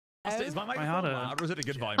Is my microphone loud or is it a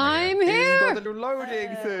good volume? I'm here. The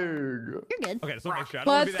loading thing. You're good. Okay, so make sure.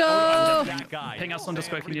 Let's go. That guy. Ping us on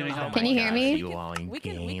Discord. Can you help? Can you hear me? We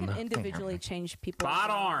can individually change people.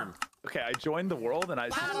 Bot arm. Okay, I joined the world and I.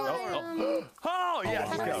 Oh yeah.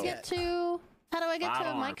 How do I get to? How do I get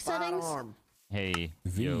to mic settings? Hey,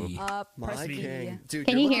 V. Press V. Dude,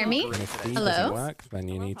 Can you hear me? And if V Hello? doesn't work, then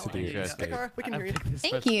you need to do escape. We can hear you.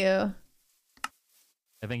 Thank you.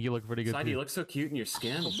 I think you look pretty good. Side, you look so cute in your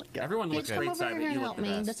skin. Everyone Dude, looks come great, over Side, here but and you help look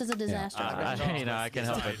the me. best. This is a disaster. I can't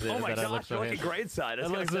help it. Oh my that I look gosh, so you're looking handsome. great, Side. I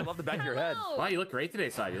love the back of your head. Wow, you look great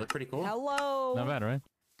today, Side. You look pretty cool. Hello. Not bad, right?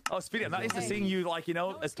 Oh, Speedy, I'm not used to seeing you like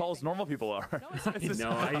as tall as normal people are. No,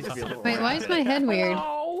 I used to be a little. Wait, why is my head weird?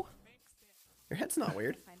 Your head's not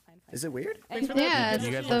weird. Is it weird? Yeah, it's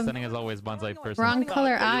You guys are the sending as always bonsai person. wrong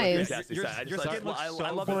color eyes. Your skin looks so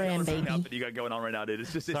I love the outfit you got going on right now, dude.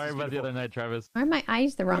 It's just Sorry about the other night, Travis. Why are my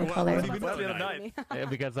eyes the wrong color? What the other night? Yeah,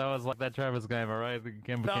 because I was like that Travis guy, am I right?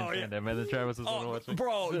 Can't stand him. And then Travis was watching.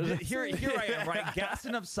 Bro, here I am, right?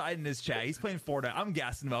 Gassing up Side in his chat. He's playing Fortnite. I'm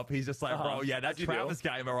gassing him up. He's just like, bro, yeah, that's Travis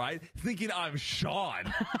guy, am I right? Thinking I'm Sean.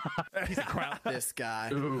 He's a crap. This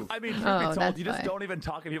guy. Ooh. I mean, Oh, told, that's you just why. don't even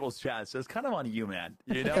talk in people's chats. So it's kind of on you, man.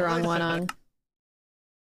 You know? The wrong one on.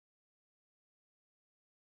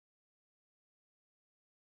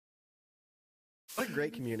 What a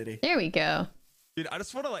great community. There we go. Dude, I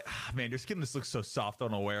just want to man, your skin just looks so soft. I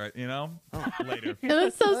don't wear it, you know? Later. It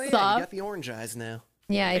looks so You soft. got the orange eyes now.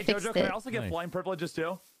 Yeah, I Hey, fixed Jojo, can I it. also get Nice. flying privileges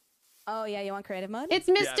too? Oh yeah, you want creative mode? It's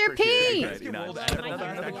Yeah, Mr. for sure. P. Crazy, no,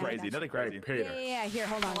 nothing crazy. Nothing crazy. Yeah. Here,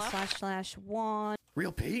 hold on. //1.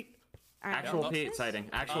 Real Pete? All right, Actual what's Pete this? sighting.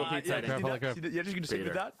 Actual Pete Yeah, sighting. you just do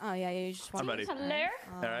that? Oh yeah, you just want. I'm ready. Hello.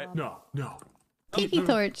 All right. No. Tiki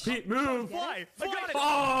torch. Pete, move. Fly! I got it!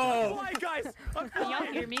 Oh! Fly, guys! I'm Can y'all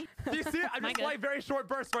flying! hear me? Do you see it? I'm just flying very short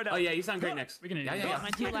bursts right now. Oh yeah, you sound great next. We can Yeah. Am I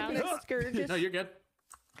too loud? No, you're good.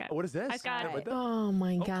 Oh, what is this? I got it. Oh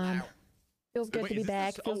my god. Feels good Wait, to be is this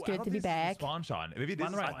back. the- Feels I good don't to be think this is back. Spawn Sean. Maybe this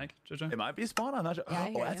On the is right, Mike. Jojo. It might be spawn. I'm not sure. Yeah, I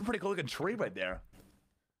Oh, hear that's you. a pretty cool looking tree right there.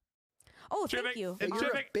 Oh, thank you.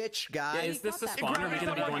 You're a bitch, Yeah, guy. is this the got that. spawn or are we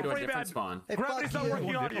gonna be going to a Pretty different bad. spawn? Hey, Gravity's not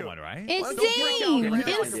working on you. One, right? It's Well, don't break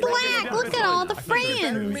Zane out. in Slack. Look at all the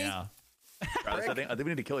friends. Yeah. Travis, I think we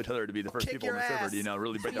need to kill each other to be the first people on the server to,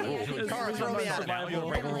 really break the rules. Yeah. Throw me out. I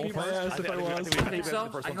think so.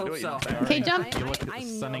 I hope so. Okay, jump. You look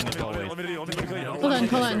stunning as always.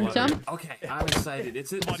 Hold on. Jump. Okay, I'm excited. Is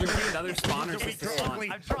there gonna be another spawn or is this the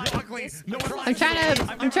spawn? I'm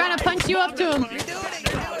trying to punch you up to him.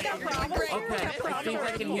 Okay, I think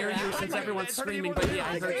I can hear you since everyone's screaming, but yeah,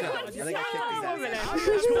 I heard you. I think I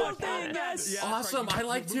kicked his ass. Awesome, I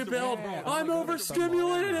like to build. I'm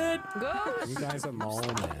overstimulated. You guys are mole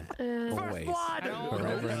men. Always.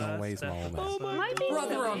 Forever and always mole men.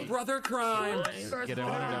 Brother on brother crime. Get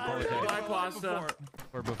everyone to apologize Bye, pasta.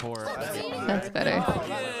 for before. That's better.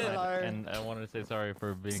 And I wanted to say sorry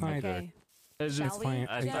for being Sorry. a jerk. Okay. It's fine.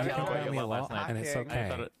 I You thought talk about about you me a last lot, night. and it's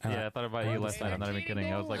okay. I thought about you last night. I'm not even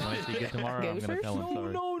kidding. I was like, when I see you tomorrow, I'm gonna tell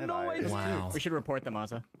him sorry. Wow. We should report them,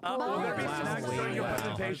 Asa. Will there be snacks during your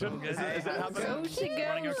presentation? Is it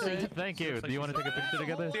happening? Thank you. Do you want to take a picture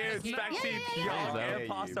together? Dude, backseat. Yeah,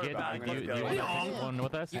 Pasta Get, back. do you want one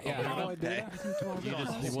with us? Yeah.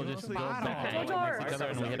 We'll just go back next to each other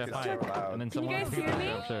and we hit a 5. And then someone guys hear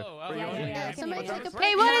me? Sure. Somebody take a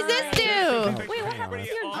Hey, what does this do? Wait, what happened to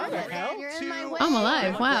your daughter? You're in my way. I'm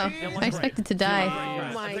alive. Wow. I expected to die.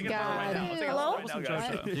 Oh my god. Hello? Oh,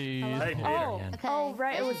 Okay. oh,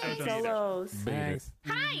 right. It was the solos. Thanks.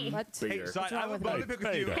 Hi. What? Hey, so I would love to pick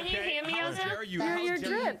with you. Can you hear me, Oza? You're your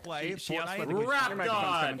drip. Play Fortnite. Rap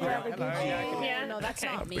God. Yeah. No, that's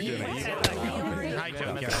not me. That's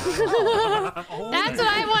what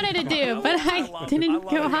I wanted to do, but I didn't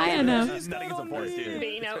go high enough. But,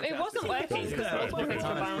 you know, it wasn't working because both things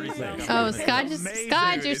were bound. Oh,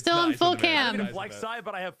 Scott, you're still on full cam. Black side,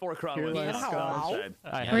 but I have 4 crown wins.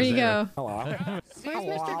 Where you go? Hello. Where's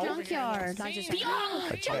Mr. Junkyard?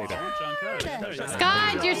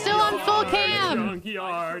 Scott, you're still on full cam.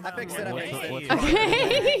 Junkyard. I fixed it. Okay.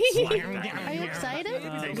 Are you excited?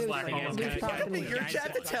 Your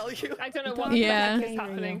chat to tell you. I don't know what Yeah. the heck is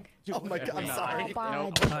happening. Oh my god, I'm sorry.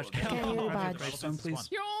 Please.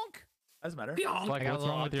 Doesn't matter. Like, what's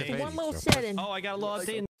wrong with your face? One little setting. Oh, I got lost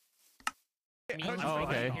in. Oh,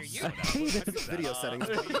 okay. Video settings.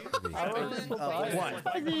 What?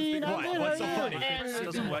 What's so funny? It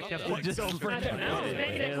doesn't work. You have to just I don't know.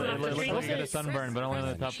 it looks like you get a sunburn, but only on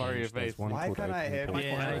the top part of your face. Why can't I hit?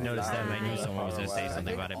 Yeah, I noticed that, and I knew someone was gonna say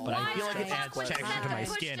something about it. But I feel like it adds texture to my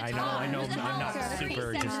skin. I know, I'm not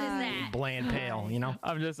super just bland pale, you know.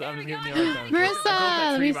 I'm just giving you a hard time.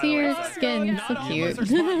 Marissa, let me see your skin. So cute. The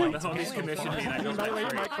homies commission. By the way,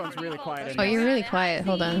 your microphone's really quiet. Oh, you're really quiet.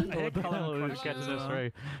 Hold on. Catches this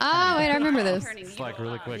right. Oh, wait, I remember this. It's like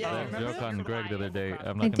really quick. Joke on Greg the other day.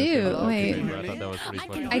 I'm not I gonna say do. what Wait. but I thought that was pretty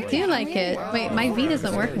funny. I do like it. Wait, my V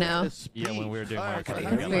doesn't work now. Yeah, when we were doing marketing,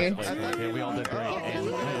 That's weird. yeah, we all did great.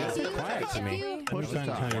 It's quiet to me.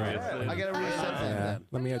 I gotta reset that.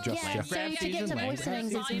 Let me adjust Yeah, you. so to get to voice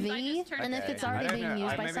settings, it's V, and if it's already being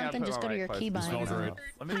used by something, just go to your keybind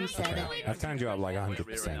and reset it. I've turned you up like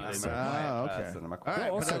 100%. So. Oh, okay.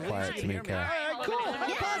 You're also quiet to me, Kat. Cool. Yeah,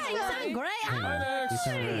 you sound great. You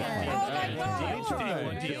sound really quiet.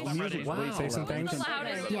 Music. Will you say some things?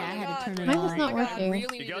 Yeah, I had to turn it Mine on. was not working.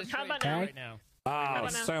 How about now? Right now. Oh,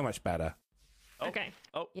 so much better. Okay.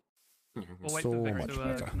 We'll wait So for Vic much to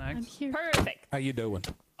better. connect. Perfect. How you doing?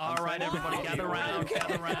 All right, everybody, gather around.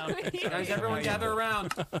 Gather around. Guys, everyone gather around.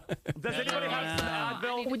 Does anybody have some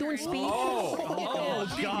Advil? Are we doing speed? Oh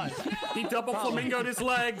God! He double flamingoed his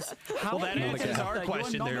legs. Well, that answers our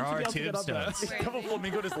question. There are tombstones. Couple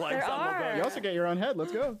flamingo his legs. There are. You also get your own head.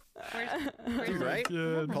 Let's go. Dude, right?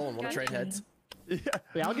 Colin, wanna trade heads? Yeah,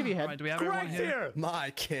 I'll give you a All head. right, do we have everyone here? My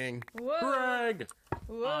king. Greg.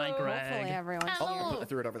 Hi, Greg. Hopefully everyone's Oh, I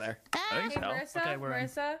threw it over there. I think so. Marissa, we're in.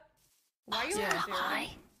 Marissa, why are you here? Hi.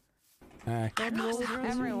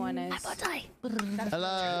 Everyone is.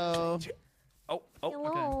 Hello. Oh, okay.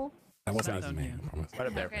 Hello. That wasn't his name, I promise. Right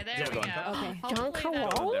up there. Okay, there we go. Okay. Hopefully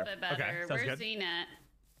that's a little bit better. Okay, sounds Where's good. CNET?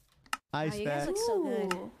 Hi, Oh, you guys look so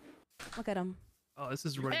good. Look at him. Oh, this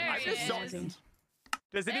is really There nice. he is.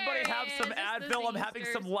 Does anybody There have he some is. It's the Advil? I'm having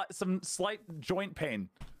Zinsters. some slight joint pain.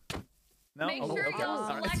 No? Make Oh, sure okay. you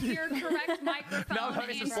Sorry. select your correct microphone Now I'm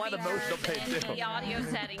having some and slight emotional reverb pain, in too. the audio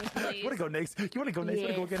settings, please. You wanna go next? You wanna go next? You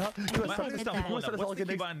wanna go get her? You wanna start this down? What's the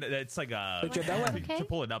key button? It's like a But you're that way. to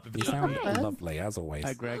pull it up. If You it's sound lovely, as always.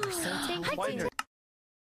 Hi, Greg.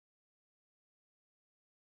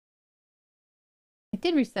 I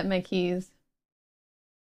did reset my keys.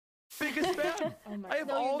 biggest fan. I have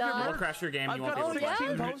all of your We'll merch. crash your game. I've You won't got be able to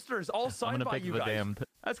 16 posters, all I'm signed gonna by pick you the guys. damned.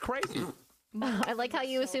 That's crazy. I like how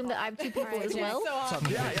you assume that I'm two people as well.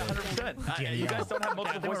 Yeah, 100%. You guys don't have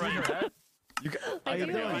multiple voices in your head. How you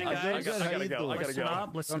doing? I gotta go.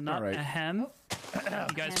 Listen up. Right. Ahem.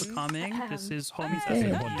 You guys for coming. This is Homies Hey.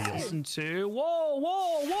 SMD Season 2. Whoa,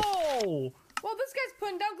 whoa, whoa! Well, this guy's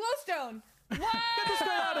putting down glowstone. What?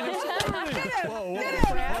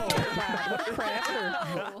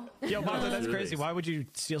 Yo, Martha, that's crazy. Why would you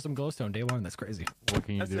steal some glowstone day one? That's crazy. What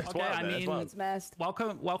can you do? Okay, I mean, It's messed.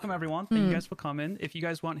 welcome everyone. Thank you guys for coming. If you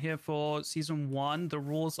guys weren't here for season 1, the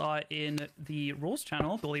rules are in the rules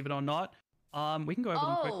channel, believe it or not. We can go over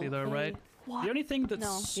them quickly though, right? The only thing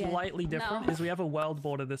that's slightly different is we have a world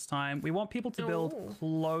border this time. We want people to build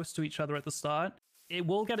close to each other at the start. It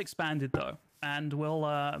will get expanded though, and we'll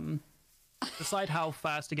decide how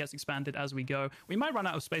fast it gets expanded as we go. We might run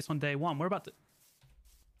out of space on day 1. We're about to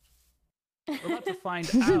find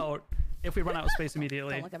out if we run out of space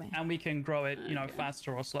immediately, look at me. and we can grow it, you know,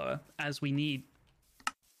 faster or slower as we need.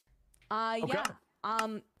 Yeah.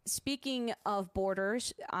 Speaking of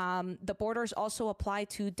borders, the borders also apply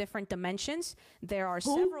to different dimensions. There are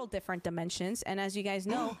several different dimensions, and as you guys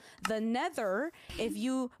know, the Nether, if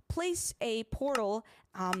you place a portal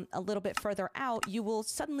a little bit further out, you will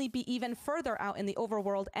suddenly be even further out in the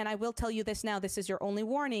overworld. And I will tell you this now, this is your only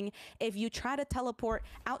warning. If you try to teleport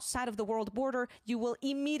outside of the world border, you will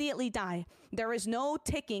immediately die. There is no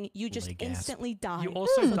ticking. You just instantly die. You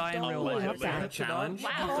also die in real life. Challenge.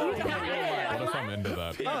 What if I'm into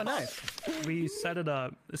that? Oh, nice. We set it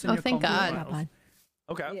up. It's in Oh, your thank combo God. files.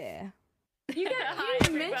 Okay. Yeah. You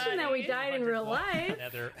didn't mention that we died in real life.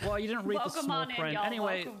 Well, you didn't read the Welcome small on in, print. y'all.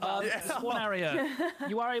 Anyway, Welcome this one area,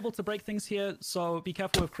 you are able to break things here, so be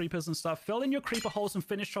careful with creepers and stuff. Fill in your creeper holes and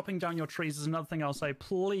finish chopping down your trees is another thing I'll say,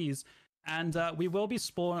 please. And we will be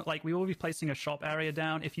we will be placing a shop area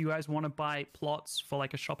down. If you guys want to buy plots for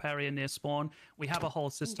like a shop area near spawn, we have a whole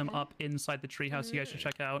system up inside the treehouse you guys should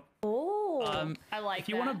check out. I like If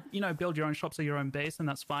you want to, you know, build your own shops or your own base, then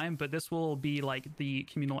that's fine. But this will be like the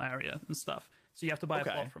communal area and stuff. So you have to buy a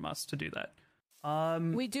plot from us to do that.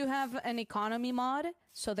 We do have an economy mod,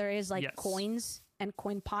 so there is like coins and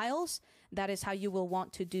coin piles. That is how you will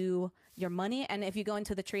want to do your money. And if you go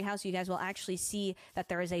into the treehouse, you guys will actually see that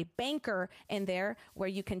there is a banker in there where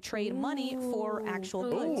you can trade money for actual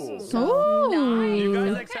goods. So, You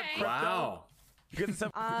guys accept crypto? Wow. You guys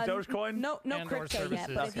accept Dogecoin? No crypto yet.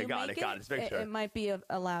 But if you got make it. Just make sure. it might be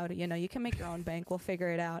allowed. You know, you can make your own bank. We'll figure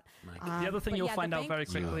it out. The other thing you'll find out very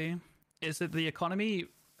quickly is that the economy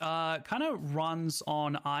kind of runs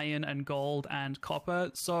on iron and gold and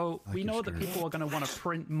copper. So we know that people are going to want to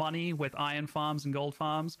print money with iron farms and gold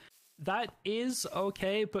farms. That is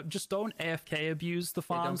okay, but just don't AFK abuse the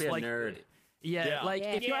farms. Don't be a nerd.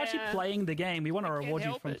 If you're actually playing the game, we want to reward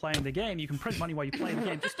you from playing the game. You can print money while you play the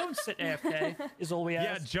game. Just don't sit AFK is all we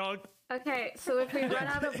ask. Yeah, junk. Okay, so if we run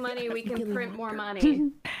out of money, we can print more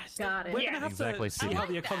money. Got it. We're gonna have to see how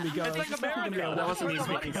the economy goes. It's like America. That wasn't me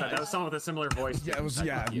speaking, that was someone with a similar voice. Yeah, it was.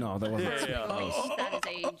 Yeah, no, that wasn't. That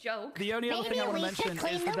is a joke. The only other thing I want to mention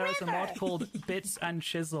is that there is a mod called Bits and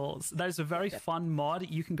Chisels. That is a very fun mod.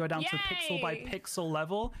 You can go down to pixel by pixel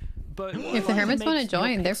level. But if the hermits want to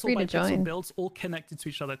join, they're free to join. Builds all connected to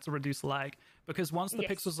each other to reduce lag. Because once the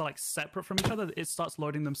pixels are like separate from each other, it starts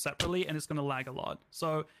loading them separately, and it's going to lag a lot.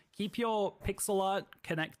 So keep your pixel art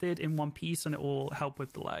connected in one piece, and it will help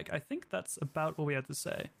with the lag. I think that's about what we had to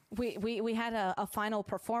say. We had a final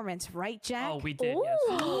performance, right, Jack? Oh, we did. Yes.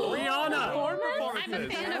 Rihanna. I'm a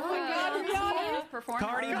fan of Rihanna's performance.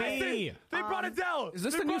 Cardi B. They brought it down. Is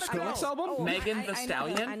this the new Skrillex album? Megan the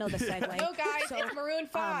Stallion? I know the segue. No, guys, it's Maroon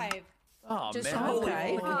 5. Just man.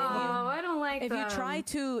 okay. I don't like If you try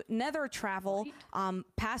to nether travel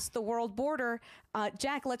past the world border,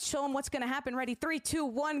 Jack, let's show them what's going to happen. Ready? 3, 2,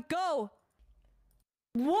 1, go!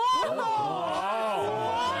 what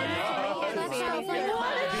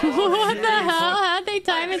the hell? How'd they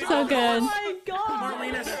time it so good? Oh my god!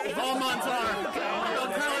 Marlenis, all Montar!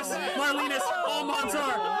 Marlenis, all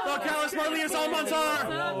Montar! Marlenis, all Montar!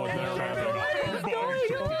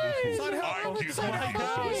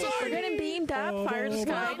 We're getting beamed up, fire the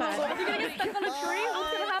sky, but... Are we gonna get stuck on a tree?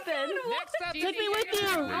 What's gonna happen? Take me with you!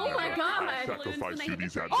 Oh my god! Sacrifice to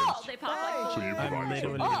these admins. Oh, they pop like So you I'm provide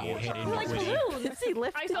literally hitting like Witty. balloons.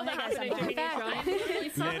 I saw that happen in Jimmy Neutron. You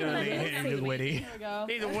saw that Literally hitting Witty.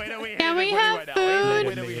 He's a winner. Can we have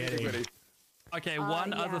food? Okay,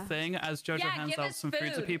 one other thing, as Jojo hands out some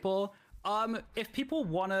food to people. If people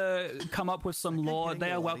want to come up with some lore,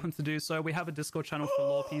 they are welcome to do so. We have a Discord channel for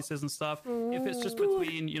lore pieces and stuff. If it's just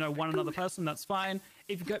between, one another person, that's fine.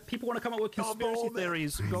 If people want to come up with conspiracy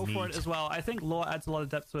theories, go for it as well. I think lore adds a lot of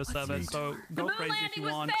depth to a server, so go crazy if you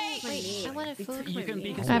want. Wait, I wanted food. You can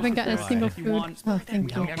be I haven't gotten a single if you food. want. Oh,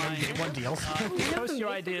 thank you. One deal. Post your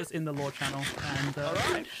ideas in the lore channel, and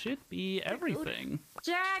that should be everything.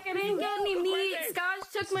 Jack, I didn't get any meat.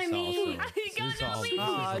 Scotch took my meat. I got no meat.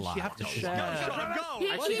 You have to share. I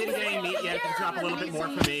actually didn't get any meat yet. Can you drop a little bit more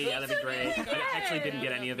for me? Yeah, that'd be great. I actually didn't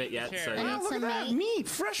get any of it yet, so... I need some meat. Meat,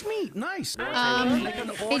 fresh meat, nice.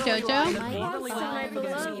 Hey Jojo.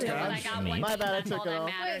 My bad, I took it off.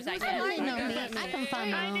 I can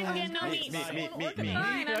find I didn't get no meat.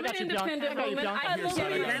 Fine, I'm an independent woman. I love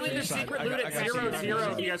Apparently there's secret loot at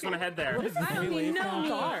 0-0 if you guys want to head there. I don't need no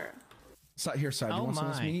meat. Here, side. You want some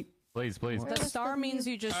of this meat? Please. The star means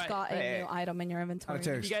you just got a new item in your inventory.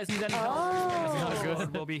 You guys need any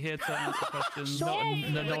help? We'll be here to answer questions. I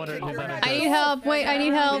need help. Wait, I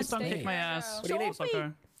need help. Please don't kick my ass.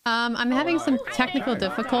 I'm having some technical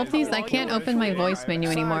difficulties. I can't open my voice menu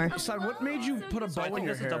anymore. What made you put a bow in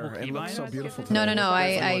your hair? It looks so beautiful. No.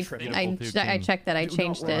 I checked that. I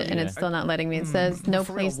changed it, and it's still not letting me. It says no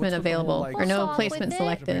placement available or no placement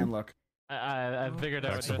selected. I figured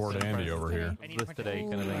out support Andy over here. Today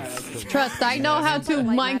kind of thing. Trust, I know how to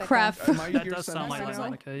Minecraft. That does sound like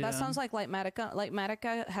Lightmatica, yeah. That sounds like Lightmatica.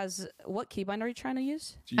 Lightmatica has... What keybind are you trying to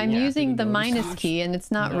use? I'm using the minus key, and it's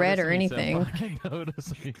not red or anything.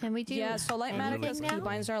 Can we do... Yeah, so Lightmatica's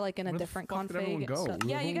keybinds are like in a guys config. So,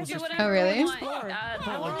 yeah, you guys do whatever. Oh, really?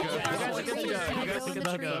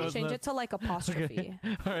 Change it to like apostrophe.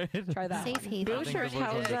 Try that. Safe haven.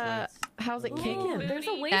 How's it kicking? There's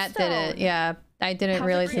a waste That did it, yeah. I didn't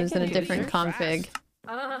realize it was in a different config.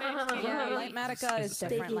 Yeah, Lightmatica is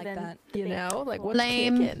different like that. You know, like what's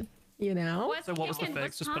Lame. kicking? You know? So what was the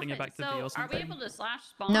fix? Just putting it back to V or something? Are we able to slash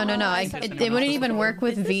spawn? No. It wouldn't even work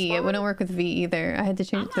with V. It wouldn't work with V either. I had to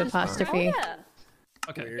change it to apostrophe.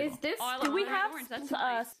 Okay. Is this... Do we have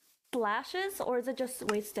slashes, or is it just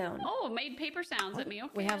waystone? Oh, it made paper sounds at me.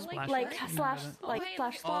 Okay, we have like slash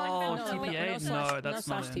spawn. Oh, TPA? No, that's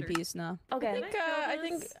not slash TPs. No. Okay. I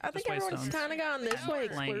think everyone's kind of gone this way.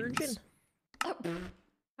 Exclusion.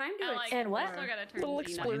 Time to and what? Still gotta turn Little the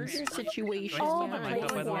explosion situation. Oh my god,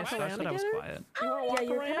 by the way, so I said I was quiet. Yeah,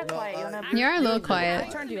 you're kind of quiet. You're a little quiet. I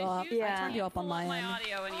turned you up. Yeah. I turned you up on my end.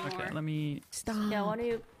 audio anymore. Okay, let me... Stop. Yeah, why don't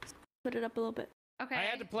you put it up a little bit? Okay. I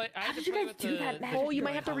had to play. How did you guys do that? Oh, you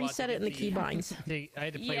might have to reset it in the keybinds. I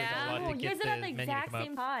had to play with a lot Oh, to you get guys the did it at the menu to exact come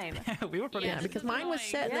same up. time. We were pretty Yeah, because mine was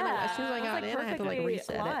set, and then as soon as I got in, I had to like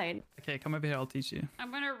reset it. Okay, come over here, I'll teach you.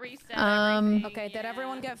 I'm gonna reset Okay, did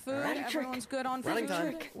everyone get food? Everyone's good on Running food?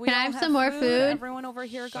 time. We Can I all have some more food? Everyone over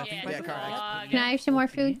here got food. Can I have some more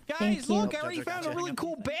food? Thank Guys, you. look, I already found a really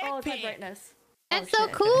cool backpack. brightness. That's so I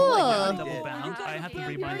cool. double bound. I had to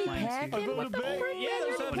rebind mine too. What the Yeah,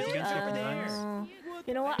 there's a different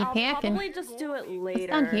You know what? You I'll packing. probably just do it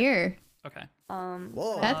later. What's down here? Okay.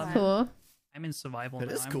 Whoa. That's cool. I'm in survival That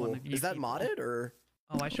now. is I'm cool. one of you Is that people. modded or?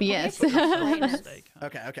 Oh, I should Yes.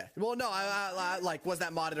 Okay, okay. Well, no, I like, was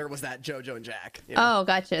that modded or was that JoJo and Jack? You know? Oh,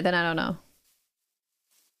 gotcha. Then I don't know.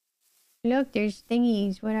 Look, there's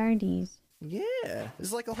thingies. What are these? Yeah, this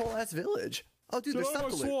is like a whole ass village. Oh, dude, there's stuff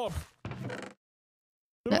to loot.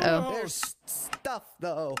 Uh-oh. There's stuff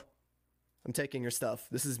though. I'm taking your stuff.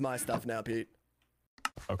 This is my stuff now, Pete.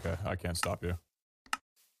 Okay, I can't stop you.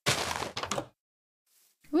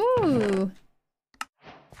 Ooh.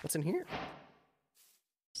 What's in here?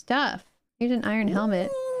 Stuff. Here's an iron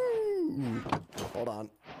helmet. Ooh. Hold on.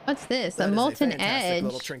 What's this? That A is molten fantastic edge.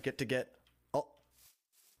 little trinket to get. Oh,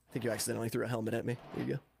 I think you accidentally threw a helmet at me. There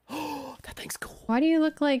you go. Oh, that thing's cool. Why do you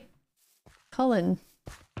look like Cullen?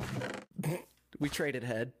 We traded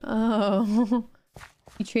head. Oh.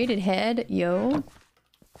 You traded head, yo.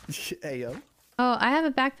 Hey, yo. Oh, I have a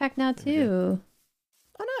backpack now too.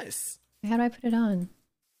 Oh, nice. How do I put it on?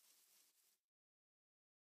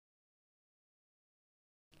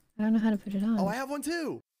 I don't know how to put it on. Oh, I have one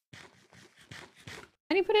too. How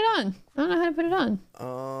do you put it on? I don't know how to put it on.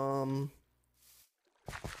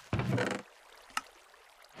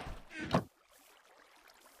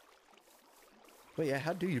 Wait, yeah,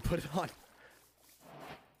 how do you put it on?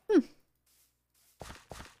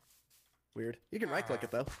 Weird. You can right click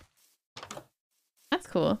it though. That's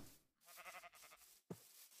cool.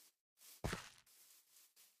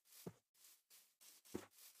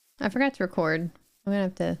 I forgot to record. I'm gonna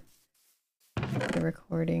have to do the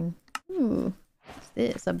recording. Ooh, what's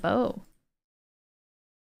this? A bow.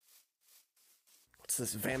 What's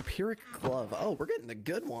this? Vampiric glove. Oh, we're getting the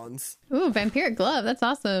good ones. Ooh, vampiric glove. That's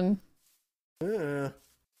awesome. I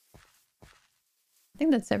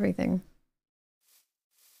think that's everything.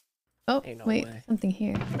 Oh, Ain't no wait, way. something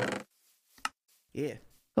here. Yeah.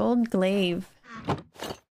 Gold glaive.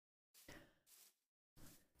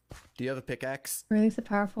 Do you have a pickaxe? Release a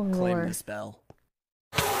powerful Claim roar. the spell.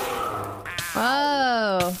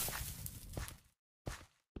 Oh.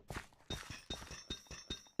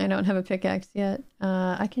 I don't have a pickaxe yet.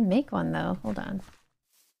 I can make one though. Hold on.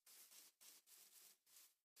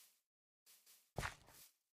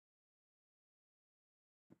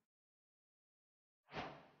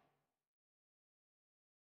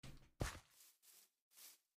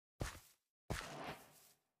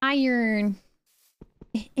 Iron.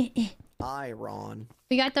 Iron.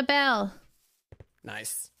 We got the bell.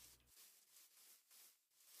 Nice.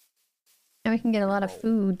 And we can get a lot of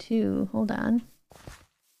food too. Hold on.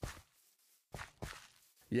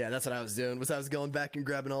 Yeah, that's what I was doing. I was going back and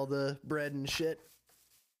grabbing all the bread and shit.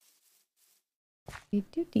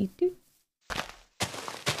 Doo-doo-doo-doo.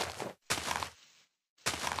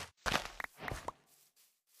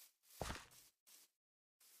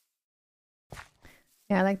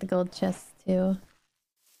 Yeah, I like the gold chests too.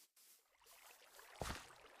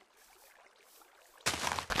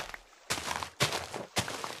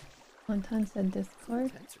 One time said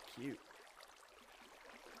Discord. Tents are cute.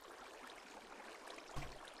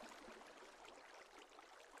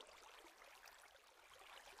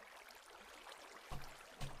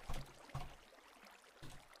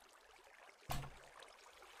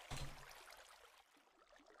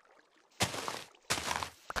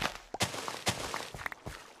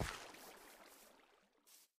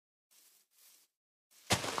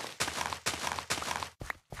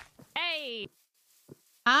 Hey,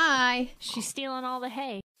 Hi. she's stealing all the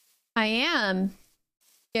hay. I am.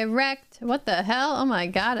 Get wrecked. What the hell? Oh my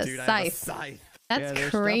god, a Dude, I have a scythe. scythe. That's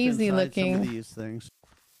crazy looking. Some of these things.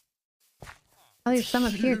 Oh, there's some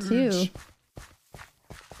up here too.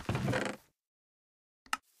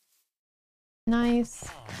 Nice.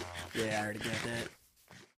 Yeah, I already got that.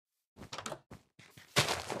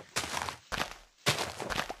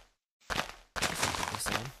 This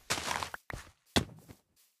on.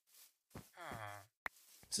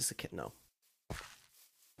 Is this a kit? No.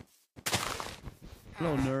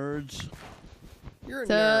 Hello, nerds. You're a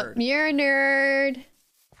So, nerd. you're a nerd.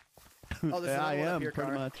 Oh, there's I another one up am here, pretty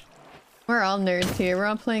Cara. much. We're all nerds here. We're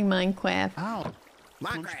all playing Minecraft. Ow!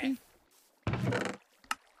 Minecraft.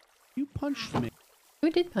 You punched me.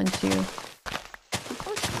 Who did punch you?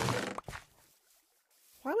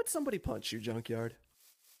 Why would somebody punch you, Junkyard?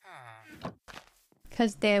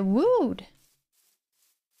 Because they're wooed.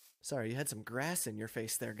 Sorry, you had some grass in your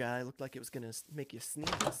face there, guy. Looked like it was gonna make you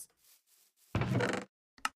sneeze.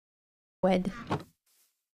 Wed.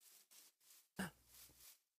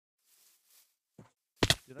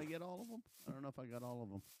 Did I get all of them? I don't know if I got all of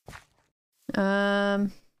them.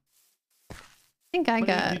 I think I How many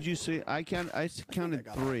got. Did you see? I counted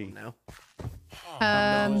 3. Now. Is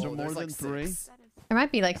there there's more like than 3? 6. There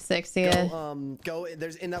might be like 6, yeah. Go.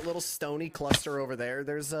 There's in that little stony cluster over there.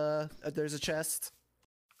 There's a chest.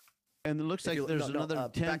 And it looks If like you- there's no, another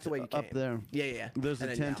back tent the way you up came. there. Yeah. There's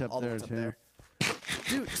And a then, tent yeah, up all the there ones too.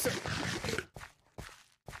 Dude, so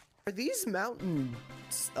are these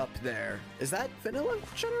mountains up there? Is that vanilla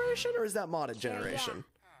generation or is that modded generation?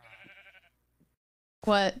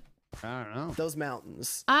 What? I don't know. Those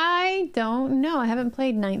mountains. I don't know. I haven't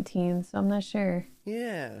played 19, so I'm not sure.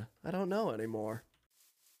 Yeah, I don't know anymore.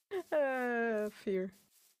 Fear.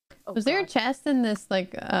 Oh, Was there a chest in this,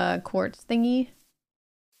 like, quartz thingy?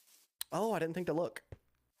 Oh, I didn't think to look.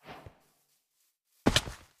 It's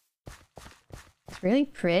really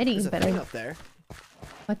pretty, There's a but thing up there.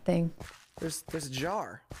 What thing? There's a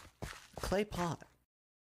jar. A clay pot.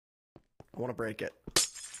 I want to break it.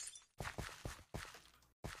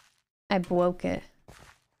 I broke it.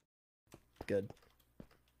 Good.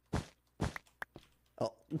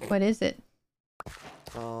 Oh. What is it?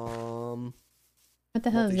 What the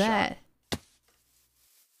hell is that? Are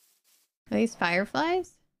these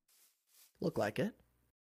fireflies? Look like it.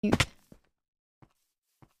 Cute.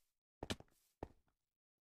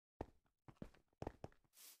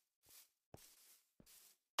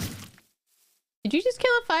 Did you just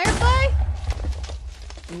kill a firefly?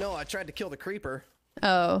 No, I tried to kill the creeper.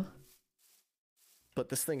 Oh. But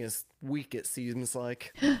this thing is weak, it seems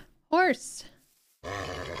like. Horse.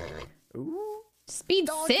 Ooh. Speed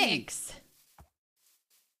Donkey. 6.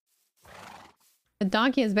 The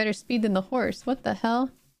donkey has better speed than the horse. What the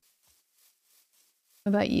hell?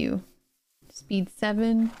 What about you? Speed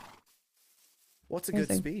 7. What's a There's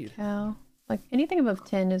good speed? Cow. Like anything above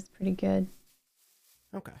 10 is pretty good.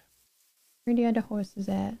 Okay. Where the other horses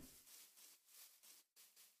at?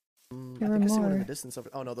 I There were think I see one in more. the distance over.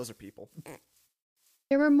 Oh no, those are people.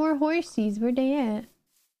 There were more horses. Where they at?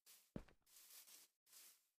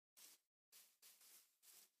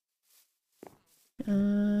 I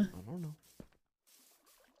don't know.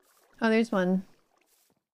 Oh, there's one.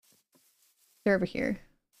 They're over here.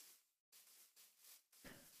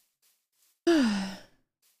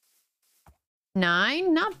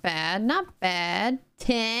 9, not bad, not bad.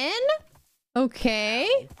 10? Okay.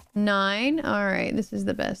 9. Alright, this is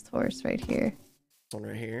the best horse right here. This one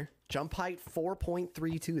right here. Jump height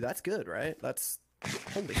 4.32. That's good, right? That's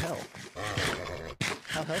holy hell.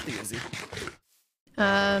 How healthy is he?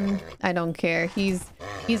 I don't care. He's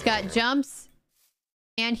got jumps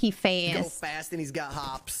and he Go fast. fast and he's got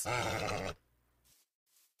hops.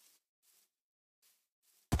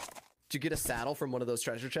 Did you get a saddle from one of those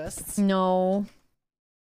treasure chests? No.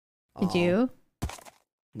 Did you?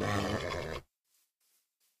 No.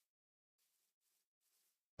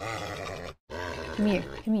 Come here,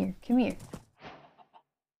 come here, come here.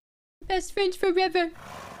 Best friends forever.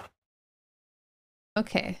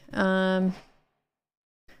 Okay, I'm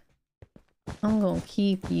gonna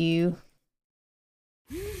keep you.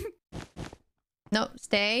 No,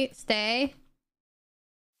 stay, stay.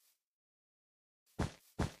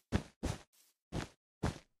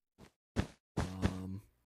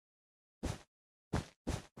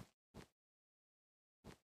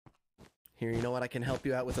 Here, you know what? I can help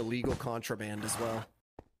you out with illegal contraband as well.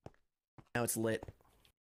 Now it's lit.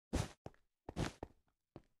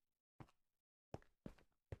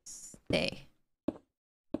 Stay.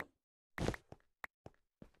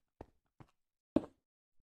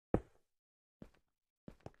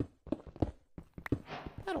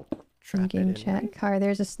 That'll trap it Game in, chat right? car.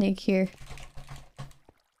 There's a snake here.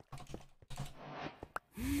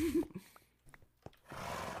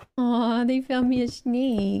 Aw, they found me a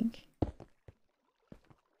snake.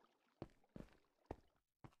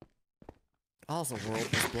 All the world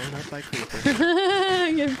was blown up by creepers.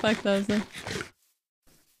 Get fucked, Leslie.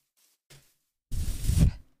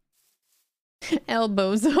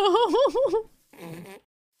 Elbows.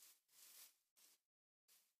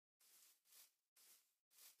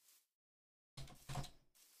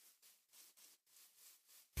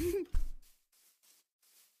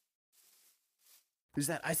 Who's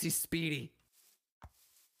that? I see Speedy.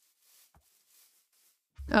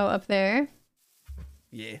 Oh, up there.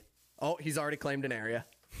 Yeah. Oh, he's already claimed an area.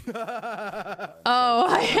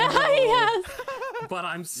 Oh, yes. But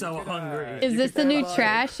I'm so hungry. Is this the new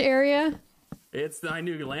trash area? It's the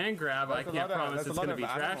new land grab. I can't promise it's going to be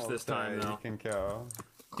trash this time, though. You can kill.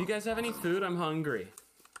 Do you guys have any food? I'm hungry.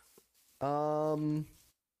 If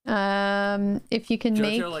you can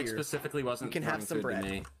make... Jojo, like, specifically wasn't you can have some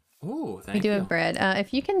bread. Ooh, thank we do you. have bread.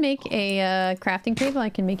 If you can make a crafting table, I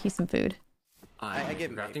can make you some food. I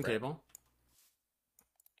get a crafting table.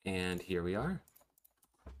 And here we are.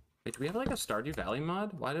 Wait, do we have like a Stardew Valley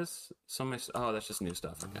mod? Why does some of my... Oh, that's just new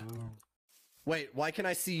stuff. Okay. Wait, why can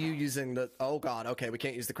I see you using the... Oh, God. Okay, we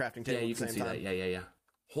can't use the crafting table Yeah, you at the can same see time. that. Yeah.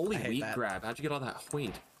 Holy wheat that. grab. How'd you get all that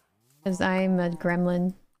wheat? Because I'm a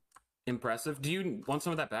gremlin. Impressive. Do you want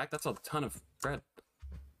some of that back? That's a ton of bread.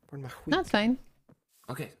 Where'd my wheat? That's fine.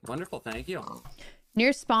 Okay, wonderful. Thank you.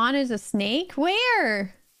 Near spawn is a snake?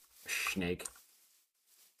 Where? Snake.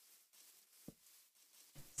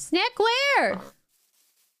 Snack where?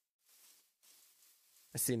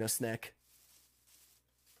 I see no snack.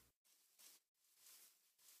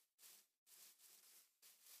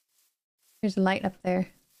 There's a light up there.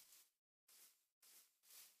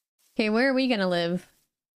 Okay, where are we gonna live?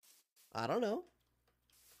 I don't know.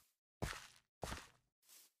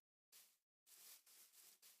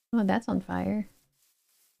 Oh, that's on fire.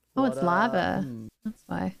 Oh, it's lava. That's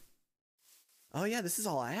why. Oh yeah, this is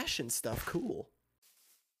all ash and stuff. Cool.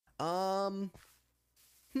 Oh,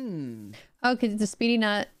 because the Speedy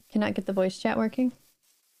cannot get the voice chat working?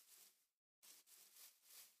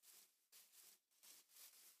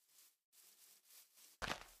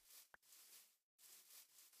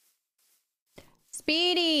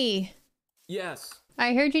 Speedy! Yes.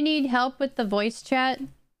 I heard you need help with the voice chat,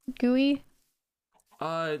 GUI.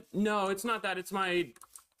 No, it's not that. It's my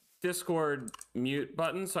Discord mute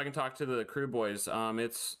button so I can talk to the crew boys.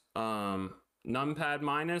 It's numpad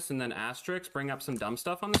minus and then asterisk, bring up some dumb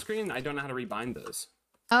stuff on the screen. I don't know how to rebind those.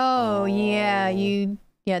 Oh, yeah,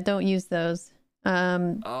 don't use those.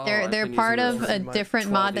 They're part of a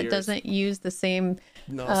different mod that doesn't use the same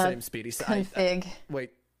same Speedy config.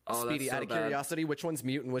 Wait, Speedy, so out of bad. curiosity, which one's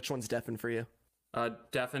mute and which one's deafen for you?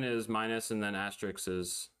 Deafen is minus and then asterisk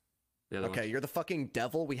is the other one. Okay, you're the fucking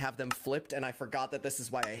devil. We have them flipped, and I forgot that this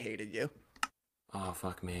is why I hated you. Oh,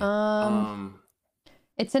 fuck me.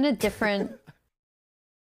 It's in a different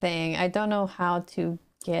thing. I don't know how to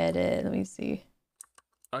get it. Let me see.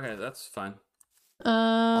 Okay, that's fine. If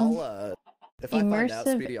I find out,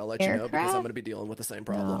 Speedy, I'll let you know because I'm going to be dealing with the same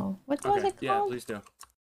problem. No. What was it called? Yeah, please do.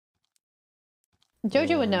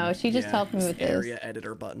 Jojo would know. She just helped me with this. Area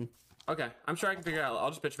editor button. Okay, I'm sure I can figure it out.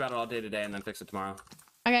 I'll just bitch about it all day today and then fix it tomorrow.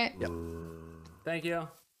 Okay. Yep. Thank you.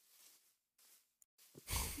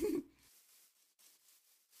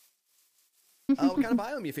 What kind of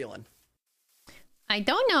biome you feeling? I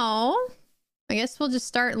don't know. I guess we'll just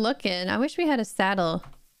start looking. I wish we had a saddle.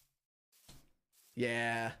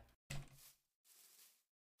 Yeah.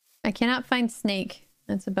 I cannot find snake.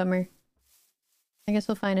 That's a bummer. I guess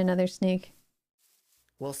we'll find another snake.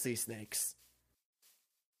 We'll see snakes.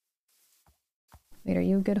 Wait, are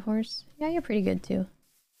you a good horse? Yeah, you're pretty good too.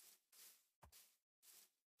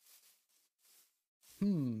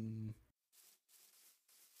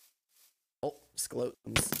 Oh,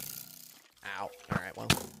 skeletons. Ow. Alright, well.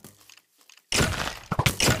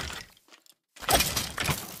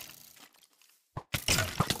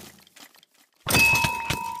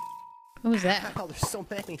 What was that? Wow, there's so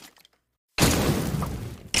many.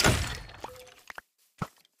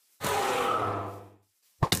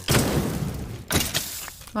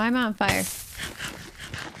 Why am I on fire?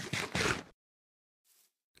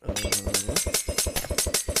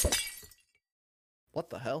 What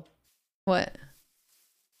the hell? What?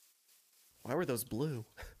 Why were those blue?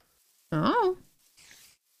 Oh.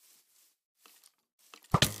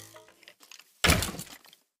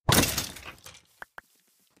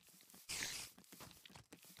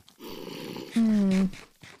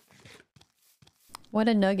 What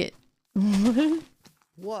a nugget.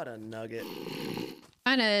 What a nugget.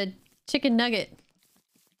 Find a chicken nugget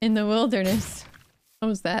in the wilderness. What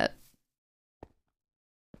was that?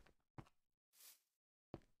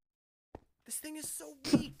 This thing is so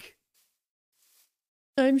weak.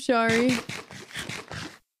 I'm sorry.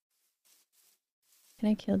 Can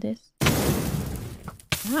I kill this?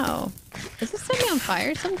 Wow. Does this set me on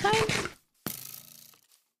fire sometimes?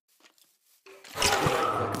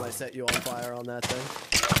 Right click might set you on fire on that thing.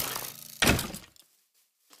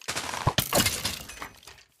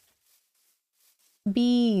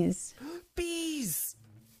 Bees. Bees!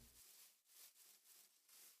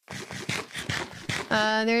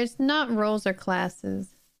 There's not roles or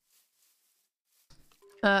classes.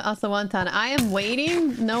 Also, Wonton, I am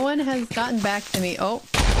waiting. No one has gotten back to me. Oh.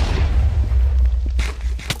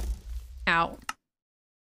 Ow.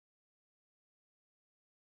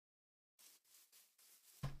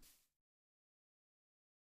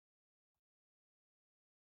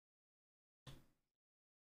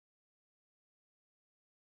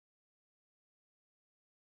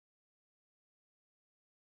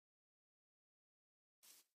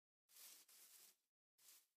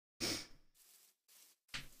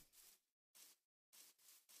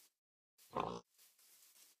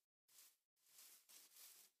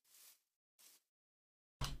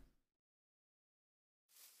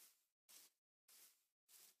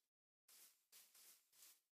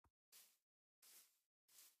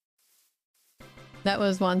 That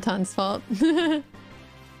was Wonton's fault. Care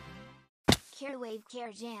wave,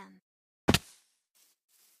 care jam.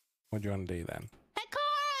 What do you want to do then? Hey,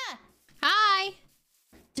 Cora! Hi!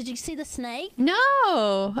 Did you see the snake?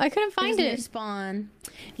 No! I couldn't find it. Spawn.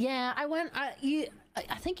 Yeah, I went... I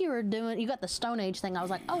think you were doing... You got the Stone Age thing. I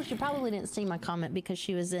was like, oh, she probably didn't see my comment because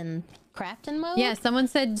she was in crafting mode. Yeah, someone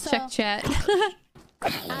said check chat.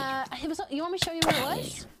 You want me to show you what it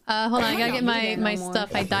was? Hold on, I gotta get my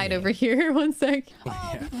stuff. I died over here. One sec.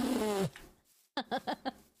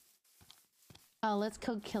 Oh, let's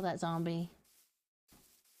go kill that zombie.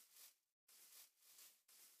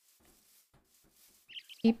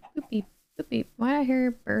 Beep, boop, beep, boop, beep. Why do I hear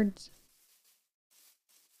birds?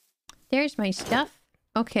 There's my stuff.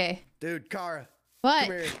 Okay. Dude, Kara. What?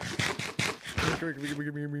 Come here.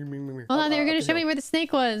 Hold on, they were gonna show me where the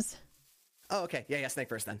snake was. Oh, okay. Yeah, snake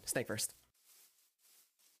first then. Snake first.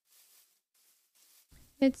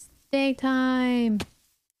 It's daytime.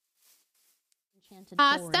 Enchanted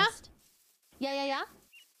Pasta? forest. Yeah.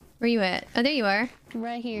 Where you at? Oh, there you are.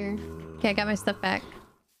 Right here. Okay, I got my stuff back.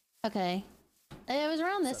 Okay. It was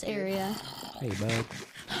around this area. Hey, bud.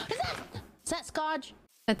 Is that Scotch?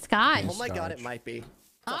 That's Scotch. Oh my god, it might be.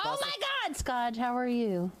 Oh my god, Scotch, how are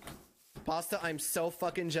you? Pasta, I'm so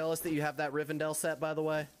fucking jealous that you have that Rivendell set, by the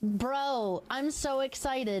way. Bro, I'm so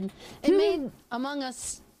excited. It made Among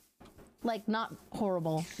Us, like, not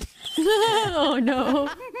horrible. Oh no.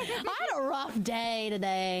 I had a rough day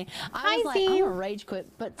today. I was like, I'm gonna rage quit,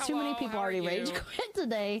 but too many people already rage quit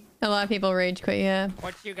today. A lot of people rage quit, yeah.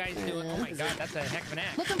 What you guys doing? Oh my god, that's a heck of an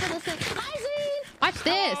axe. Looking for this thing. Hi, Zine! Watch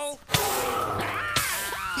this!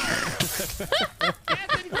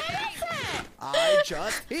 I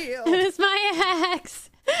just healed. It's my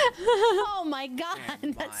axe. Oh my god,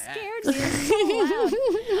 that scared me. It's so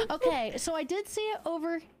loud. Okay, so I did see it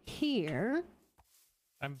over here.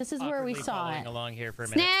 This is where we saw it. Along here for a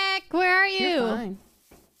minute. Snack, where are you? You're fine.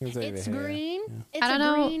 It's green. Yeah. It's I don't a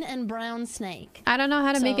know. green and brown snake. I don't know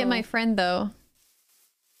how to make it my friend though.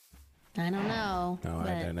 I don't know. No,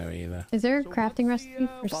 I don't know either. Is there a crafting recipe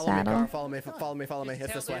for saddle? Follow me.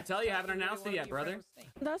 It's this way. Tell you haven't announced it yet, brother.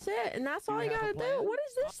 That's it, and that's all you gotta do. What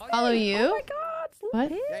is this thing? Follow you? Oh my god!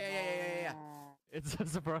 What? Yeah. It's a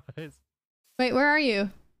surprise. Wait, where are you?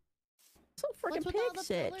 So freaking pig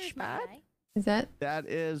sitch, man. Is that?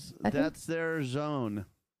 That's their zone.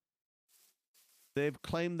 They've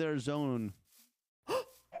claimed their zone.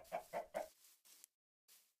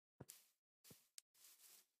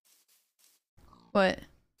 What?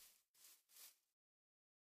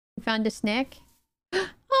 You found a snack? Aww,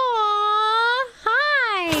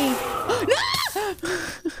 hi!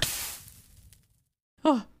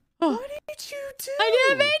 Oh, what did you do? I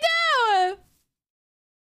didn't mean to!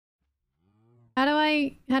 How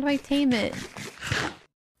do I tame it?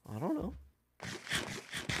 I don't know.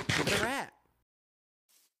 Give it a rat.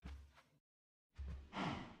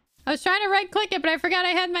 I was trying to right click it, but I forgot I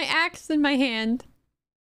had my axe in my hand.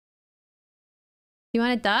 You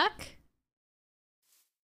want a duck?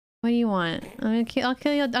 What do you want? I'll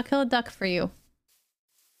kill a duck for you.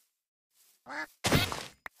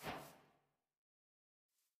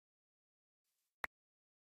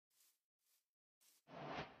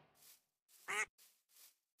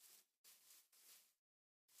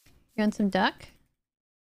 You want some duck?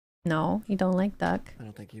 No, you don't like duck. I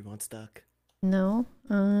don't think he wants duck. No.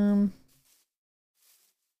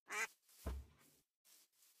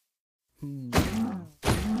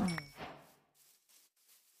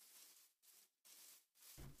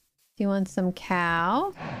 Do you want some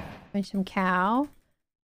cow? Want some cow?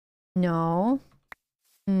 No.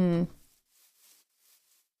 What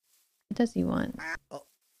does he want? Oh.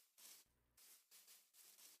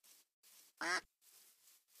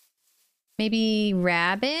 Maybe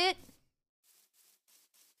rabbit?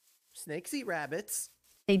 Snakes eat rabbits.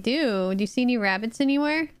 They do. Do you see any rabbits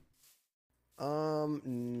anywhere?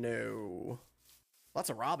 No. Lots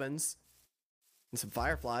of robins. And some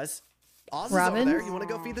fireflies. Oz's Robins? over there. You want to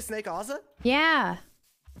go feed the snake Ozza? Yeah.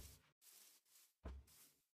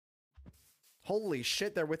 Holy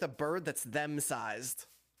shit, they're with a bird that's them-sized.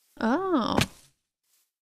 Oh.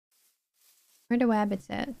 Where the rabbits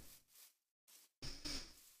at?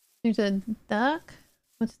 There's a duck.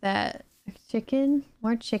 What's that? A chicken?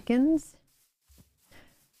 More chickens?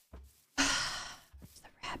 Where's the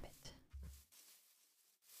rabbit?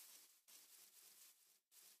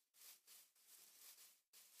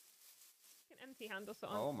 Empty hand or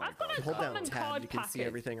something. Oh my I've got god. a Hold down common tab, card you can see package.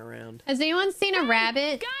 everything around. Has anyone seen a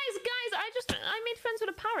rabbit? Guys, I made friends with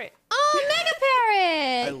a parrot. Oh, mega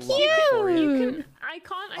parrot! I love it for you. Cute! I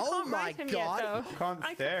can't Oh my ride him God. yet though. You can't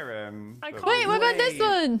stare him. I but- can't. Wait, what about this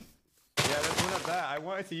one? Yeah, there's one up there. I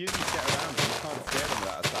wanted to use it to get around, but you can't steer them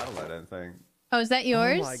without a saddle, I don't think. Oh, is that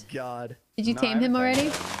yours? Oh my god. Did you No, tame I him haven't already?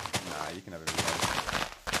 tamed him. Nah, you can have him again.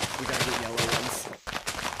 We gotta get yellow ones.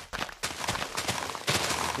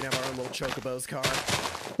 We can have our own little chocobos car.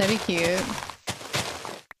 That'd be cute.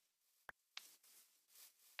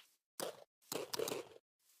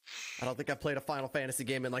 I don't think I've played a Final Fantasy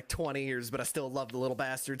game in like 20 years, but I still love the little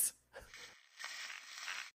bastards.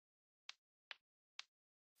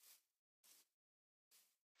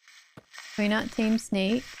 Can we not tame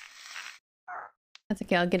Snake? That's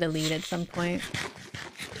okay, I'll get a lead at some point.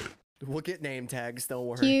 We'll get name tags, don't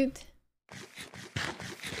worry. Cute.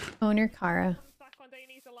 Owner Kara.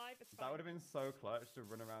 That would have been so clutch to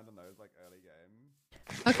run around on those like early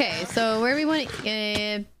game. Okay, so where we want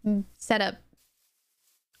to set up?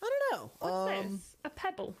 I don't know. What's this? A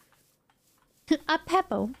pebble. A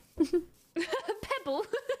pebble. A pebble.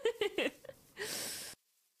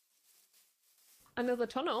 Another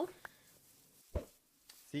tunnel.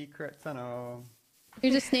 Secret tunnel.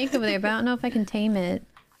 There's a snake over there, but I don't know if I can tame it.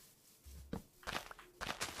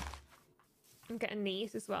 I'm getting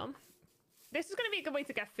these as well. This is going to be a good way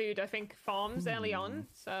to get food, I think. Farms early on,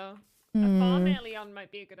 so a farm early on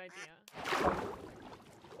might be a good idea.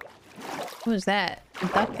 What was that? A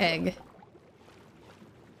duck egg.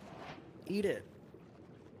 Eat it.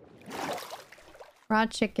 Raw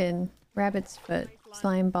chicken. Rabbit's foot.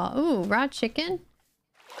 Slime ball. Ooh, raw chicken?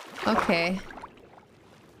 Okay.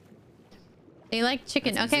 They like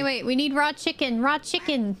chicken. That's Okay, easy. wait. We need raw chicken. Raw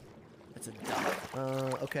chicken. That's a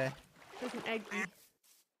duck. Okay. There's an egg.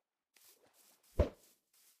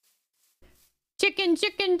 Chicken,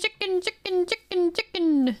 chicken, chicken, chicken, chicken,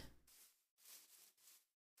 chicken.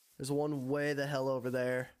 There's one way the hell over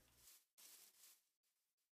there.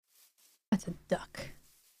 That's a duck.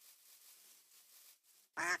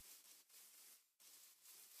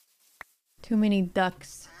 Too many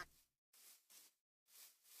ducks.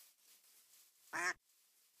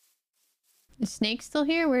 Is Snake still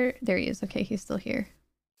here? Where? There he is. Okay, he's still here.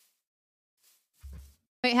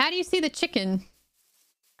 Wait, how do you see the chicken?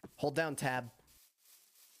 Hold down tab.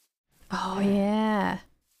 Oh, yeah.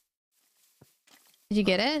 Did you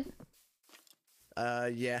get it?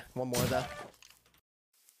 Yeah. One more though.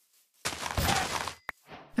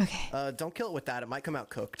 Okay. Don't kill it with that. It might come out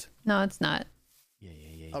cooked. No, it's not.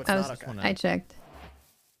 Oh, it's I not? was- Okay. I checked.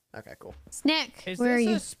 Okay, cool. Snack, Is where are this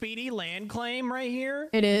you? a speedy land claim right here?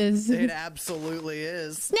 It is. It absolutely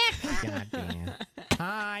is. Snack! God damn.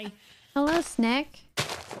 Hi. Hello, Snack.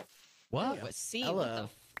 What? What C? Hello. What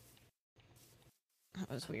the that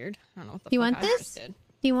was weird. I don't know what the Do you fuck want I this? just did.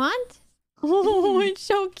 Do you want? Oh, it's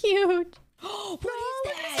so cute. What is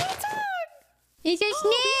that? It's a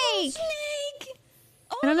snake. Snake!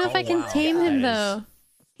 I don't know if I can tame him though.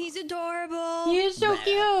 He's adorable. He is so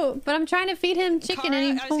cute, but I'm trying to feed him chicken Kara,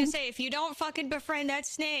 and I he's was gonna say, if you don't fucking befriend that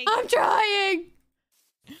snake. I'm trying.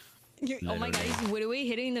 Oh my god, he's widowy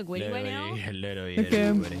hitting the gwitty right now.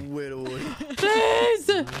 Please.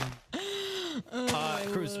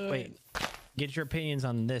 Cruz, wait. Get your opinions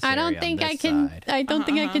on this. I don't area on think I this can. side. I don't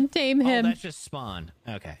think I can tame Oh, him. that's just spawn.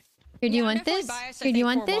 Okay. Here, do you I'm want definitely this? biased, I Here, do you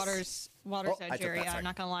think, want for this? Water's I edge took that area, side. I'm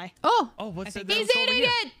not gonna lie. Oh, Oh, what's think it? he's That's over eating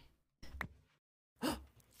here. it.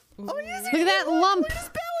 Oh, he's Look at that lump.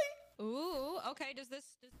 Ooh, okay, does this...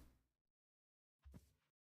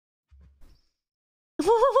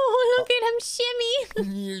 Oh, look at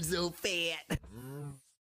him shimmy. You're so fat.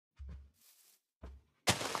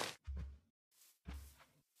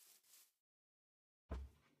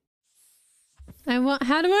 I want.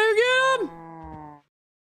 How do I get him?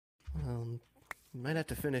 You might have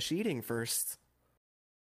to finish eating first.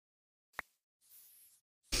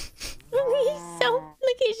 He's so.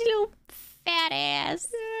 Look at his little fat ass.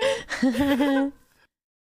 I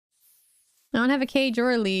don't have a cage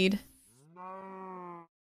or a lead.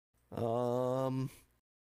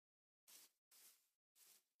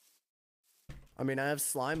 I mean, I have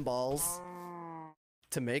slime balls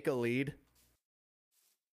to make a lead.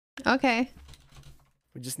 Okay.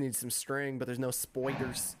 We just need some string, but there's no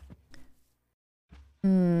spoilers.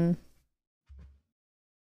 Hmm.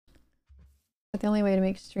 But the only way to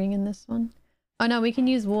make string in this one? Oh no, we can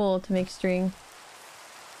use wool to make string.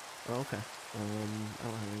 Oh, okay. I don't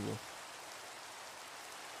have any wool.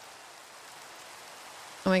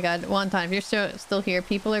 Oh my god, Wonton, if you're still here,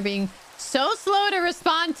 people are being so slow to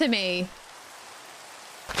respond to me.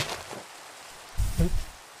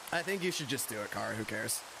 I think you should just do it, Kara. Who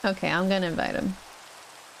cares? Okay, I'm gonna invite him.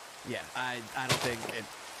 Yeah, I don't think it...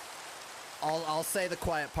 I'll say the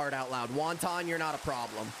quiet part out loud. Wonton, you're not a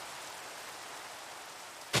problem.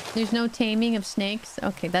 There's no taming of snakes?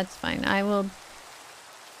 Okay, that's fine. I will...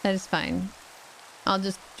 That is fine. I'll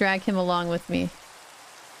just drag him along with me.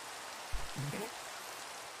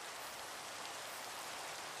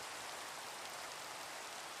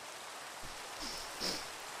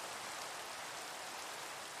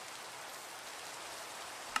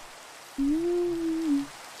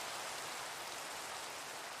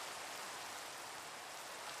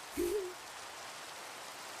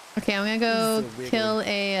 Okay, I'm gonna go kill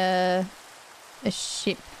a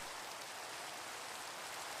sheep.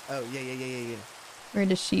 Oh, yeah. Where are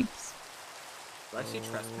the sheeps? Do I see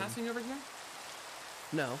trespassing over here?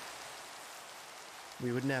 No.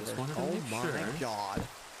 We would never. Oh my god.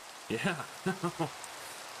 Yeah.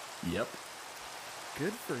 Yep.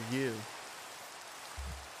 Good for you.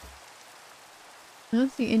 I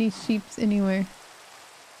don't see any sheeps anywhere.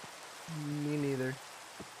 Me neither.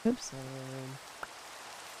 Oops.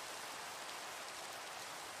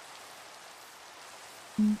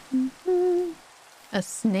 A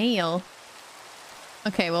snail.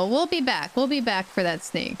 Okay, well, we'll be back. We'll be back for that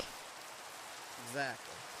snake.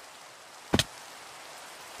 Exactly.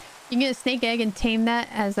 You can get a snake egg and tame that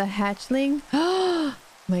as a hatchling. Oh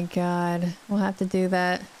my god. We'll have to do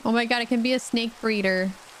that. Oh my god, it can be a snake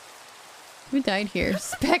breeder. Who died here?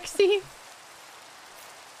 Spexy?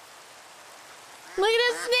 Look at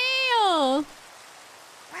a snail!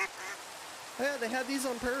 Yeah, they had these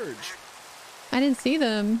on Purge. I didn't see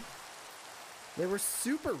them. They were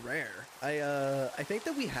super rare. I think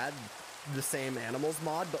that we had the same animals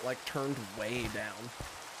mod, but like turned way down.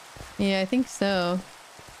 Yeah, I think so.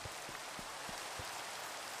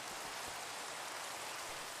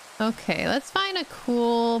 Okay, let's find a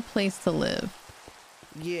cool place to live.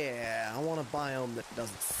 Yeah, I want a biome that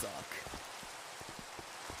doesn't suck.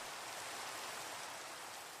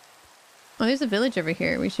 Oh, there's a village over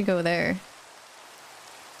here. We should go there.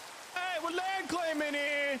 Hey, we're land claiming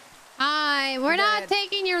here. Hi, we're not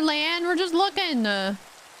taking your land. We're just looking. Okay.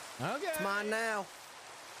 It's mine now.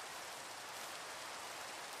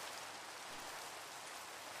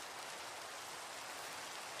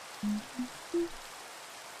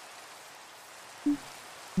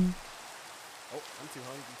 Oh, I'm too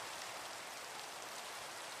hungry.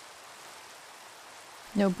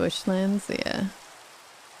 No bushlands, yeah.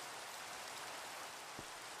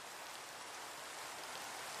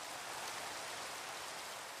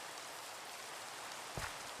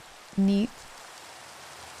 Neat.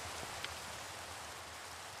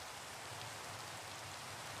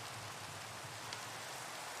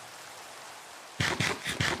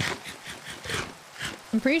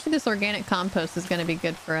 I'm pretty sure this organic compost is going to be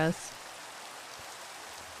good for us.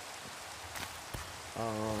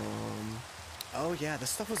 Oh yeah, this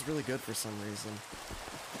stuff was really good for some reason.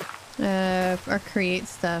 Or create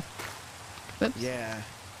stuff. Whoops. Yeah.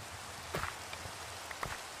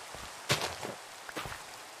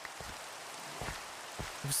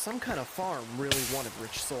 It was some kind of farm really wanted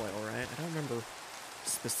rich soil, right? I don't remember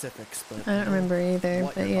specifics, but I don't remember either,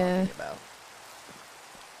 what but you're yeah. talking about.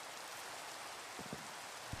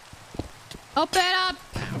 Open up!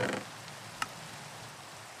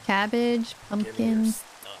 Cabbage, pumpkin.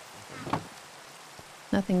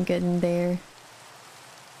 Nothing good in there.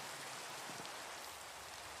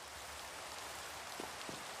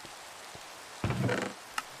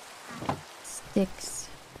 Sticks.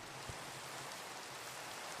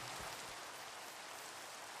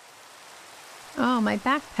 Oh, my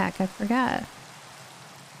backpack, I forgot.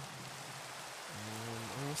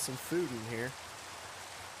 Some food in here.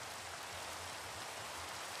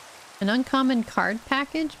 An uncommon card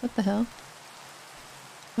package? What the hell?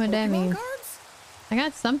 What did that mean? Cards? I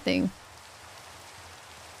got something.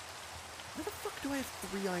 Where the fuck do I have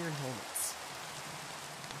 3 iron helmets?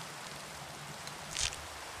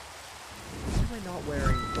 Why am I not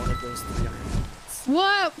wearing one of those 3 iron helmets?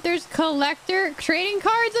 What? There's collector trading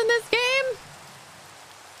cards in this game?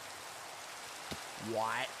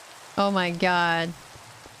 What? Oh my god.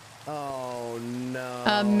 Oh no.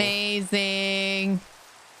 Amazing.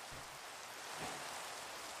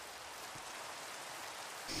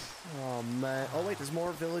 Oh man. Oh wait, there's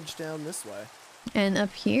more village down this way. And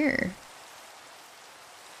up here.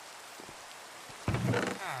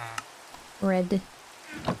 Red.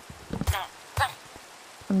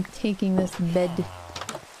 I'm taking this bed.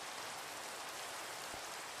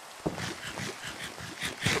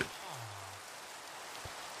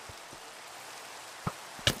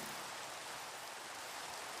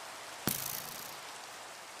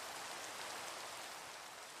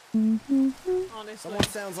 Honestly. Someone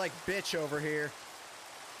sounds like bitch over here.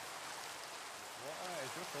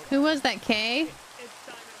 Who was that, Kay? It's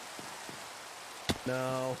Simon.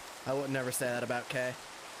 No, I would never say that about Kay.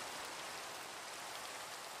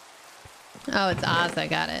 Oh, it's Oz. I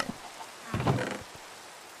got it.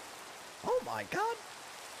 Oh my god.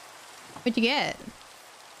 What'd you get?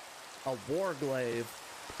 A warglaive.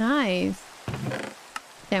 Nice.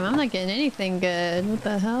 Damn, I'm not getting anything good. What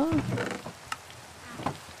the hell?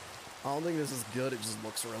 I don't think this is good. It just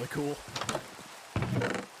looks really cool.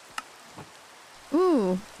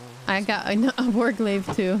 Ooh, I got a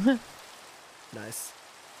warglaive too. Nice.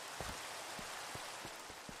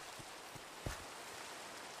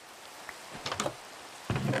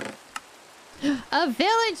 A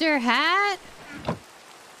villager hat.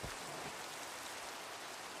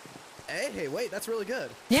 Hey, wait, that's really good.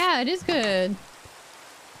 Yeah, it is good.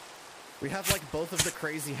 We have like both of the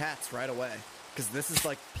crazy hats right away. Because this is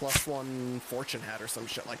like +1 fortune hat or some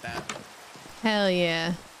shit like that. Hell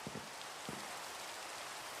yeah.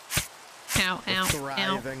 Ow, ow,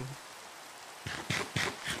 Thriving.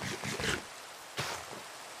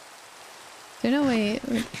 No, wait.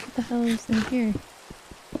 What the hell is in here?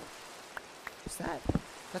 What's that?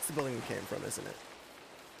 That's the building we came from, isn't it?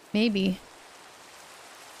 Maybe.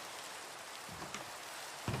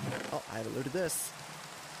 Oh, I haven't looted this.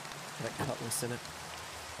 Got a cutlass in it.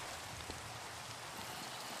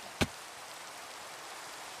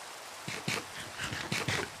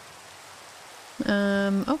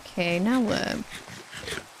 Okay, now what?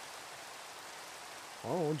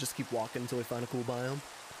 Oh, we'll just keep walking until we find a cool biome.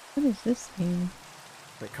 What does this mean?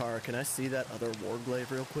 Wait, Kara, can I see that other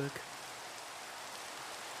warglaive real quick?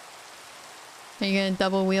 Are you gonna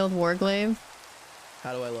double wield warglaive?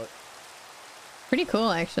 How do I look? Pretty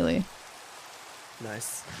cool, actually.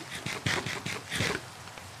 Nice.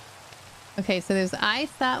 Okay, so there's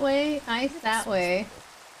ice that way, ice that way.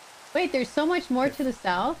 Wait, there's so much more to the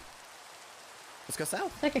south. Let's go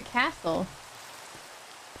south. It's like a castle.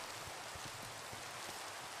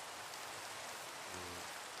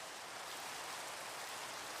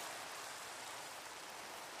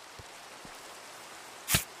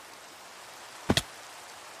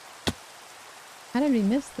 How did we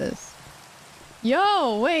miss this?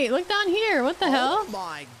 Yo, wait, look down here. What the hell? Oh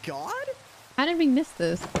my god! How did we miss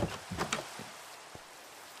this?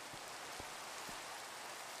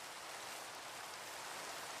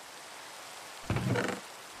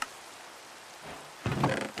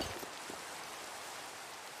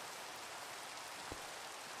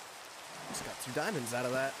 Just got 2 diamonds out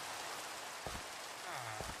of that.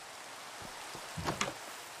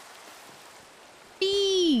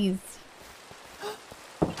 Bees!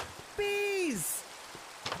 Bees!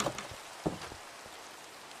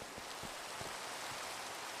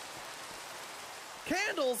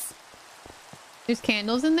 Candles! There's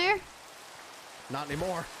candles in there? Not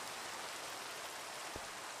anymore.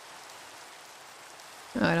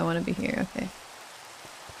 Oh, I don't want to be here. Okay.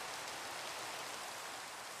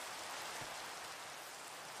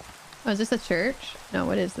 Oh, is this a church? No,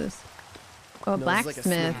 what is this? Oh, a No, this is like a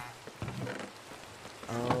blacksmith.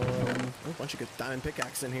 A bunch of good diamond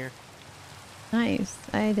pickaxe in here. Nice.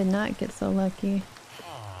 I did not get so lucky.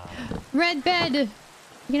 Red bed! You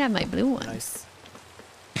can have my blue one. Nice.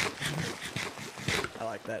 I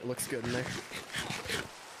like that. It looks good in there.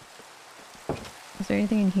 Is there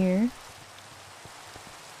anything in here? No,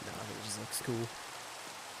 I think it just looks cool.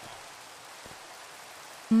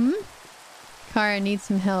 Hmm? Kara needs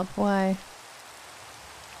some help. Why?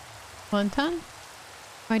 Wonton?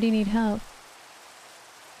 Why do you need help?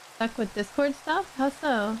 Stuck with Discord stuff? How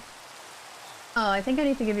so? Oh, I think I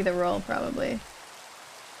need to give you the roll, probably.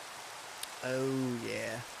 Oh,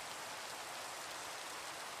 yeah.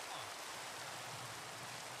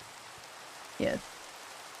 Yes.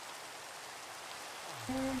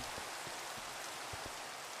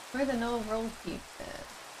 Where the no roll keep at?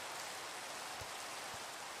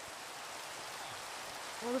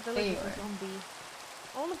 All the villages are zombies.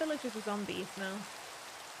 All the villages are zombies now.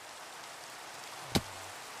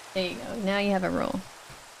 There you go. Now you have a roll.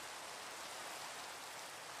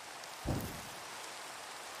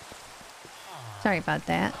 Sorry about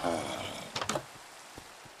that.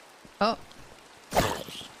 Oh.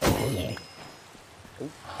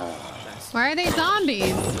 Why are they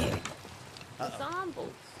zombies?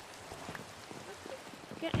 Zombies.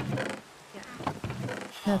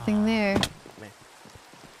 Nothing there.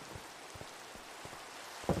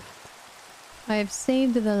 I have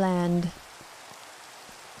saved the land.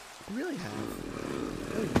 You really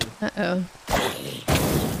have. Uh-oh.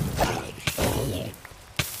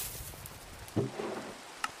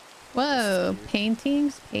 Whoa,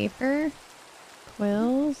 paintings, paper,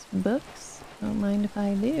 quills, books. Don't mind if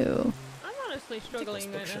I do. I'm honestly struggling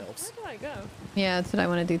right now. Where do I go? Yeah, that's what I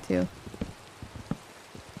want to do too.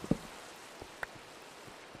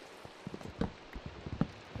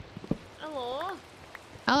 Hello.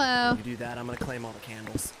 Hello. If you do that, I'm gonna claim all the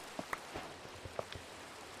candles.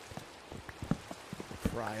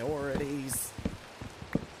 Priorities.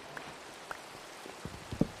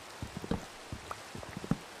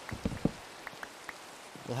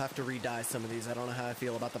 We'll have to re-dye some of these. I don't know how I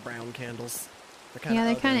feel about the brown candles. Yeah,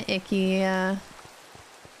 they're kind of icky, yeah.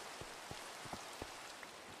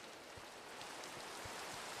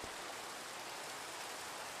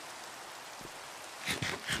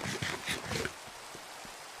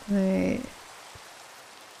 Right.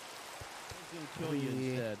 Kill you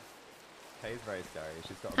instead. Kay's very scary.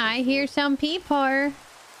 She's got. I hear some people.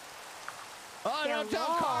 Oh, don't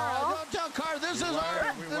tell Cara! Don't tell Cara! This is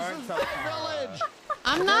our village!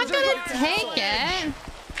 I'm not gonna take it.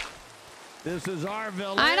 This is our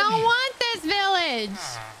village. I don't want this village.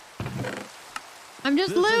 I'm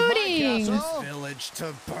just looting. This village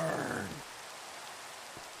to burn.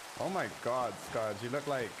 Oh my God, Scarred, you look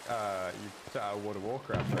like you put out World of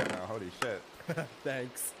Warcraft right now. Holy shit!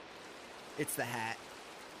 Thanks. It's the hat.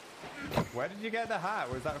 Where did you get the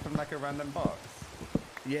hat? Was that from like a random box?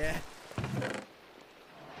 Yeah.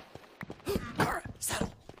 Cara,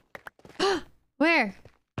 saddle. Where?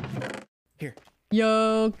 Here.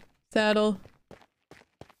 Yo, saddle.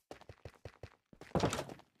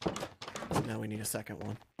 So now we need a second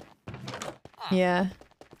one. Yeah.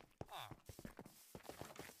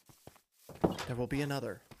 There will be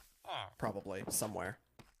another. Probably somewhere.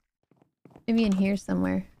 Maybe in here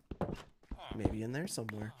somewhere. Maybe in there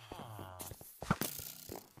somewhere.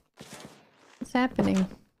 What's happening?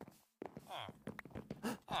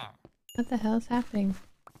 What the hell is happening?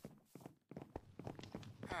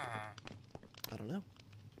 I don't know.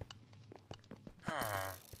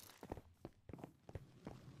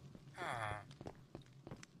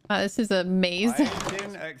 Wow, this is a maze. I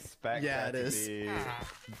didn't expect Yeah, it it to is. be.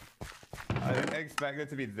 I didn't expect there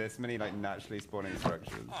to be this many like naturally spawning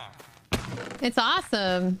structures. It's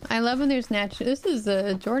awesome. I love when there's natural. This is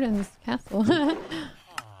Jordan's castle.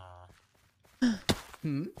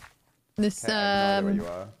 This Hey, I have no idea where you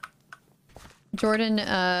are. Jordan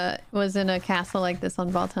was in a castle like this on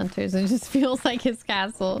Vault Hunters, and it just feels like his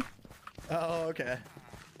castle. Oh, okay.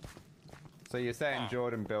 So you're saying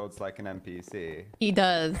Jordan builds like an NPC? He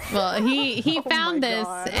does. Well, he Oh found my this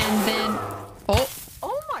God. and then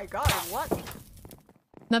Oh my god, what?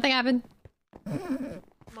 nothing happened.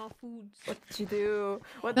 More foods. What did you do?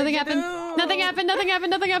 What Nothing did happened. you do? Nothing happened. Nothing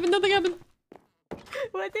happened. Nothing happened. Nothing happened.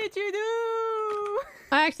 What did you do?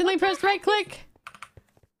 I accidentally pressed right click.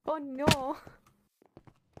 Oh no.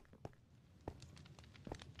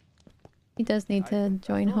 He does need to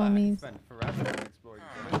join homies. Spent forever exploring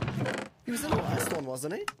the village. He was in the last one,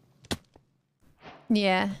 wasn't he?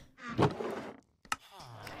 Yeah.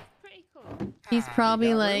 Pretty cool. He's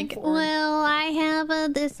probably like, well, I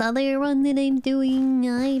have this other one that I'm doing.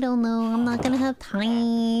 I don't know. I'm not gonna have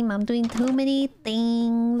time. I'm doing too many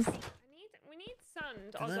things. We need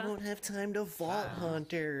sand. And I won't have time to Vault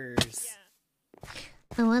Hunters.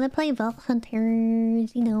 I want to play Vault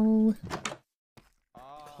Hunters, you know.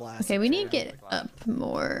 Classic. Okay, we need to get up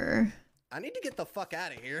more. I need to get the fuck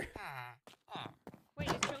out of here. Wait,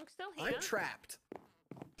 is Junk still here? I'm trapped.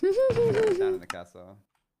 Down in the castle.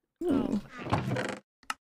 Ooh.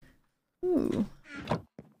 Ooh.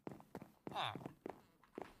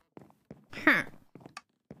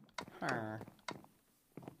 Huh.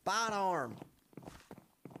 Bot arm.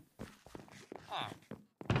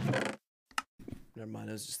 Never mind,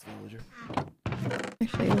 it was just a villager.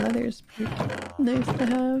 Actually, leather's pretty nice to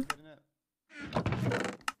have.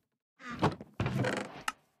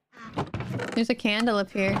 There's a candle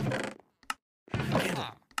up here.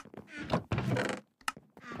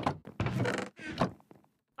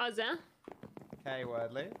 Azza? Okay,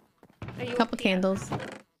 Wordley. Are you A couple candles. Yeah,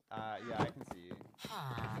 I can see you.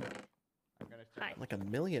 I'm gonna check. Like a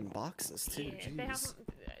million boxes too. Yeah, Jeez. they have some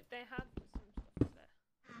stuff there.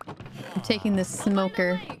 I'm taking this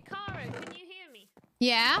smoker. Wait, Cara, can you hear me?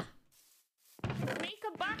 Yeah? Make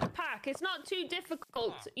a backpack. It's not too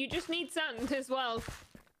difficult. You just need sand as well.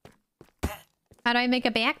 How do I make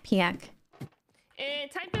a backpack?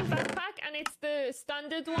 Type in backpack and it's the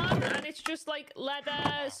standard one, and it's just like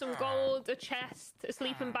leather, some gold, a chest, a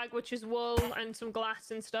sleeping bag which is wool, and some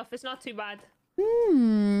glass and stuff. It's not too bad.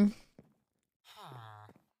 Hmm.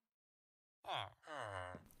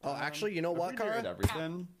 Oh, actually, you know what, Kara?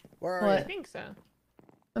 Everything. Where are What? I think so.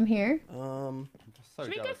 I'm here. I'm just so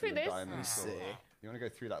Should we go jealous of through the this? diamond Let me see. sword. You want to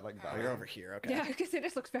go through that like that? Oh, you're over here. Okay. Yeah, because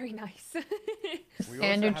this looks very nice.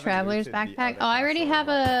 Standard traveler's backpack. Oh, I already have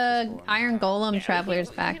a Iron Golem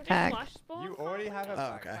traveler's backpack. You already have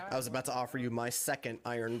a Oh, okay. I was about to offer you my second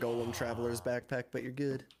Iron Golem traveler's backpack, but you're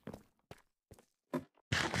good. Sorry,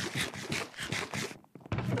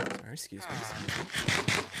 excuse me.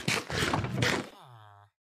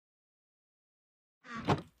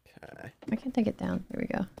 Okay. I can't take it down. There we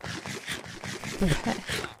go. Okay.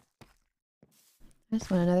 I just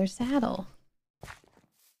want another saddle.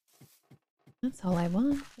 That's all I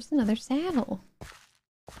want. Just another saddle.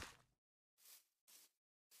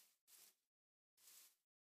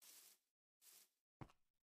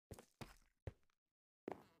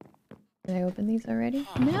 Did I open these already?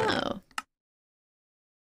 No.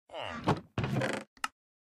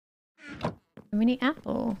 How many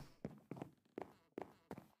apple?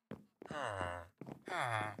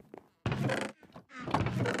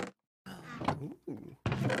 Ooh,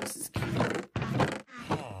 this is cute.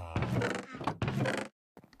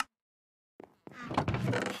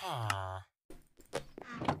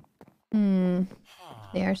 Hmm.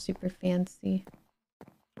 They are super fancy.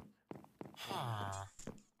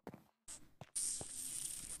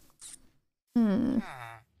 Hmm.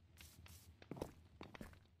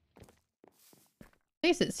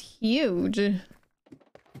 This is huge.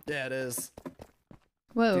 Yeah, it is.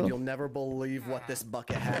 Whoa. Dude, you'll never believe what this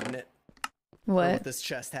bucket had in it. Or What? what this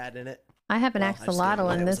chest had in it. I have an Well, I just didn't axolotl know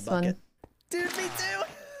in it was this a one. bucket. Dude, me too!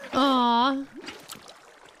 Aww.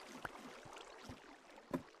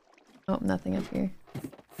 Oh, nothing up here.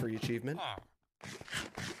 Free achievement.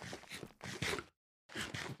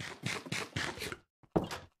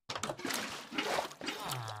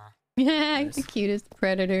 Yeah, the cutest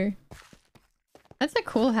predator. That's a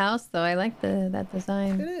cool house, though. I like that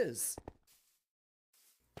design. It is.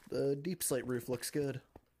 The deep slate roof looks good.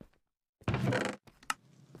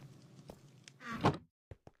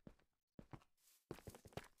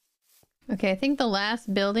 Okay, I think the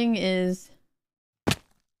last building is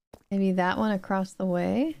maybe that one across the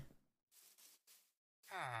way.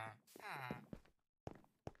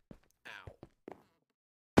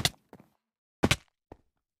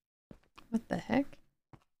 What the heck?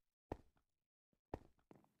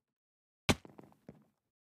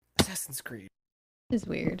 Assassin's Creed. This is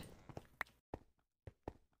weird.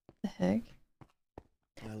 What the heck?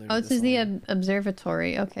 I learned Oh, this is the on-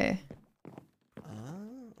 observatory. Okay.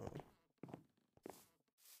 Oh.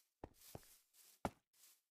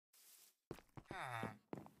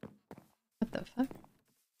 What the fuck?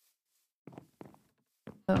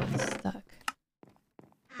 Oh, it's stuck.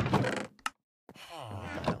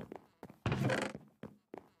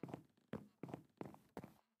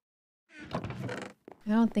 I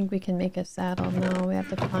don't think we can make a saddle. No, we have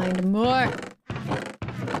to find more.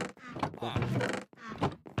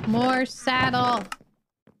 More saddle.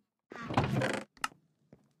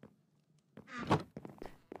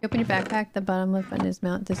 You open your backpack. The bottom left button is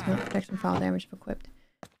mount, dismount, protection, fall damage if equipped.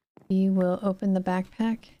 You will open the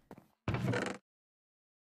backpack.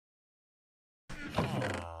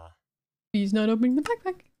 He's not opening the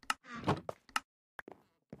backpack.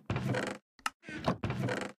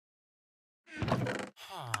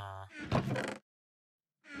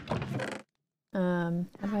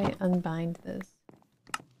 How do I unbind this?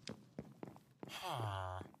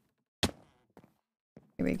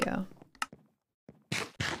 Here we go.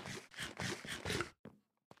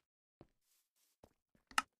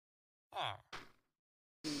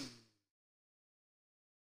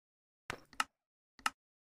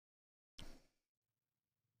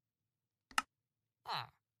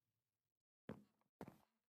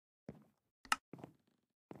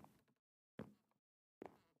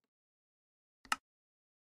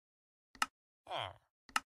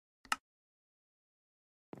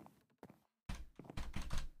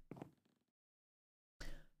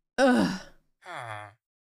 Ugh.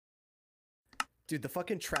 Dude, the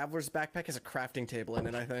fucking traveler's backpack has a crafting table in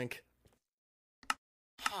it, I think.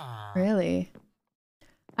 Really?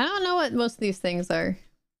 I don't know what most of these things are.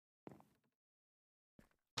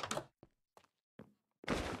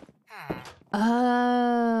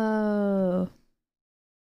 Oh.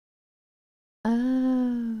 Oh.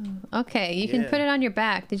 Okay, you can put it on your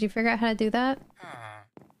back. Did you figure out how to do that?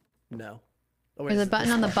 No. Oh, There's a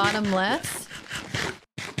button on the bottom left.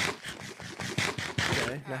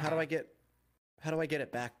 Okay. Now how do I get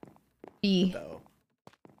it back? B. Though.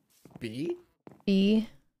 B? B.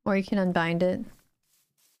 Or you can unbind it.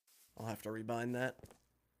 I'll have to rebind that.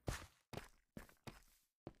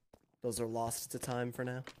 Those are lost to time for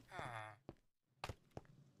now.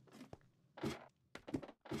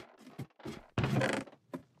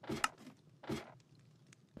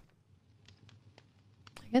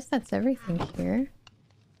 I guess that's everything here.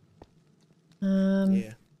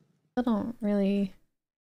 Yeah. I don't really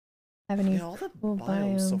have any all the cool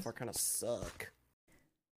biomes so biomes. far kind of suck.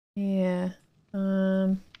 Yeah.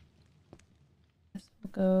 Guess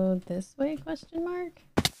we'll go this way, question mark?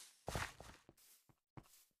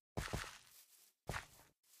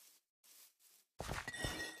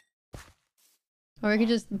 Or we could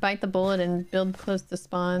just bite the bullet and build close to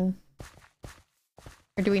spawn.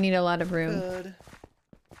 Or do we need a lot of room? Good.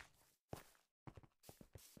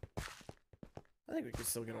 I think we could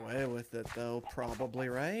still get away with it though, probably,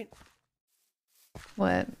 right?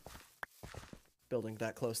 What? Building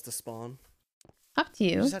that close to spawn. Up to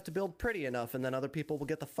We you. just have to build pretty enough and then other people will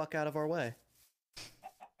get the fuck out of our way.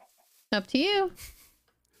 Up to you.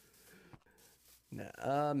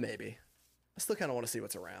 Nah, maybe. I still kind of want to see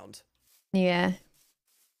what's around. Yeah.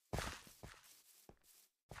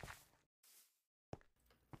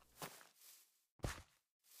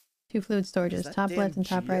 Two fluid storages, that top damn left and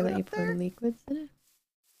top right, geode let you up pour there? liquids in it.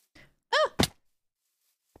 Ah!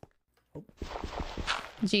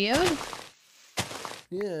 Geode?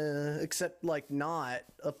 Yeah, except like not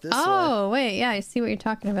up this way. Oh, wait, yeah, I see what you're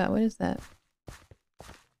talking about. What is that?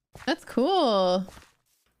 That's cool.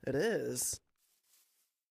 It is.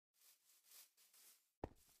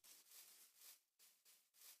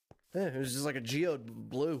 Yeah, it was just like a geode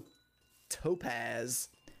blue. Topaz.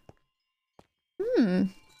 Hmm.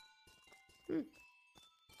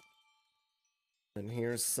 And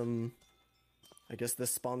here's some... I guess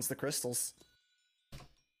this spawns the crystals.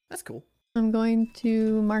 That's cool. I'm going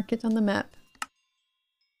to mark it on the map.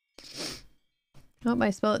 Oh, I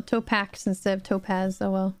spell it Topax instead of Topaz.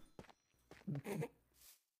 Oh well.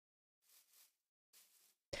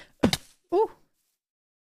 Ooh!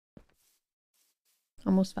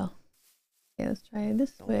 Almost fell. Okay, let's try it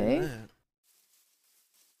this way.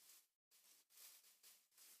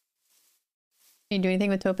 Can you do anything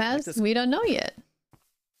with Topaz? We don't know yet.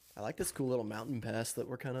 I like this cool little mountain pass that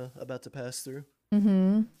we're kind of about to pass through.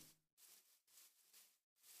 Mm-hmm.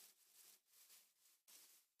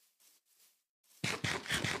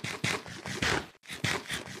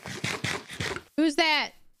 Who's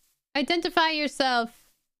that? Identify yourself.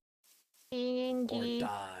 Or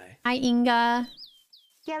die. Hi, Inga.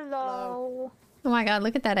 Hello. Oh my god,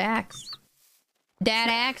 look at that axe. That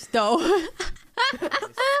axe, though.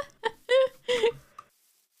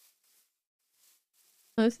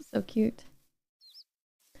 Oh, this is so cute.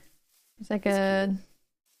 It's like a...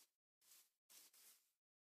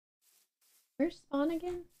 Where's spawn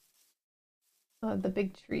again? Oh, the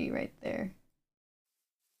big tree right there.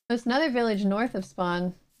 There's another village north of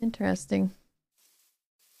spawn. Interesting.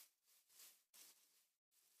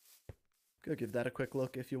 Go give that a quick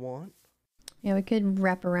look if you want. Yeah, we could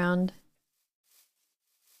wrap around.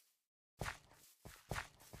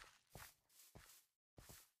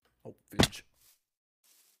 Oh, fudge.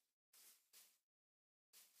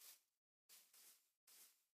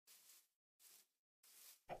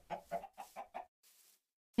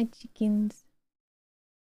 Hi, chickens.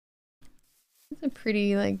 It's a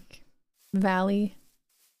pretty, like, valley.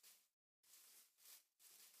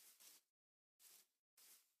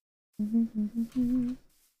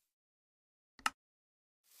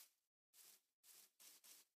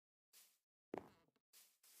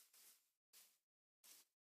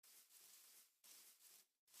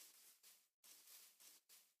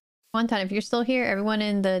 One time, if you're still here, everyone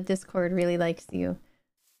in the Discord really likes you.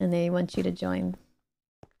 And they want you to join.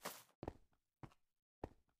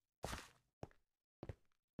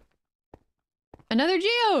 Another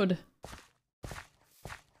geode!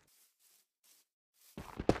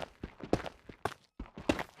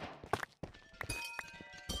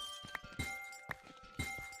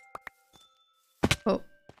 Oh.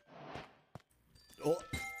 Oh.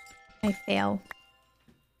 I fail.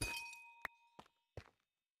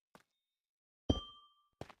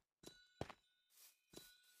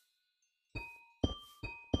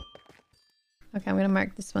 Okay, I'm gonna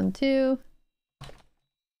mark this one too.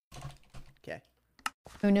 Okay.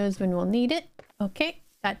 Who knows when we'll need it? Okay,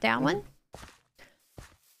 got that one.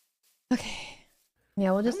 Okay.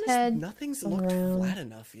 Yeah, we'll just head Nothing's around. looked flat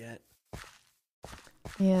enough yet.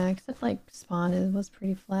 Yeah, except like spawn was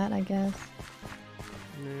pretty flat, I guess.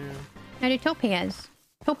 Yeah. Now do topaz.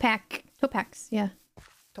 Topax, yeah.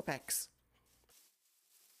 Topax.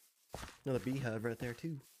 Another beehive right there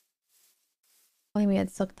too. Only we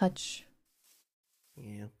had silk touch.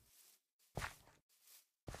 Yeah.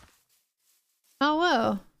 Oh,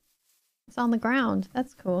 whoa. It's on the ground.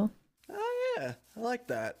 That's cool. Oh yeah, I like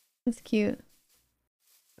that. That's cute.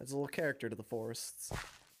 Adds a little character to the forests.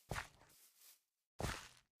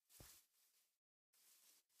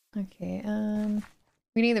 Okay,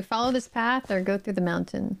 we can either follow this path or go through the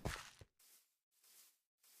mountain.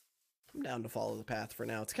 I'm down to follow the path for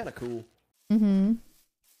now. It's kind of cool. Mm-hmm.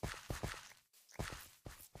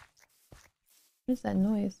 What is that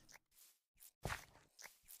noise?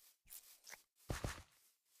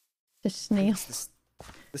 The snails.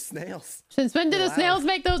 The snails. Since when do the snails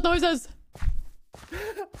make those noises?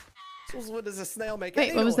 So when does a snail make Wait,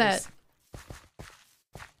 any what was noise? that?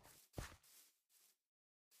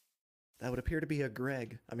 That would appear to be a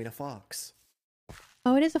a fox.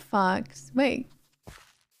 Oh, it is a fox. Wait.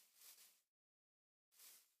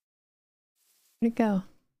 Where'd it go?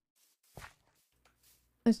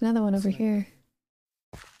 There's another one over here.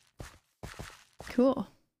 Cool.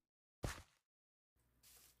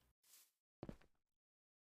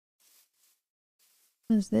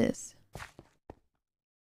 What is this?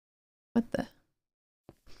 What the?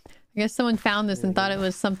 I guess someone found this and thought it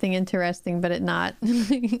was something interesting, but it not.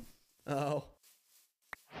 Oh.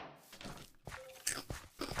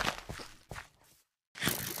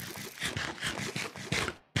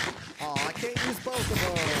 Oh, I can't use both of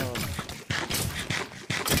them.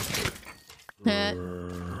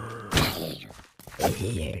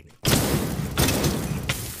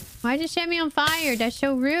 Why'd you set me on fire? That's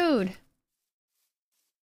so rude.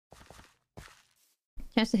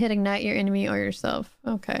 Chance to hit ignite your enemy or yourself.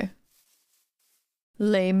 Okay.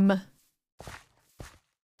 Lame.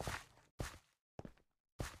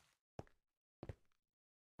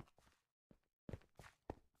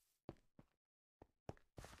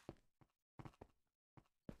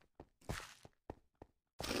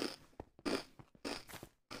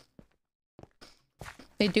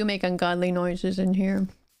 They do make ungodly noises in here.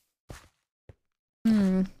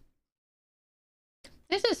 Hmm.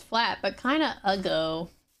 This is flat, but kind of uggo.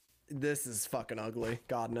 This is fucking ugly.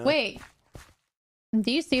 God no. Wait.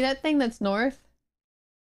 Do you see that thing that's north?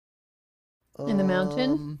 In the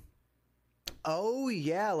mountain? Oh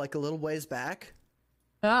yeah, like a little ways back.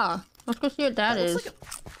 Yeah. Let's go see what that is. Like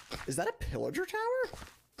is that a pillager tower?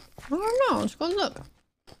 I don't know. Let's go look.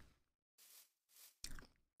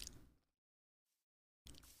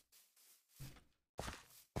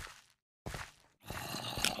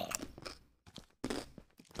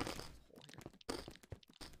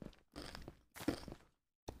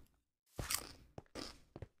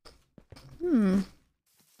 Hmm.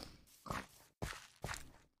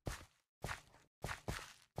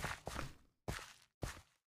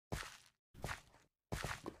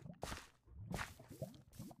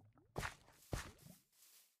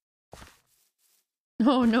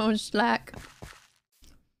 Oh no, slack.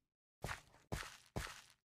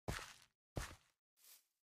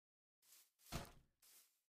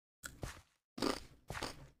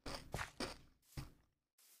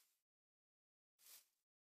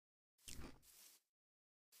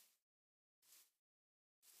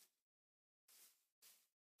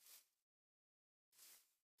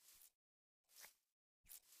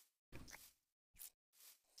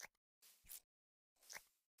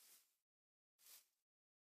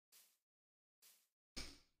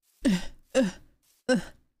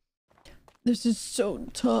 This is so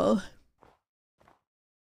tall.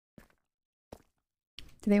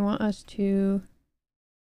 Do they want us to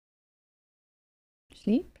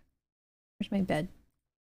sleep? Where's my bed?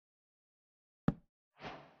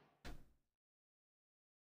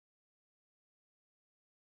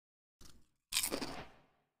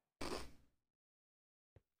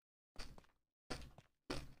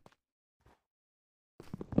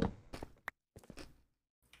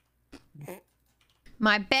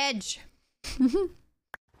 My bed. I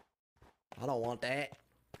don't want that.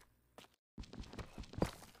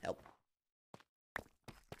 Help.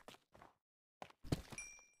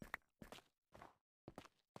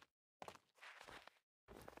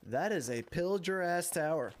 That is a pillager ass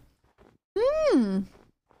tower. Hmm.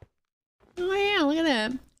 Oh yeah, look at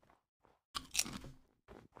that.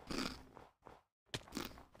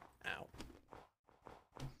 Ow.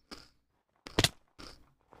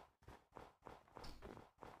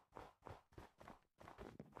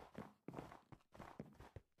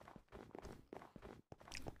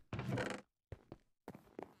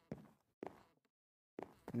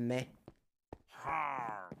 Meh.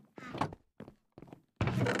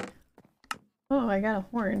 Oh, I got a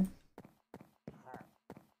horn.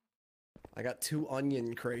 I got 2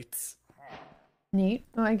 onion crates. Neat.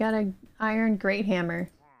 Oh, I got a iron great hammer.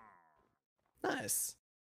 Nice.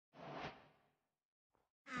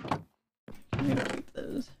 I'm gonna keep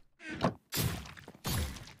those.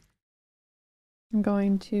 I'm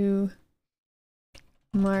going to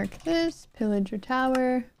mark this, pillage your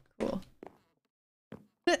tower. Cool.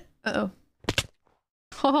 Uh-oh.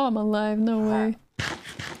 Oh, I'm alive, no way.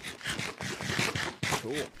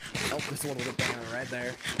 Cool. Oh, this one was a banger right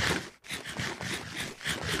there.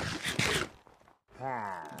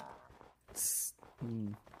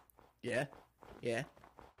 Yeah. Yeah.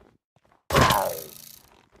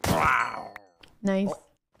 Nice. Oh.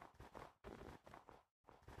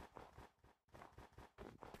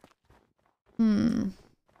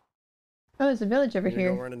 Oh, there's a village over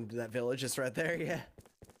here. Go run into that village just right there, yeah.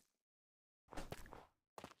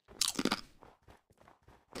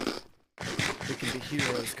 We can be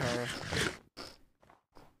heroes, Kara.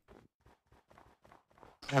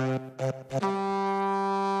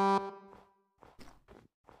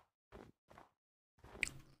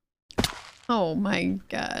 Oh my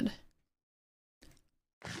god.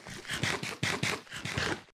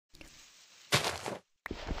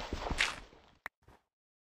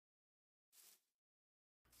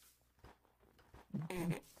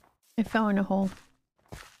 I fell in a hole.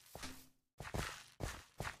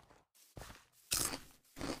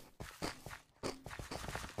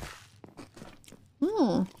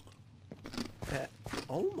 Hmm.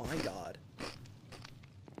 Oh my god.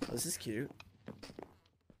 Oh, this is cute.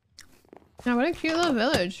 Now, what a cute little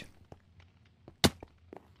village.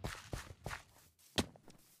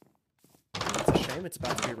 It's a shame it's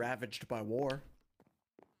about to be ravaged by war.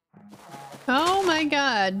 Oh my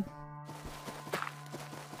god.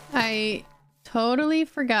 I totally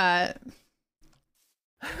forgot.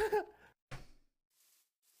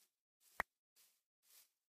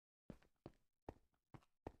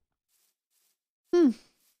 Hmm.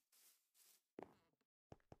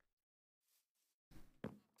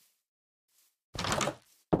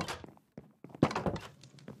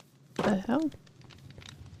 The hell?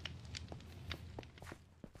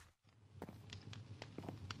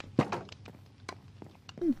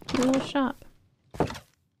 Cute little shop.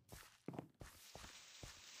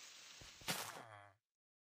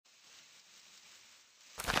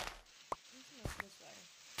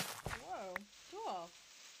 Whoa, cool.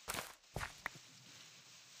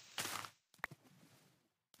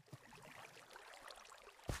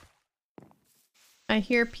 I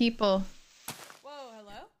hear people. Whoa,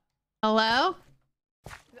 hello? Hello?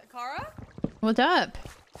 Is that Kara? What's up?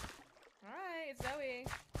 Alright, it's Zoe.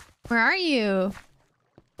 Where are you?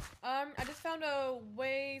 I just found a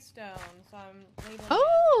waystone, so I'm labeling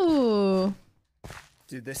Oh!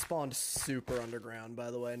 Dude, they spawned super underground,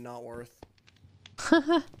 by the way. Not worth.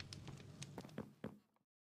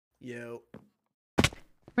 Yo.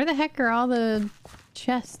 Where the heck are all the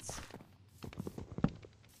chests?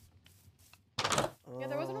 Yeah,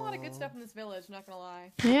 there wasn't a lot of good stuff in this village, not gonna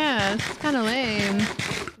lie. Yeah, it's kind of lame.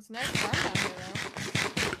 It's a nice farm down here, though.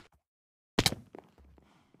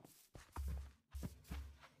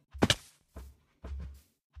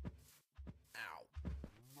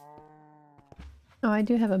 Oh, I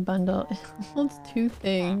do have a bundle. It holds 2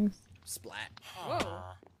 things. Splat. Whoa.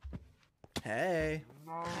 Hey.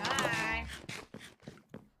 Hi.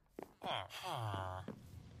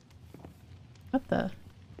 What the?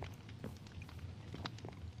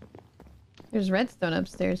 There's redstone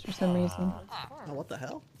upstairs for some reason. Oh, what the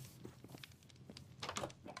hell?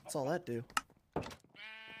 What's all that do?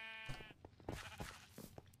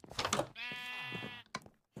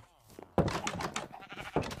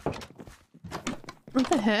 What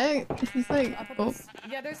the heck? This is like... Oh.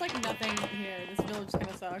 Yeah, there's like nothing here. This village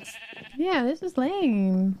kinda sucks. Yeah, this is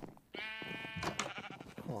lame.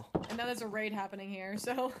 And now there's a raid happening here,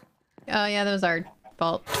 so... Oh yeah, that was our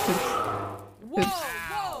fault. Oops. Whoa,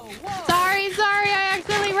 whoa, whoa! Sorry, I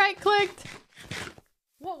accidentally right-clicked.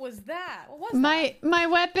 What was that? What was My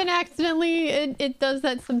weapon accidentally... It does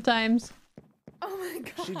that sometimes. Oh my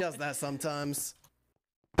god. She does that sometimes.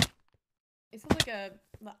 It sounds like a...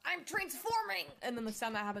 I'm transforming! And then the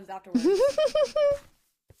sound that happens afterwards.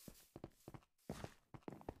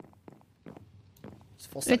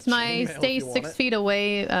 It's my stay 6 feet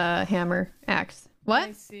away hammer axe. What?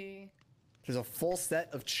 I see. There's a full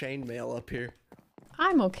set of chainmail up here.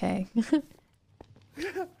 I'm okay.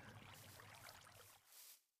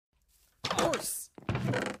 Horse!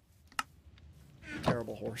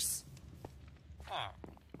 Terrible horse.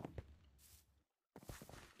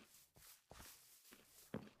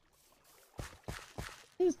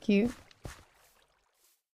 He's cute.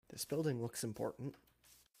 This building looks important.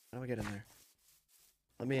 How do I get in there?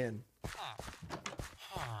 Let me in.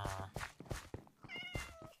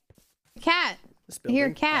 Cat. This I hear a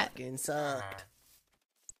building cat. fucking sucked.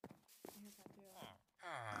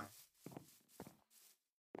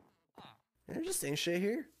 There just ain't shit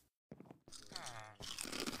here.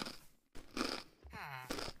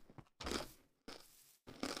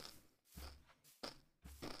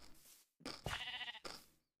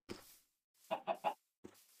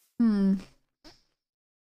 Hmm.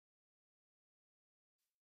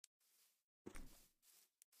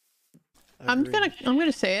 I'm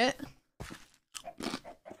gonna say it.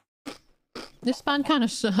 This spawn kind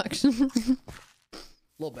of sucks. A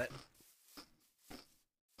little bit.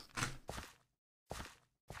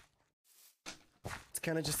 It's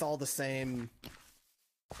kind of just all the same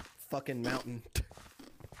fucking mountain.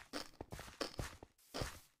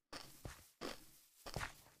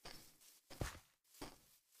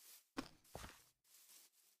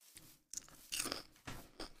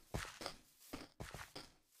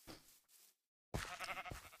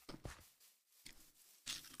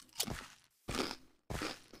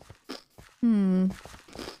 Hmm.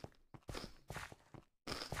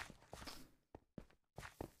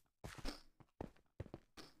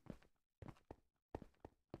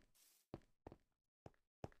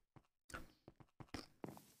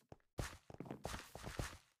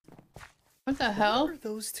 What the hell? What are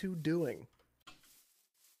those two doing?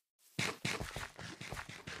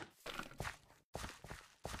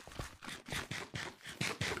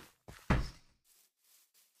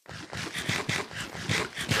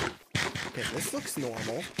 Okay, this looks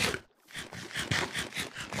normal.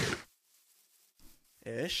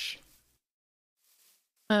 Ish.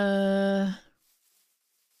 I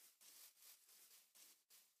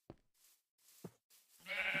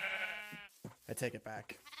take it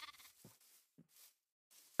back.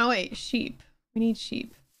 Oh wait, sheep. We need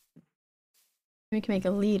sheep. We can make a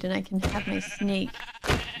lead and I can have my snake.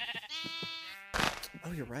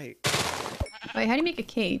 Oh, you're right. Wait, how do you make a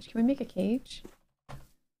cage? Can we make a cage? I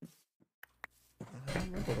don't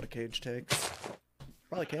remember what a cage takes.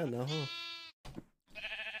 Probably can though, huh?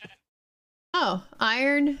 Oh,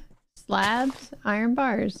 iron slabs, iron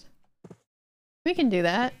bars. We can do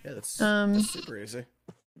that. Yeah, that's super easy.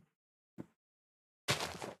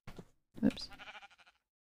 Oops.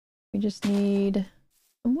 We just need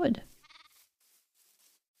some wood.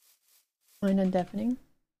 Mine undeafening.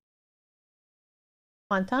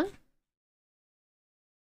 Wonton?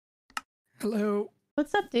 Hello.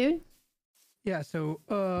 What's up, dude? Yeah, so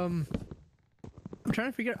I'm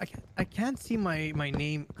trying to figure. I can't see my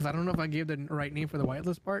name because I don't know if I gave the right name for the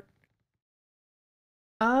whitelist part.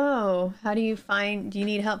 Oh, how do you find? Do you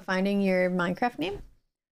need help finding your Minecraft name?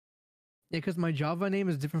 Yeah, because my Java name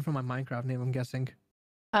is different from my Minecraft name. I'm guessing.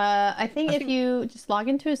 I think if you just log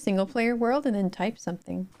into a single player world and then type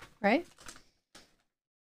something, right?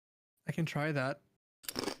 I can try that.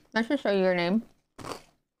 I should show you your name. Let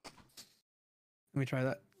me try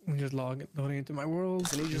that. Let me just loading into my world.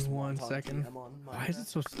 Can you just Just 1 second. Why is it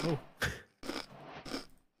so slow?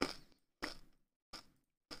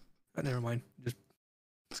 Oh, never mind. Just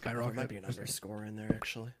skyrocket. There might be an underscore in there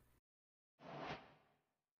actually.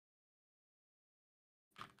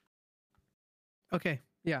 Okay.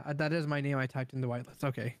 Yeah, that is my name. I typed in the whitelist.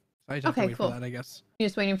 Okay. So I just have to wait for that, I guess. You're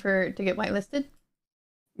just waiting for to get whitelisted?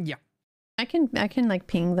 Yeah. I can like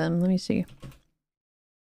ping them. Let me see.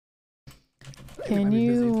 Can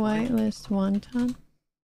you whitelist Wonton?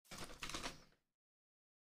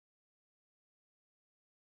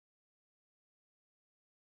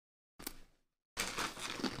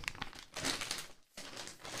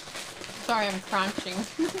 Sorry, I'm crunching.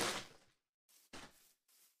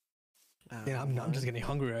 Yeah, I'm just getting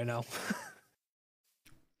hungry right now.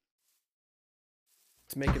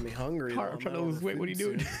 It's making me hungry. I'm trying to lose weight. What are you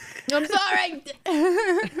doing? I'm sorry.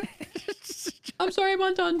 I'm sorry,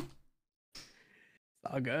 Wonton.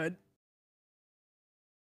 All good.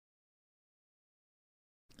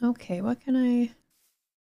 Okay, what can I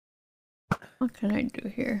do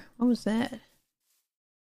here? What was that?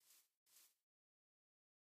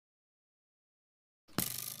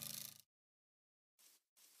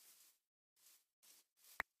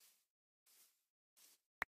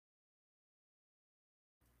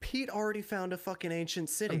 Pete already found a fucking ancient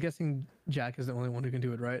city. I'm guessing Jack is the only one who can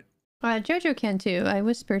do it, right? Jojo can too. I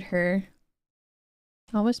whispered her.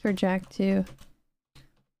 I'll whisper Jack too.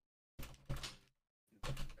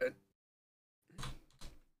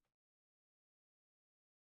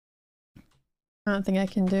 I don't think I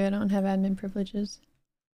can do it. I don't have admin privileges.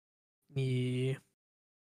 Yeah.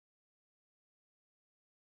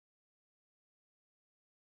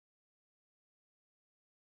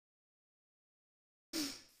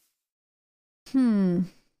 Hmm.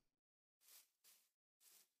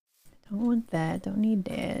 Don't want that. Don't need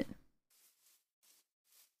that.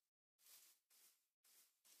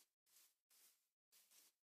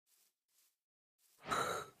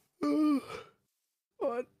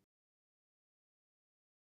 What?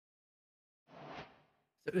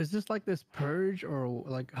 So is this like this purge or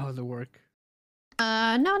like how does it work?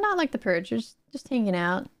 No, not like the purge. Just hanging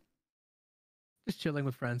out. Just chilling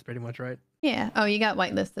with friends, pretty much, right? Yeah. Oh, you got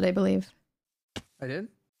whitelisted, I believe. I did?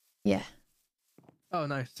 Yeah. Oh,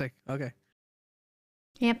 nice. Sick. Okay.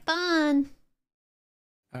 Have fun.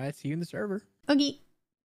 All right. See you in the server. Okay.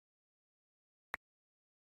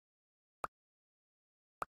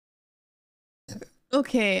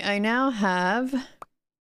 Okay, I now have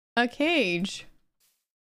a cage.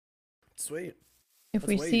 Sweet. If That's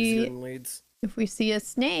we way see easier than leads. if we see a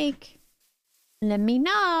snake, let me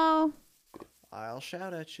know. I'll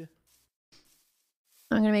shout at you.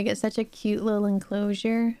 I'm gonna make it such a cute little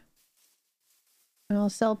enclosure. And I'll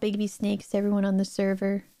sell baby snakes to everyone on the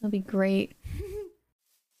server. It'll be great.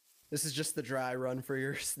 This is just the dry run for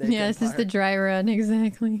your snake. Yeah, this is the dry run,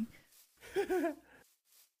 exactly.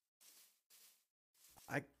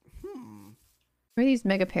 Where are these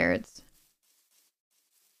mega parrots?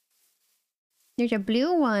 There's a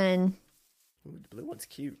blue one. Ooh, the blue one's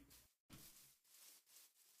cute.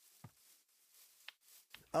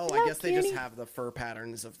 Oh, Hello, I guess they just cutie. have the fur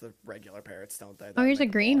patterns of the regular parrots, don't they? Oh, here's a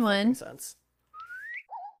That green makes a lot of one. fucking sense.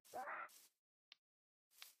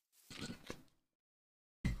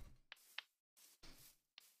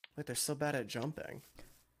 Wait, they're so bad at jumping.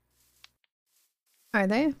 Are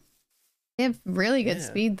they? They have really good Yeah.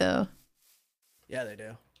 speed though. Yeah, they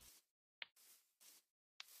do.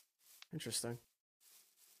 Interesting.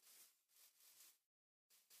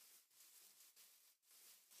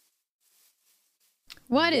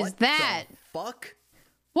 What is that? The fuck?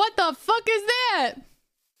 What the fuck is that?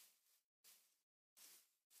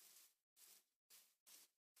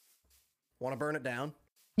 Want to burn it down?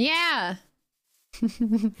 Yeah.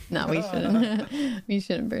 No, we shouldn't. We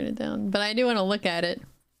shouldn't burn it down. But I do want to look at it.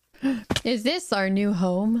 Is this our new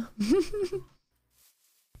home?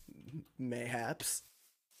 Mayhaps.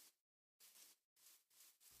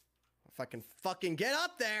 If I can fucking get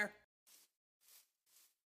up there.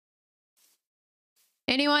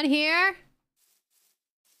 Anyone here?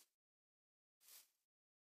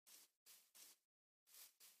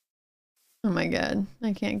 Oh my god.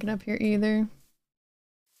 I can't get up here either.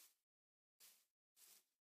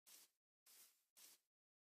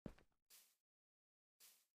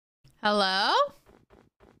 Hello?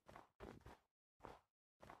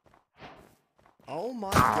 Oh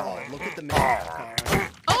my god, look at the map, Kara.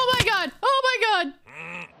 Oh my god! Oh my god!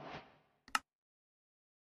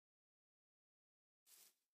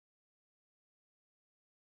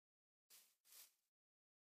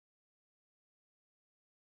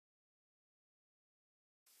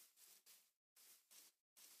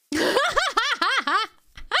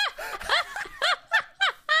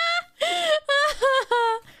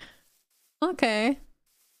 Okay.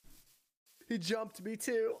 He jumped me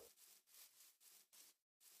too.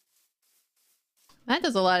 That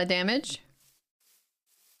does a lot of damage.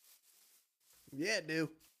 Yeah, dude.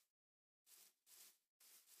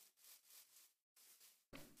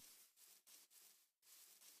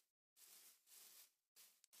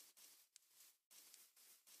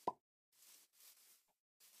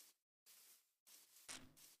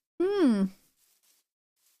 Hmm.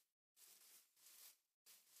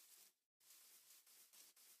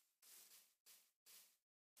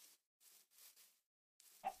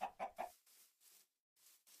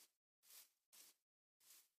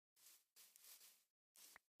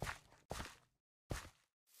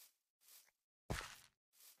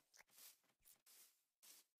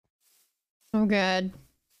 Oh god.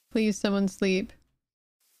 Please someone sleep.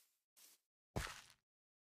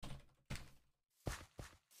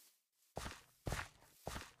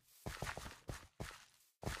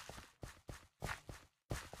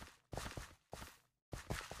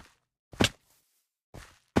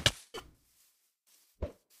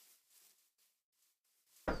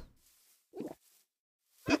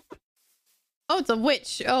 Oh, it's a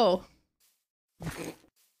witch. Oh.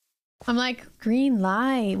 I'm like, green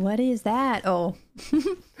light. What is that? Oh.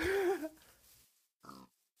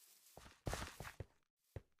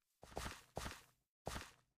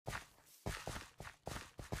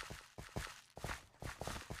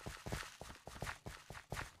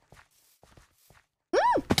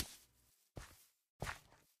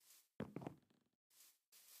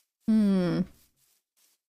 Hmm.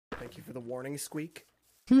 Thank you for the warning, Squeak.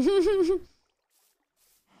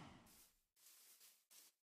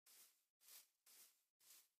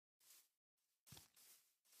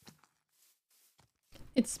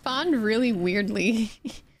 It spawned really weirdly.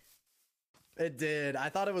 It did. I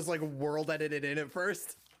thought it was like world edited in at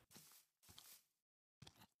first.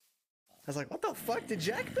 I was like, what the fuck? Did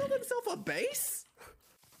Jack build himself a base?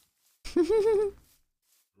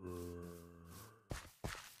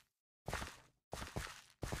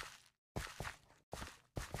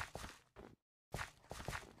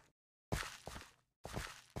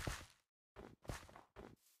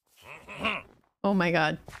 Oh my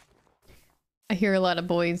god. I hear a lot of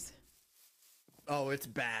boys. Oh, it's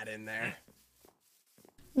bad in there.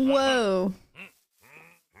 Whoa.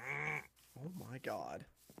 Oh my god.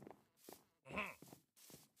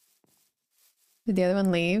 Did the other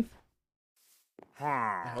one leave?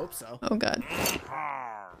 I hope so. Oh god.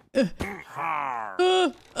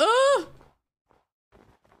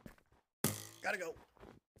 Gotta go.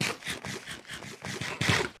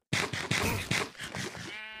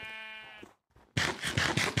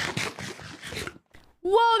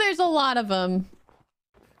 Whoa, there's a lot of them.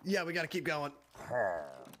 Yeah, we gotta keep going.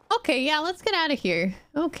 Okay, yeah, let's get out of here.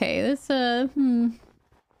 Okay, this, I've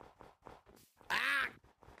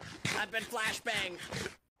been flashbanged.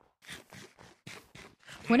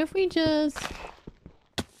 What if we just...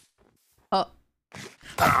 Oh.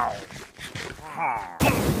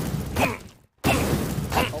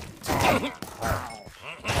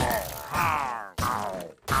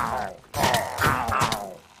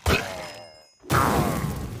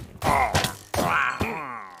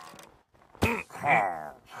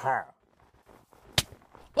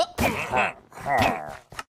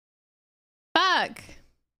 Fuck!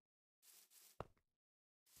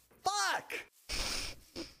 Fuck!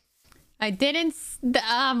 I didn't...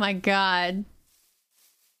 Oh my god.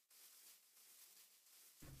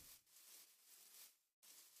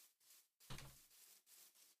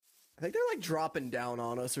 I think they're like dropping down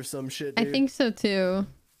on us or some shit, dude. I think so too.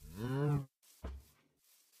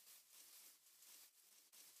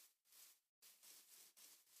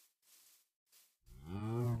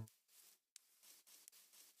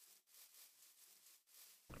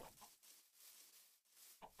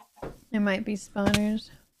 It might be spawners.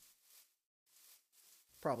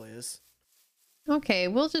 Probably is. Okay,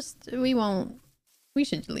 we won't... We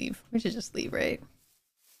should leave. We should just leave, right?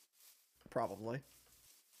 Probably.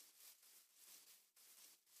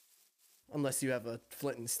 Unless you have a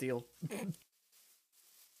flint and steel.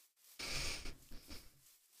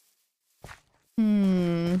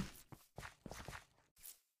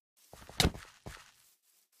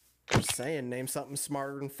 Just saying, name something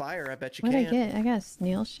smarter than fire. I bet you What can. did I get? I got a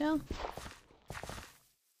snail shell?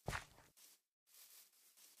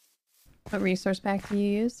 What resource pack do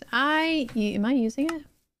you use? Am I using it?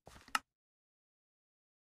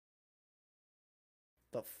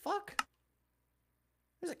 The fuck?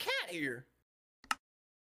 There's a cat here.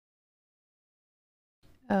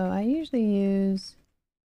 Oh, I usually use...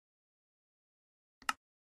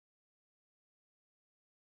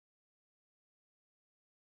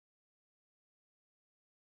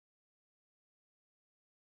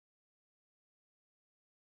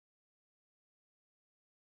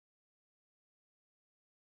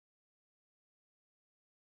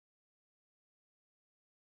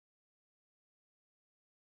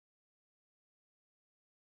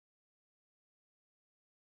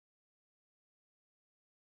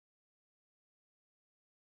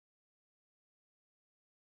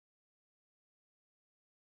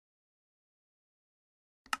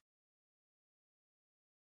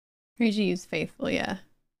 I usually use Faithful, yeah.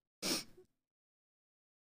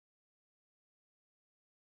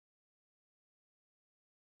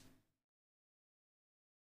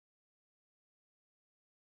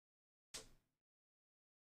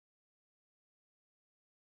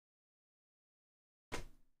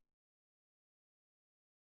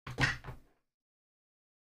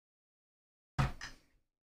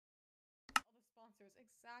 Sponsors,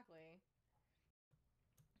 exactly.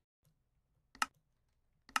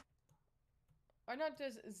 Or not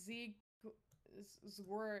just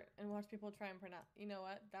Zwart and watch people try and pronounce. You know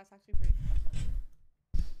what? That's actually pretty fun.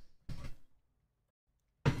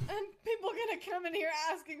 And people gonna come in here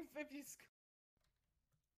asking if you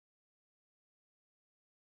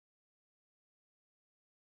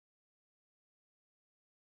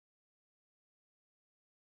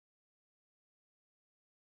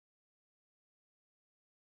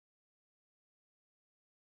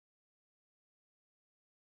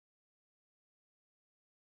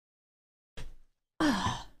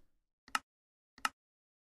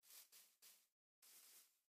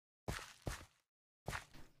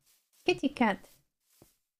Kitty cat.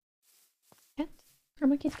 Cat?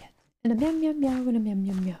 I'm a kitty cat. And a meow meow meow and a meow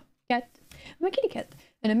meow meow. Cat. I'm a kitty cat.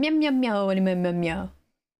 And a meow meow meow and a meow meow meow.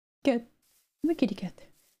 cat. I'm a kitty cat.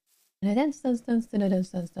 And I dance, dance, dance, and I dance,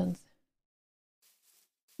 dance, dance.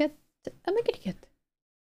 Cat. I'm a kitty cat.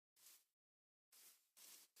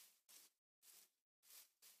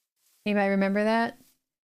 Anybody remember that?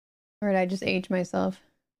 Or did I just age myself?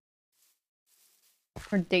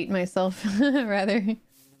 Or date myself, rather.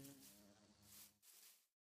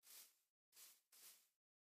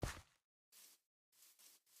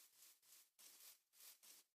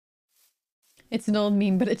 It's an old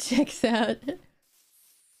meme, but it checks out.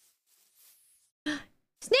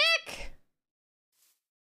 Snake!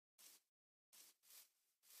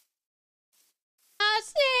 A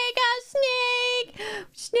snake, a snake!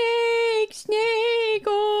 Snake, snake,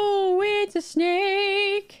 oh, it's a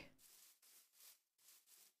snake!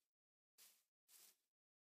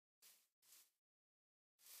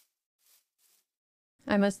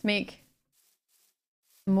 I must make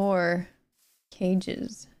more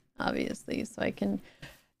cages, obviously, so I can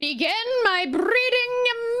begin my breeding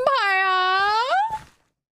empire!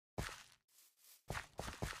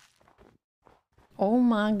 Oh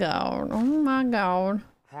my god, oh my god.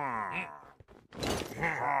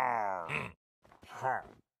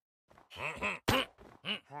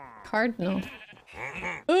 Cardinal.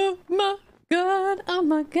 Oh my god, oh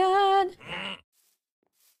my god.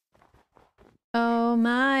 Oh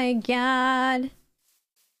my god.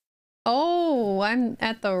 Oh, I'm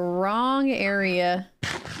at the wrong area.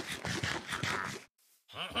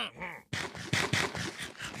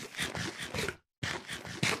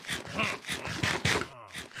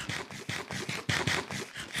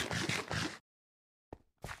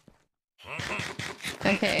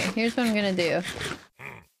 Okay, here's what I'm gonna do.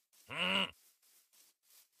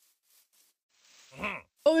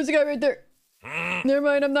 Oh, there's a guy right there. Never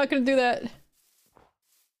mind, I'm not gonna do that.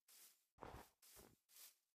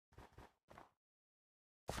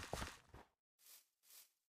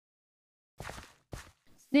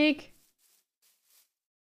 Snake.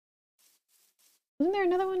 Wasn't there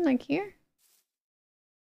another one like here?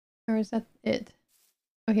 Or is that it?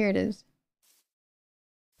 Oh, here it is.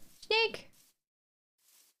 Snake.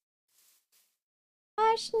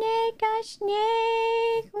 A snake, a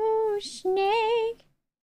snake, ooh, snake.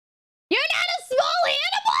 You're not a small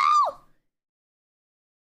animal?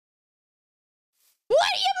 What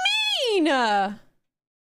do you mean?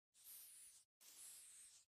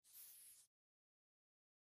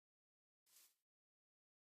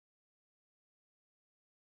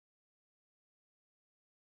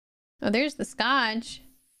 Oh, there's the scotch.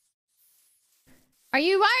 Why are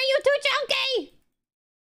you too chunky?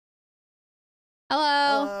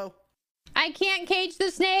 Hello? Hello? I can't cage the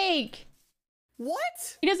snake.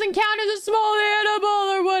 What? He doesn't count as a small animal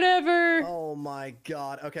or whatever. Oh my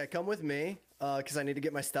god. Okay, come with me. Because I need to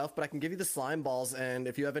get my stuff, but I can give you the slime balls, and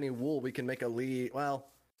if you have any wool, we can make a lead. Well,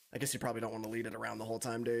 I guess you probably don't want to lead it around the whole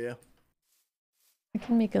time, do you? I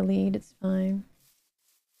can make a lead, it's fine.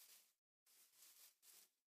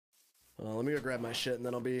 Let me go grab my shit, and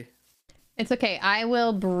then I'll be... It's okay. I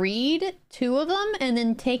will breed 2 of them and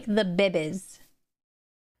then take the bibbies.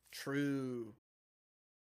 True.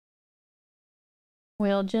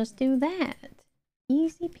 We'll just do that.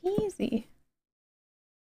 Easy peasy.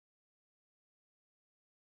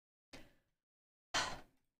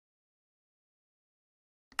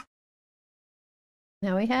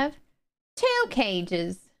 Now we have 2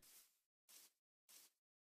 cages.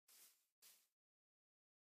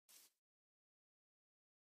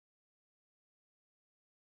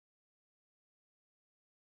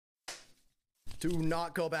 Do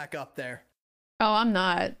not go back up there. Oh, I'm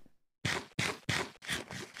not.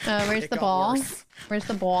 Where's the ball? Where's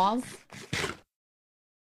the balls?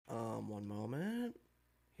 One moment.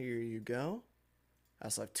 Here you go. I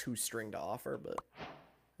also have 2 string to offer, but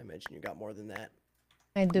I imagine you got more than that.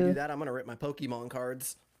 I do. Do that, I'm gonna rip my Pokemon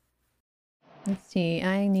cards. Let's see.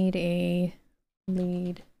 I need a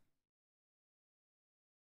lead.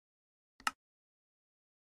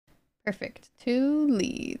 Perfect. 2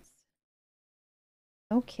 leads.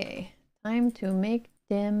 Okay. Time to make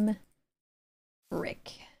them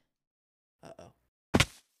brick. Uh-oh.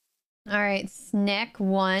 Alright, snack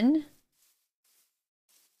 1.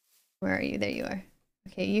 Where are you? There you are.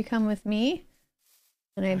 Okay, you come with me.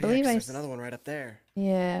 And I believe there's another one right up there.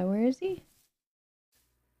 Yeah, where is he?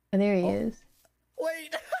 Oh, there he is.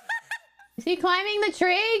 Wait! Is he climbing the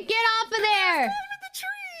tree? Get off of there! The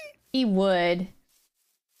tree! He would.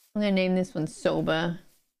 I'm gonna name this one Soba.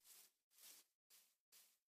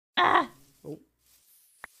 Ah! Oh.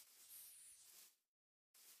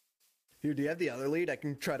 Here, do you have the other lead? I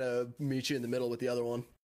can try to meet you in the middle with the other one.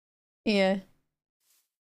 Yeah.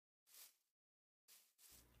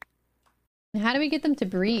 How do we get them to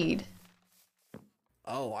breed?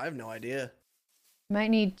 Oh, I have no idea. Might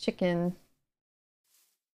need chicken.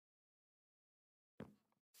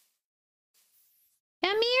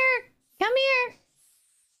 Come here! Come here!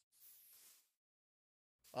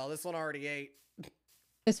 Oh, this one already ate.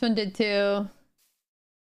 This one did too.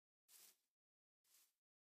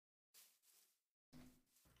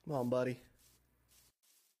 Come on, buddy.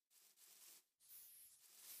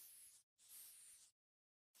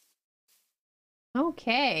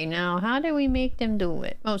 Okay, now how do we make them do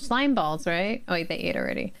it? Oh, slime balls, right? Oh wait, they ate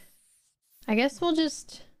already. I guess we'll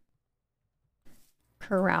just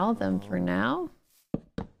corral them for now.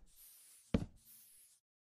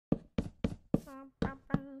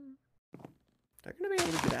 They're gonna be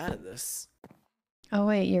able to get out of this. Oh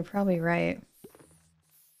wait, you're probably right.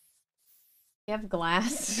 You have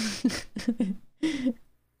glass?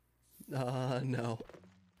 No.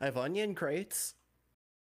 I have onion crates.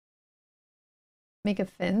 Make a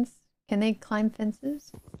fence? Can they climb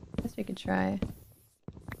fences? Guess we could try.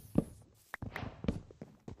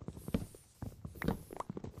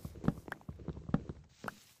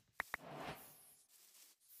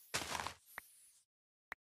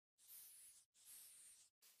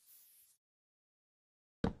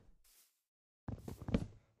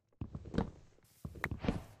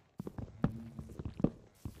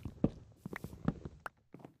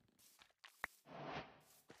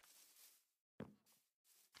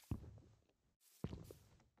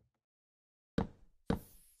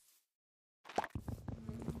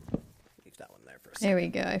 Leave that one there for a There second. we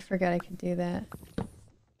go. I forgot I could do that.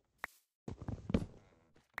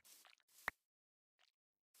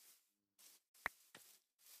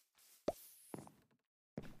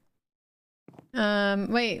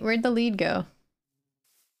 Wait, where'd the lead go?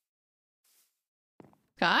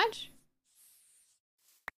 Scotch?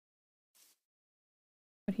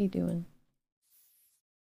 What he doing?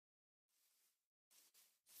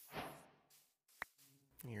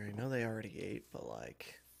 You already know they already ate, but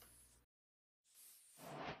like...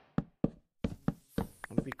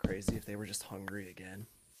 Wouldn't it be crazy if they were just hungry again?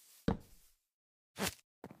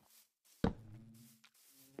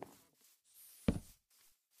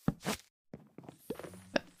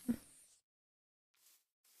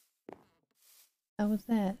 How was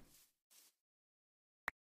that?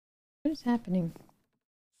 What is happening?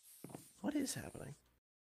 What is happening?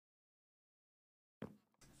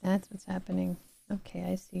 That's what's happening. Okay,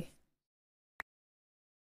 I see.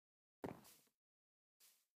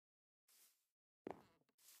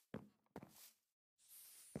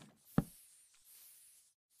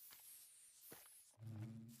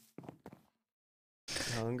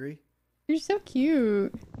 Hungry? You're so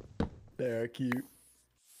cute. They're cute.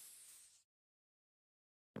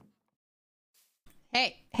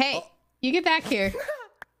 Hey, hey, you get back here.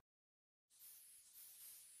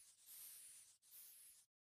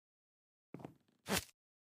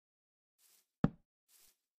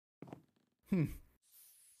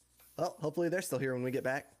 Well, hopefully they're still here when we get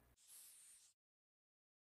back.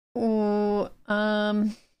 Oh,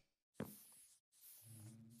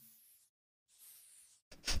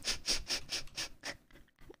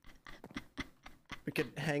 We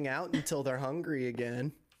could hang out until they're hungry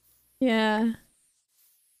again. yeah.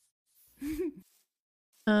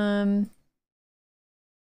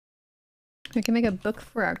 We can make a book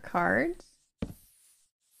for our cards.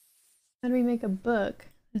 How do we make a book?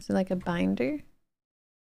 Is it like a binder?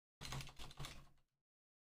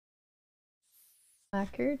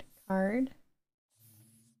 Placard, card.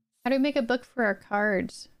 How do we make a book for our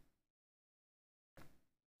cards?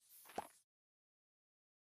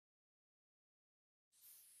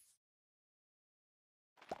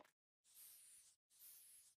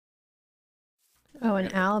 Oh, an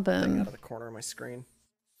Thing album. out of the corner of my screen.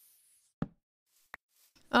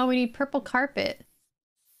 Oh, we need purple carpet.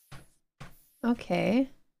 Okay.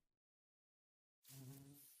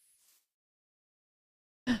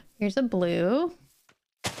 Here's a blue.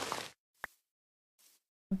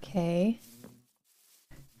 Okay.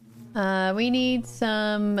 We need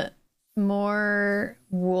some more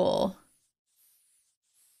wool.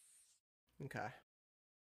 Okay.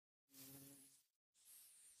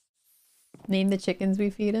 Name the chickens we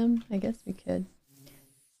feed them? I guess we could.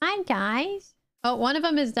 Hi, guys. Oh, one of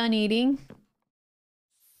them is done eating.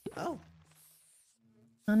 Oh.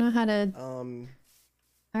 I don't know how to...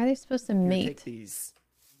 How are they supposed to Here, mate? take these.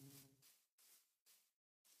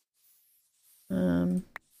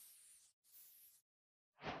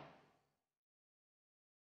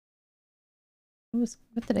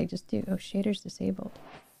 What did I just do? Oh, shader's disabled.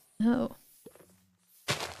 Oh.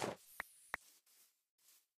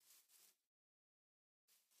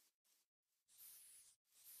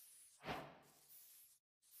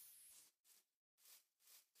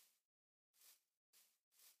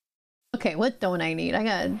 Okay, what don't I need? I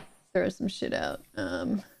gotta throw some shit out.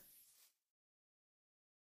 Don't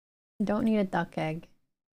need a duck egg.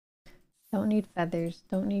 Don't need feathers.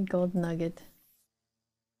 Don't need gold nugget.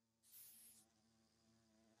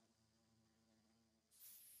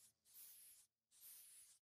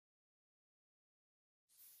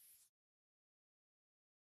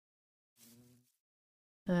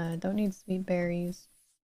 Don't need sweet berries.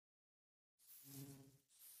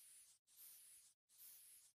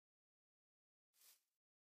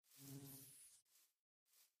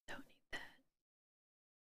 Don't need that.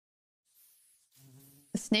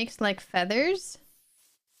 The snakes like feathers?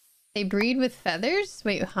 They breed with feathers?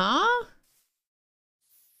 Wait, huh?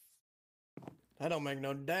 That don't make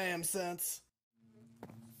no damn sense.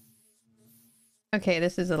 Okay,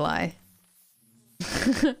 this is a lie.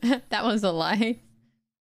 That was a lie.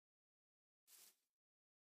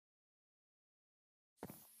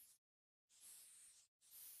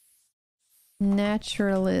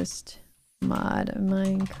 Naturalist mod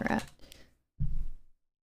Minecraft.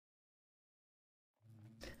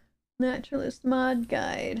 Naturalist mod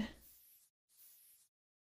guide.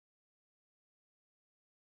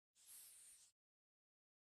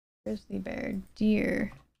 Grizzly bear,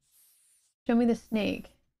 deer. Show me the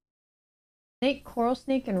snake. Snake, coral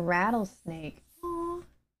snake, and rattlesnake. Aww.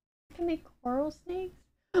 I can make coral snakes?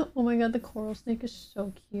 Oh my god, the coral snake is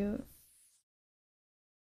so cute.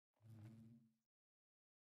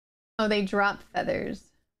 Oh, they drop feathers.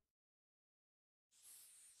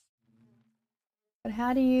 But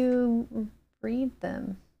how do you breed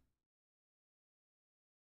them?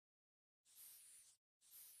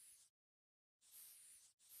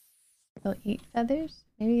 They'll eat feathers?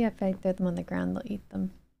 Maybe if I throw them on the ground, they'll eat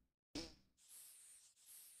them.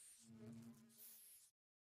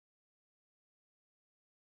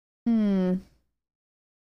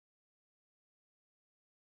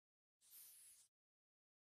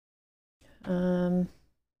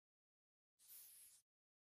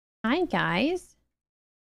 Hi guys.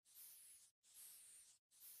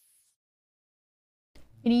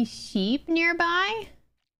 Any sheep nearby?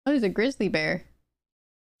 Oh, there's a grizzly bear.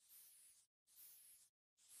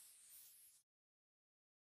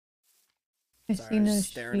 I see no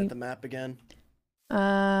staring sheep. at the map again.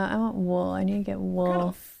 I want wool. I need to get wool. Kind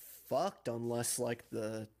of fucked unless like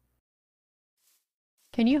the.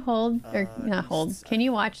 Can you hold or not hold? Can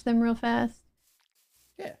you watch them real fast?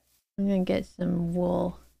 Yeah. I'm gonna get some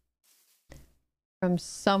wool from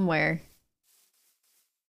somewhere.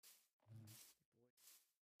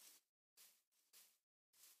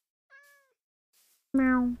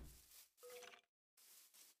 Meow.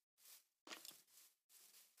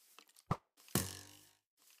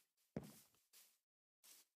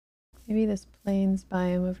 Maybe this plains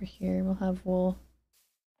biome over here will have wool.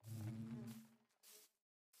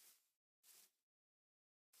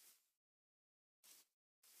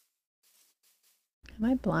 Am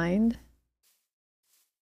I blind?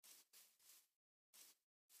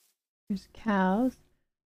 There's cows.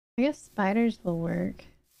 I guess spiders will work.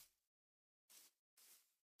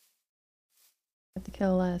 Have to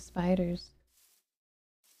kill a lot of spiders.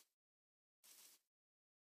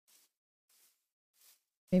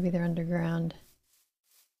 Maybe they're underground.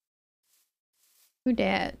 Who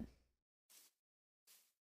dat?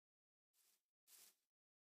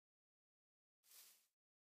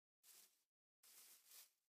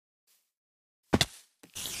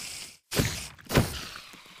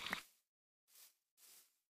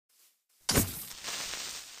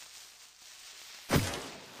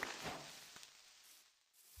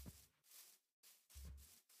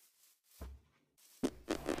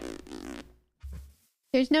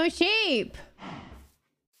 There's no sheep.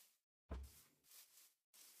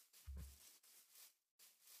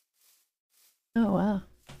 Oh, wow.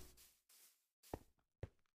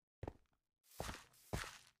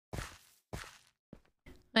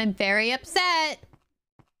 I'm very upset.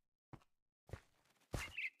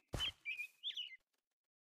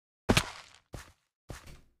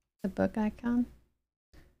 The book icon?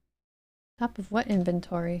 Top of what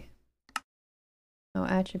inventory? Oh,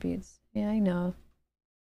 attributes. Yeah, I know.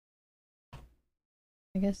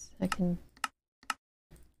 I guess I can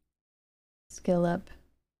skill up.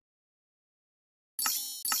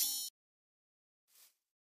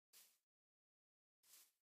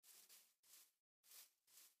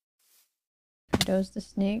 Are those the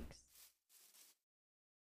snakes?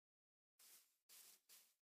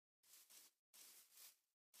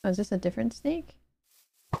 Oh, is this a different snake?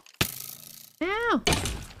 Ow!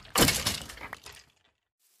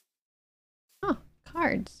 Oh,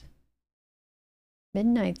 cards.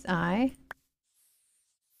 Midnight's Eye.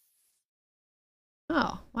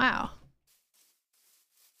 Oh, wow.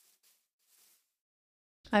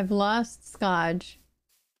 I've lost Scotch.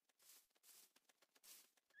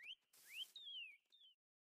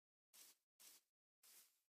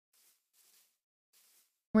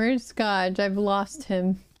 Where's Scotch? I've lost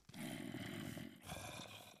him.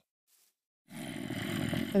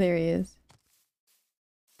 Oh, there he is.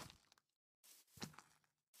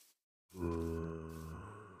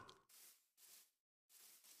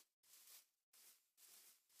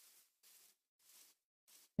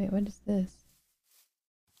 Wait, what is this?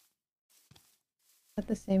 Is that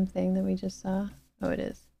the same thing that we just saw? Oh, it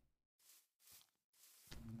is.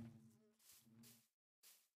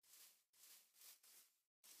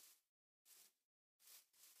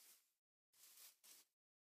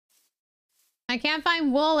 I can't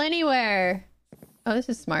find wool anywhere. Oh, this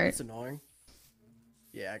is smart. It's annoying.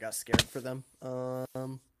 Yeah, I got scared for them. I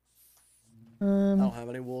don't have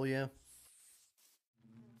any wool yet.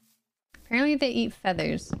 Apparently they eat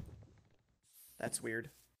feathers. That's weird.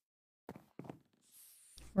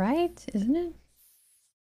 Right? Isn't it?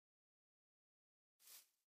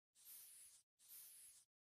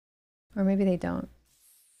 Or maybe they don't.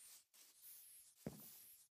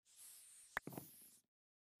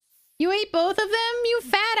 You ate both of them, you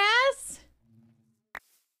fat ass?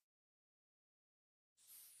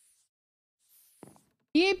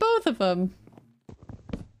 You ate both of them.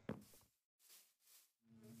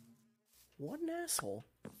 What an asshole.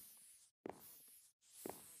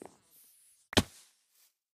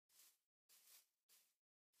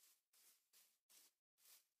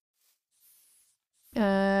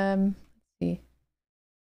 Let's see.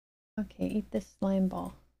 Okay, eat this slime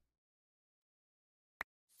ball.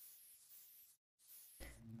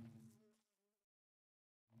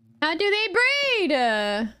 How do they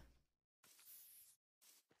breed?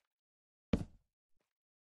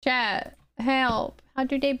 Chat, help. How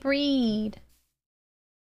do they breed?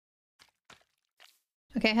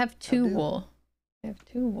 Okay, I have 2 wool. I have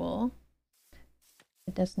 2 wool.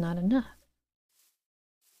 But that's not enough.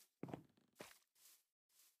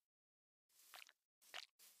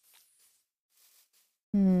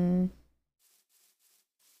 You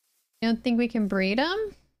don't think we can breed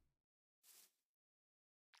them?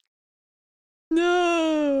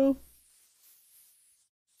 No.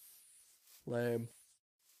 Lame.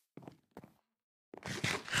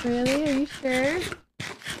 Really? Are you sure?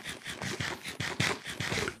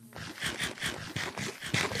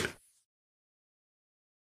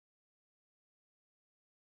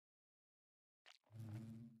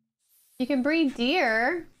 You can breed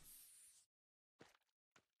deer.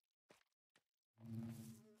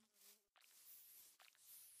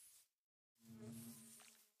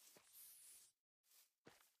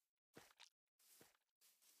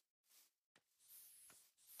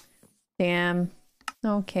 Damn.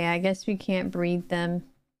 Okay, I guess we can't breed them.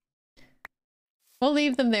 We'll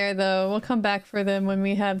leave them there, though. We'll come back for them when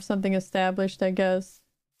we have something established, I guess.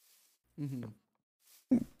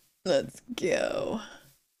 Let's go.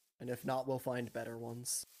 And if not, we'll find better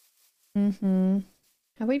ones. Have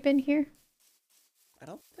we been here? I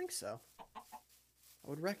don't think so. I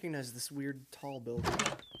would recognize this weird tall building.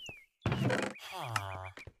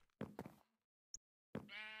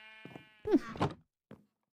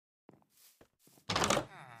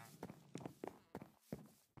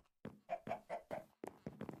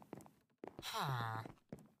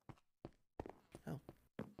 Oh.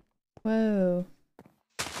 Whoa.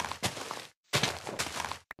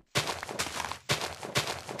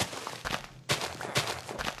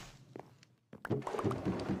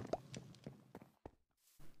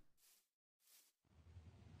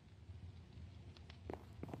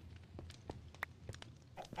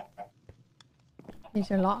 There's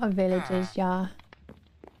a lot of villages, yeah.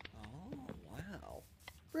 Oh, wow.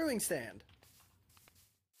 Brewing stand.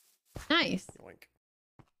 Nice. Yoink.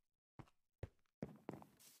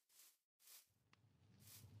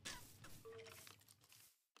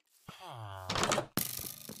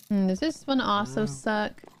 Does this one also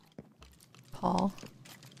suck? Paul.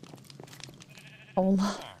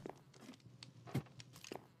 Hola.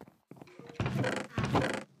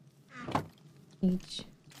 Each.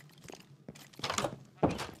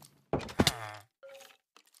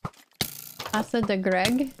 Asa de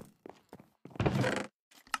Greg.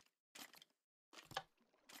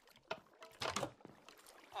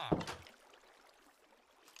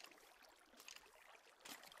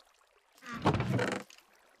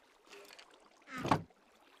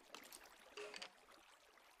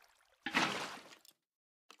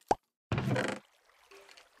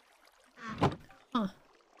 Huh.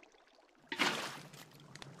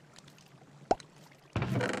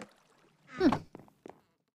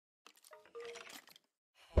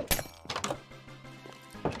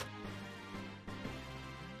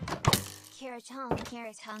 carrot home,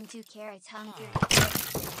 carrot home, 2 carrots home, 3.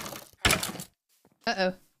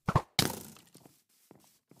 Uh-oh.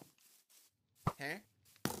 Huh?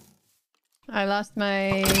 I lost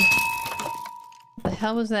my... What the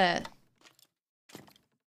hell was that?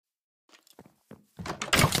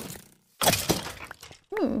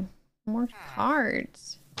 Ooh, more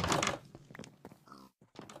cards.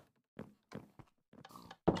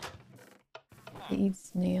 They eat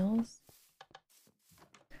snails.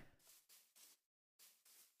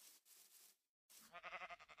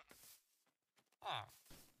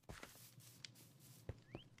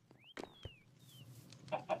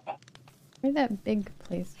 Where'd that big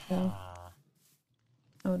place go?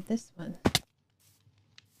 Oh, this one.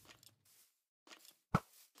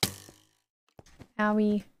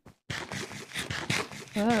 Owie.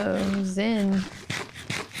 Whoa, Zen.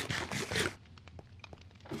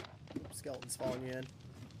 Skeleton's following you in.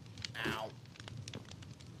 Ow.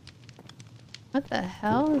 What the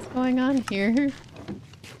hell is going on here?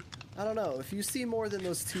 I don't know. If you see more than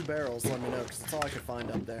those 2 barrels, let me know, because that's all I could find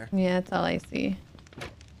up there. Yeah, that's all I see.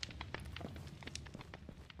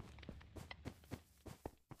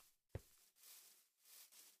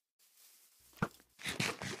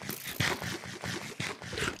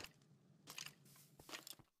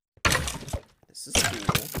 This is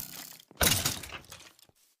cool.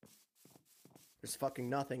 There's fucking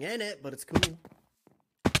nothing in it, but it's cool.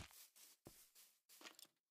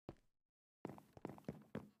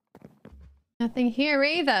 Nothing here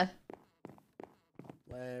either.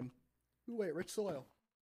 Lame. Ooh, wait, rich soil.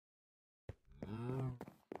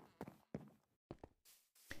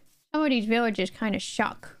 Some of these villages kind of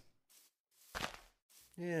suck.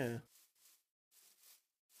 Yeah.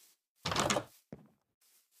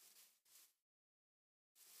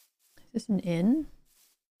 Is this an inn?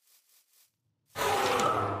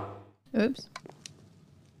 Oops.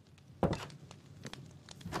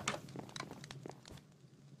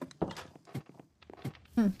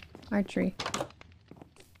 Archery.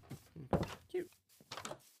 Cute.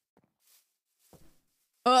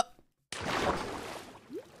 Oh.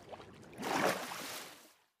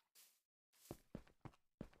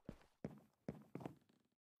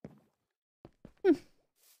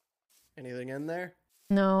 Anything in there?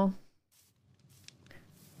 No.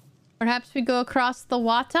 Perhaps we go across the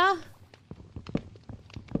water?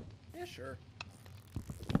 Yeah, sure.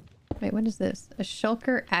 Wait, what is this? A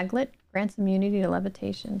shulker aglet grants immunity to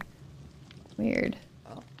levitation. Weird.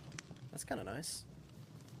 Oh, that's kind of nice.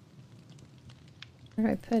 Where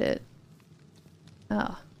do I put it?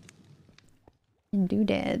 Oh. In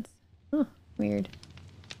doodads. Huh, weird.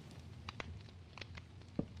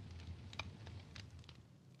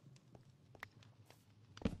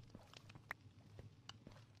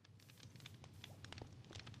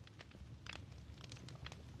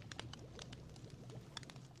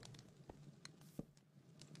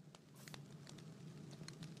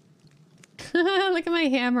 Look at my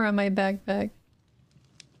hammer on my backpack.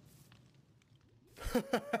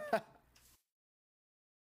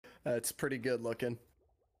 That's pretty good looking.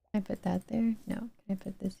 Can I put that there? No. Can I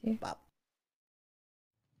put this here? Wow.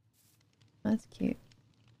 That's cute.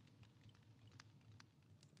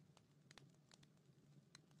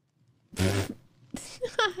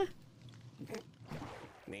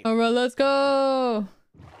 Alright, let's go!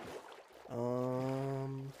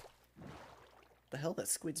 The hell, that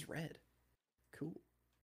squid's red. Cool.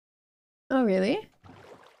 Oh, really?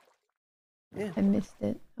 Yeah. I missed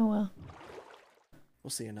it. Oh well. We'll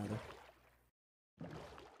see another.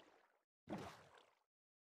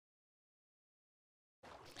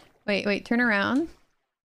 Wait, turn around.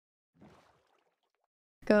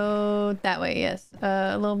 Go that way, yes.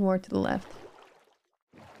 A little more to the left.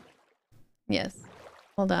 Yes.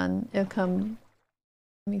 Hold on, it'll come.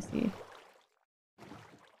 Let me see.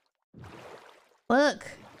 Look!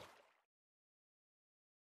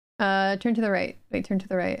 Turn to the right. Wait, turn to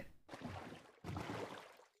the right.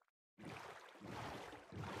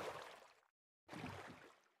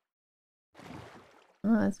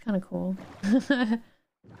 Oh, that's kind of cool.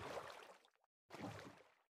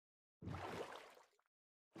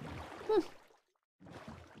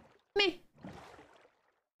 Meh.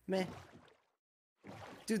 Meh.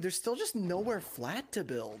 Dude, there's still just nowhere flat to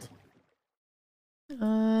build.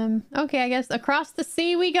 Okay, I guess across the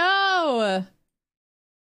sea we go!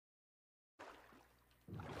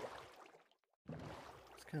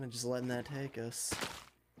 Just kind of just letting that take us.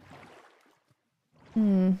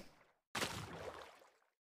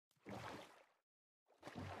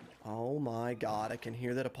 Oh my god, I can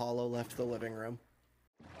hear that Apollo left the living room.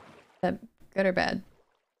 That good or bad?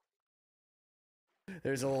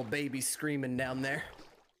 There's a little baby screaming down there.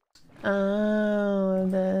 Oh,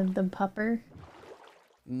 the pupper.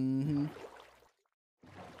 Mm-hmm.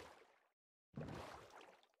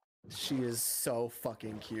 She is so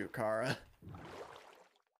fucking cute, Kara.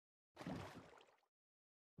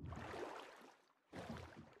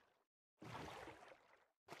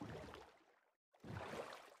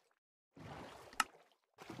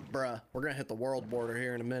 Bruh, we're gonna hit the world border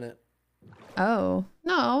here in a minute. Oh,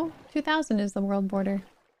 no. 2000 is the world border.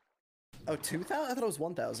 Oh, 2000? I thought it was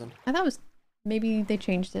 1000. I thought it was... Maybe they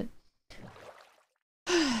changed it.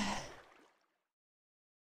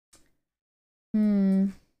 Hmm.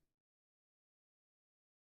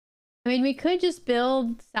 I mean, we could just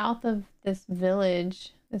build south of this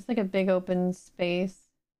village. It's like a big open space.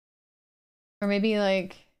 Or maybe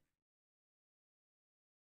like...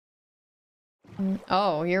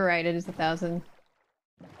 Oh, you're right. It is 1000.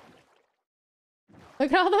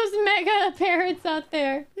 Look at all those mega parrots out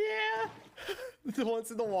there. Yeah. The ones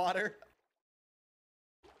in the water.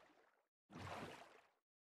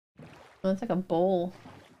 Oh, it's like a bowl.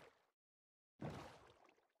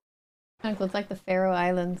 Kind of looks like the Faroe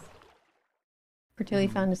Islands. Fertility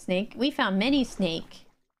found a snake. We found many snake.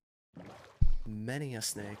 Many a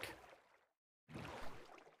snake.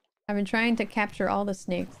 I've been trying to capture all the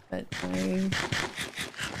snakes, but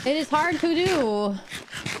it is hard to do.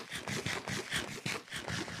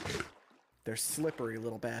 They're slippery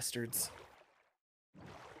little bastards.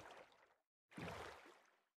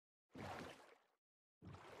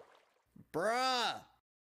 Bruh!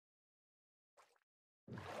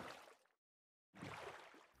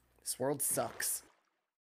 This world sucks.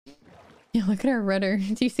 Yeah, look at our rudder.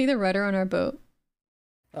 Do you see the rudder on our boat?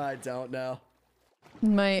 I don't know.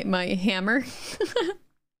 My hammer.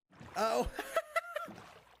 Oh.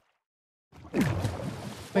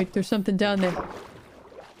 Wait, there's something down there.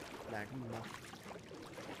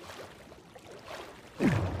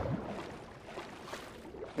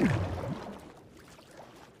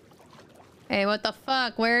 Hey, what the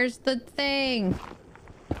fuck? Where's the thing?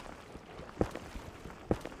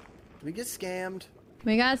 We get scammed.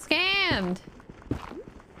 We got scammed.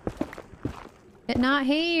 It's not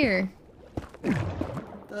here.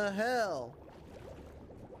 The hell?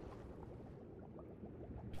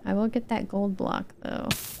 I will get that gold block though.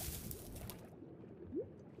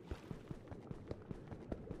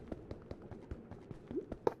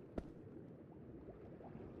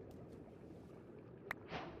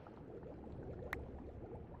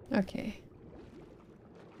 Okay.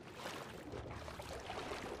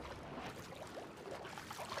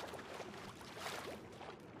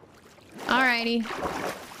 Alrighty.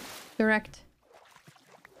 Direct.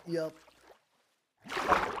 Yup.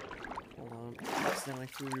 Hold on. Accidentally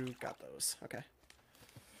through. Got those. Okay.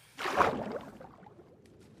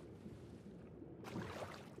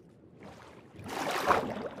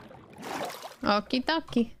 Okie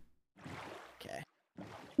dokie. Okay.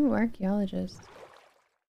 Ooh, archaeologist.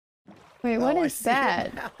 Wait, what is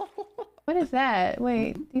that? What is that?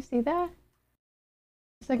 Wait, do you see that?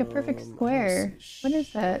 It's like a perfect square. What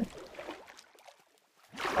is that? Is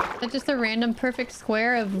that just a random perfect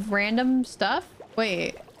square of random stuff?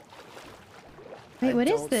 Wait. Wait, what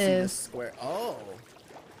is this? Square. Oh.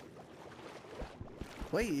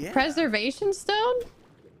 Wait, yeah. Preservation stone?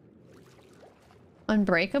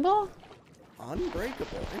 Unbreakable?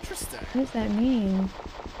 Unbreakable. Interesting. What does that mean?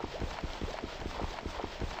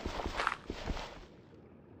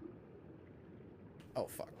 Oh,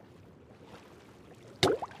 fuck.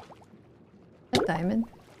 A diamond?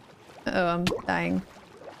 Uh-oh, I'm dying.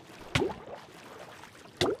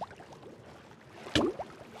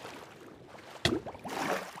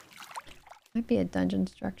 Might be a dungeon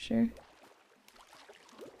structure.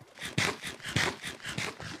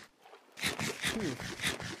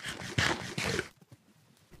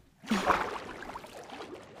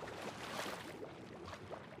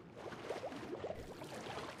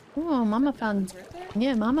 Oh, Mama found...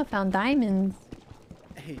 Yeah, Mama found diamonds.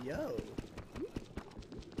 Hey, yo.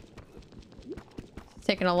 It's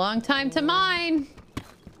taking a long time to mine.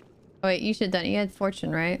 Oh, wait, you should have done it. You had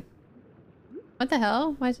fortune, right? What the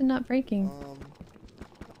hell? Why is it not breaking? Oh,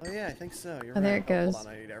 yeah, I think so. You're Oh, there it goes. Hold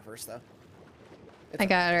on, I need air first, though. I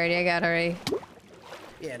got it already. I got it already.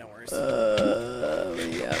 Yeah, no worries. Yeah.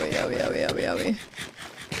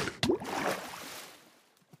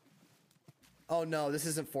 Oh, no, this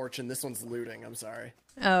isn't fortune. This one's looting. I'm sorry.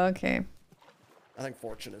 Oh, okay. I think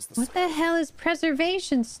fortune is the What the hell is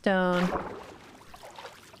preservation stone?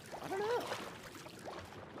 I don't know.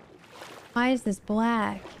 Why is this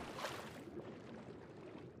black?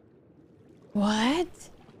 What?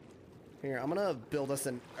 Here, I'm gonna build us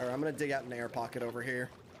I'm gonna dig out an air pocket over here.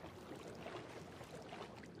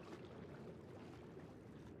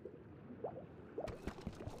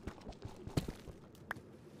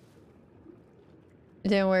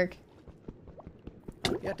 didn't work.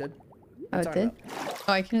 Yeah, it did. Oh, it did?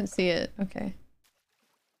 Oh, I couldn't see it. Okay.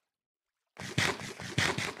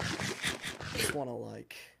 Just want to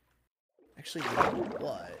like. Actually, you know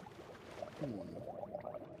what?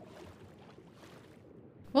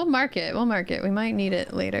 We'll mark it. We'll mark it. We might need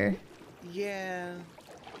it later. Yeah.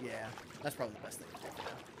 Yeah. That's probably the best thing to do for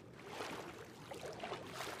now.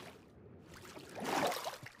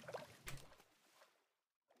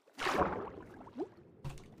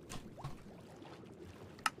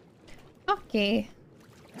 Okay.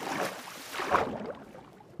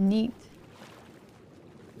 Neat.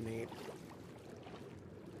 Neat.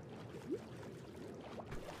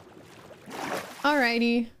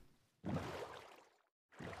 Alrighty.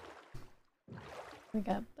 We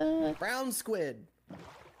got brown squid.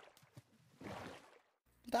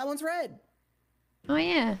 That one's red. Oh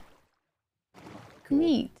yeah. Cool.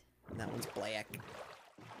 Neat. And that one's black.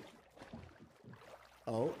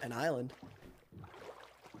 Oh, an island.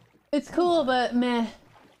 It's cool, but meh.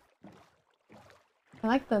 I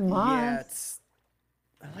like the moss.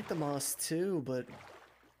 Yeah, I like the moss too, but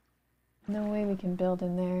no way we can build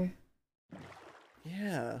in there.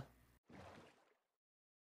 Yeah.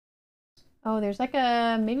 Oh, there's like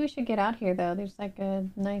a... Maybe we should get out here, though. There's like a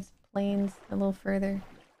nice plains a little further.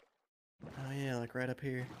 Oh yeah, like right up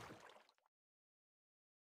here.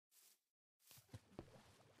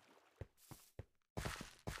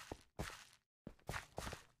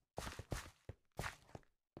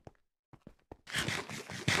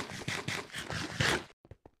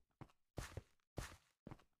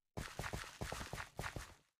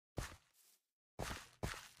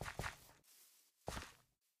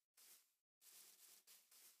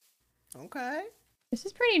 Okay. This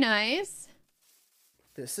is pretty nice.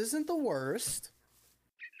 This isn't the worst.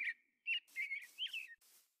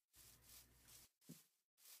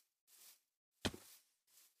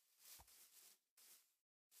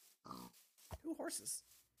 Ooh, horses.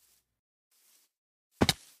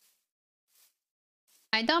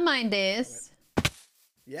 I don't mind this.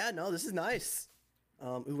 Yeah, no, this is nice.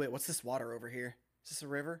 Ooh, wait, what's this water over here? Is this a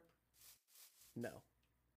river? No.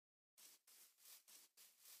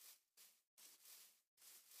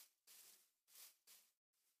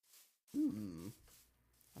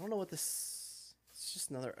 I don't know what this... It's just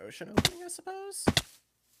another ocean opening, I suppose?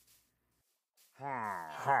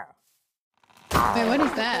 Wait, what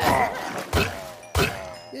is that?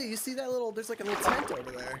 Yeah, you see that little... There's like a little tent over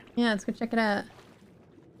there. Yeah, let's go check it out.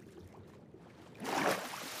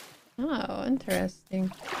 Oh,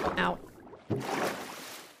 interesting. Ow.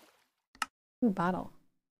 Ooh, bottle.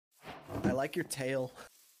 I like your tail.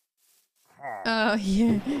 Oh,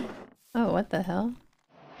 yeah. Oh, what the hell?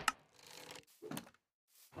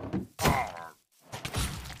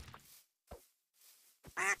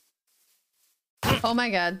 Oh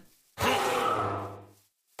my god.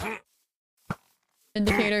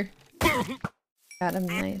 Indicator. Got him,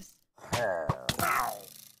 nice.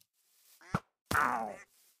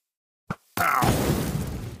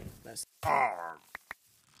 Nice.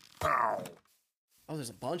 Oh,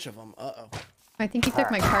 there's a bunch of them. Uh-oh. I think he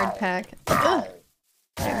took my card pack. Ugh.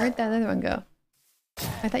 Okay, where'd that other one go?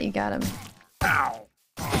 I thought you got him. Ow.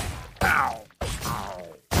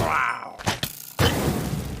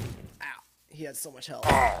 He had so much health.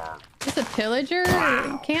 Is this a pillager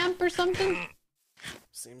camp or something?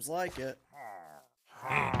 Seems like it.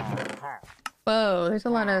 Whoa, there's a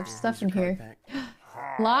lot of stuff in here.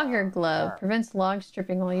 Logger glove. Prevents log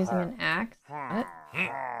stripping while using an axe. What?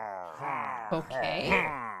 Okay.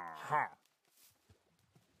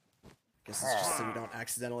 Guess it's just so you don't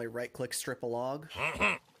accidentally right-click strip a log.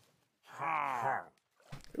 I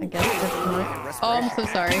guess that's not... Oh, I'm so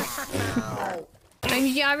sorry.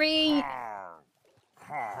 I'm sorry!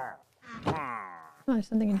 Oh, there's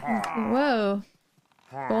something in here too. Whoa.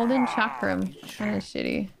 Golden chakram. Kind of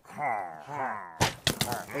shitty.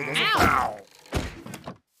 Ow!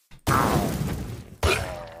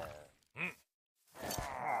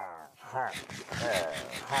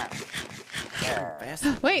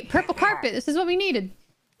 Wait, purple carpet. This is what we needed.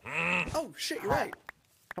 Oh shit, you're right.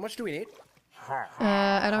 How much do we need?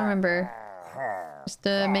 I don't remember. Just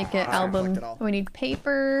to make an album. We need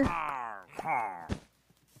paper.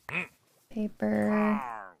 Paper.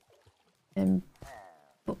 And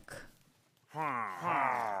book.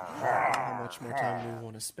 How much more time do we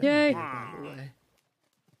want to spend? Yay! By the way?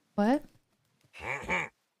 What?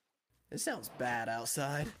 It sounds bad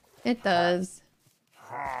outside. It does.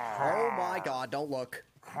 Oh my god, don't look.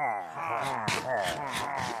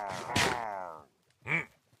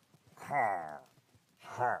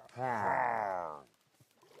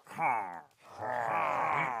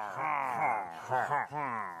 How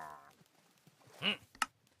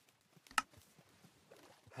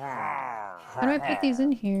do I put these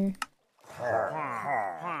in here?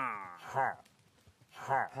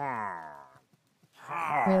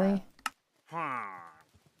 Really?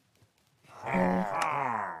 Really?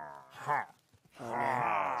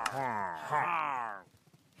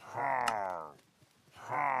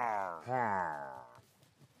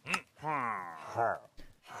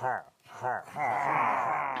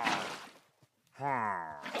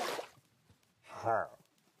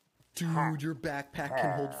 Dude, your backpack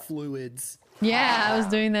can hold fluids. Yeah, I was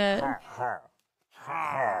doing that.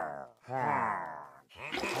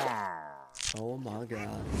 Oh my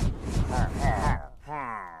god.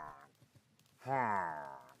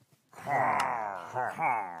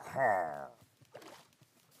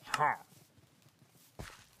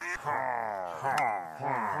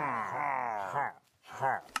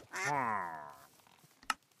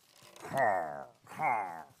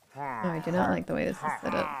 Oh, I do not like the way this is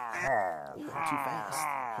set up. Ooh, too fast.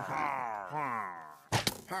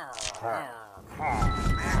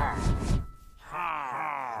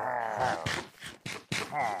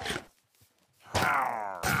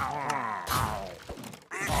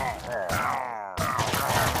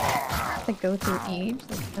 To go through each,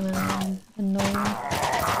 that's kind of annoying.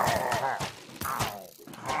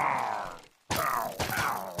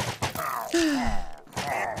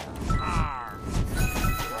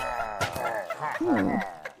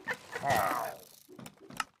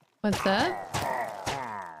 What's that?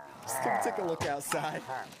 Just come take a look outside.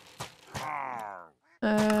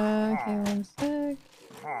 Okay, one sec.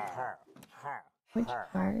 Which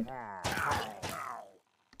card?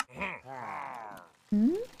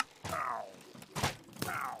 Hmm?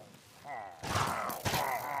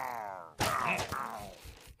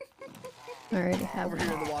 I already have Over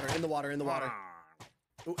here in the water, in the water, in the water.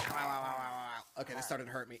 Ooh, ow, ow, ow, ow, ow. Okay, they started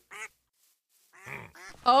to hurt me.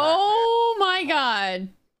 Oh my god.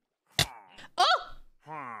 Oh!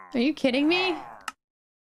 Are you kidding me?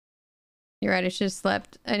 You're right, I should have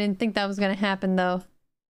slept. I didn't think that was gonna happen though.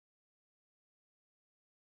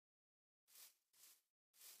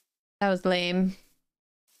 That was lame.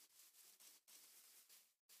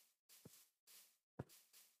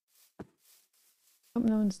 Hope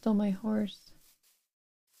no one stole my horse.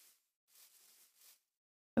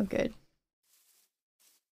 Oh, good.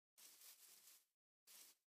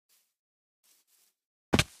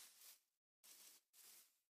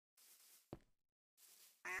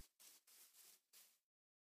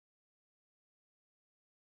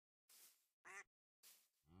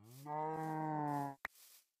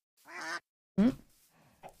 Hmm?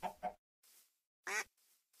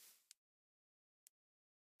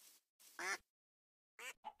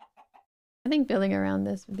 I think building around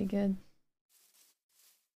this would be good.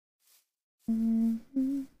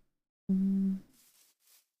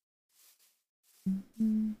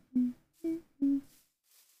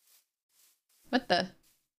 What the?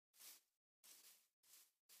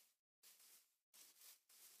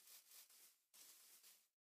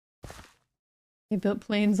 You built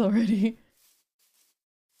planes already.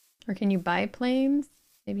 Or can you buy planes?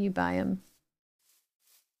 Maybe you buy them.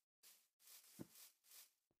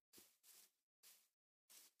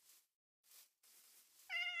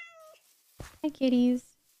 Hi, kitties.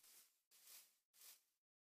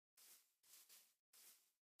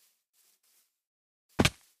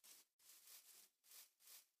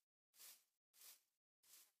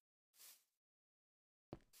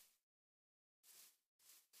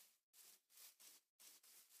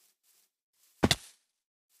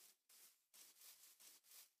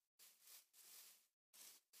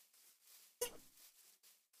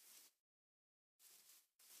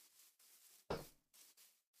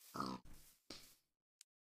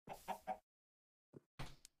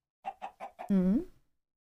 Hmm.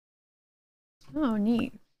 Oh,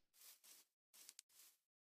 neat.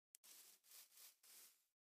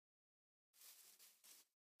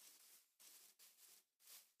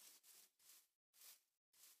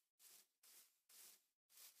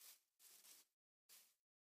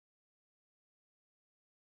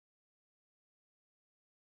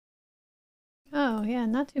 Oh, yeah,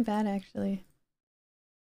 not too bad actually.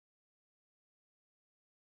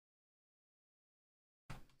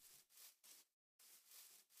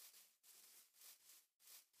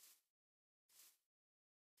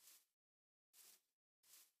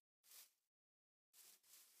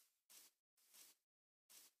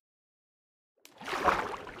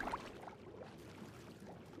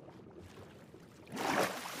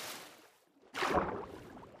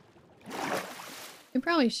 You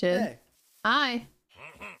probably should. Hey. Hi.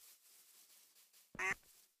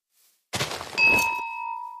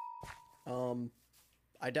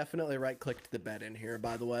 I definitely right-clicked the bed in here,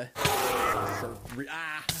 by the way.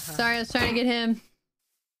 Sorry, I was trying to get him.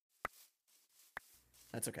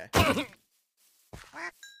 That's okay.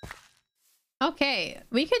 Okay,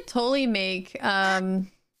 we could totally make a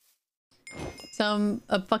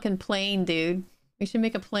fucking plane, dude. We should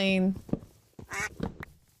make a plane.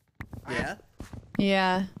 Yeah?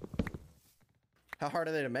 Yeah. How hard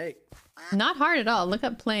are they to make? Not hard at all. Look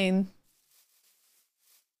up plane.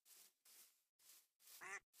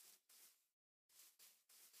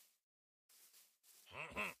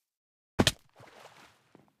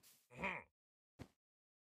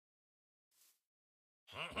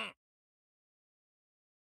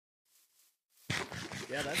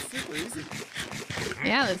 Yeah, that's super easy.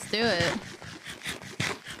 Yeah, let's do it.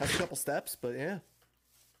 That's a couple steps, but yeah.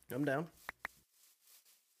 I'm down.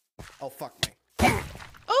 Oh, fuck me.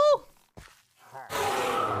 Oh!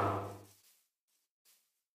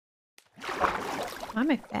 Why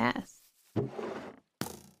am I fast?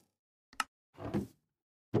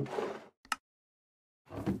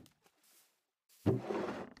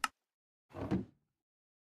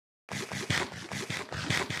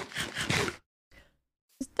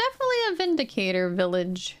 It's definitely a Vindicator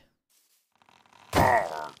village.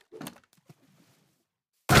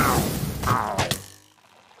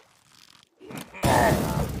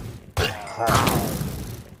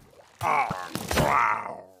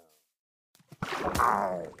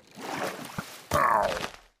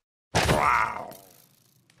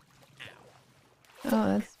 Oh,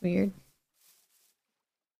 that's weird.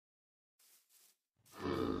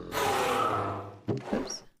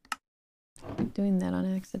 Oops. I'm doing that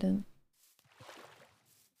on accident.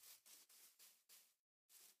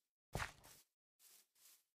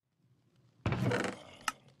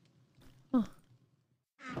 Oh.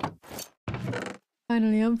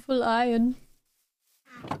 Finally, I'm full iron.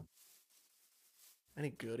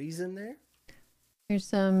 Any goodies in there? There's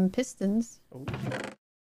some pistons. Oh.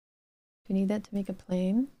 Do we need that to make a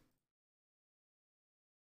plane?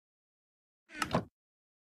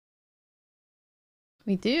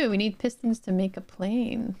 We do. We need pistons to make a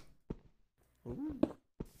plane. Ooh.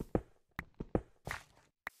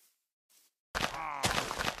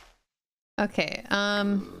 Okay,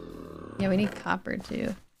 yeah, we need copper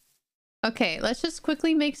too. Okay, let's just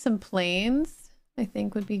quickly make some planes. I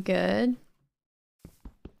think would be good.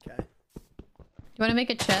 Okay. Do you want to make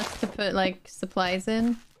a chest to put like supplies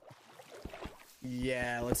in?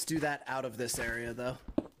 Yeah, let's do that out of this area though.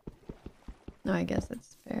 No, I guess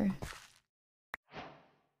that's fair.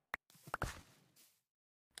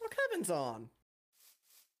 Oh, Kevin's on.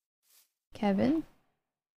 Kevin?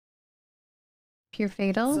 Pure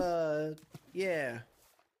Fatal? Yeah.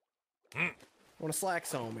 One of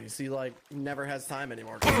Slack's homies. He, like, never has time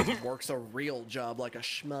anymore because he works a real job like a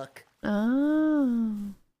schmuck. Oh.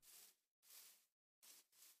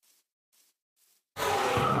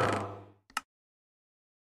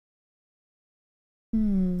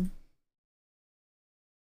 Hmm.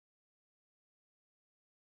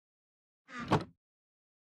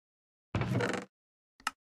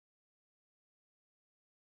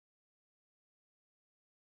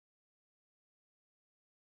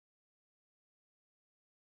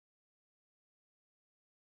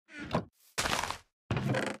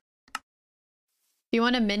 Do you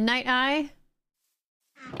want a midnight eye?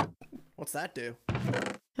 What's that do?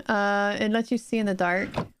 It lets you see in the dark.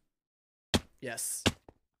 Yes.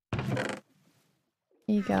 Here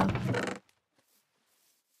you go.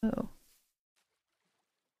 Oh.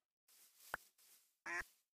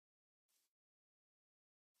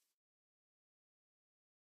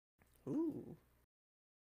 Ooh.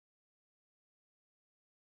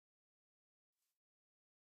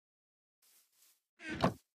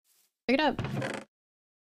 Pick it up.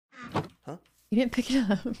 Huh? You didn't pick it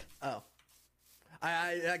up. Oh.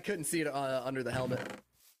 I couldn't see it under the helmet.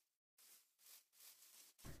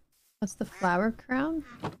 What's the flower crown?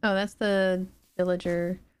 Oh, that's the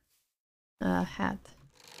villager hat.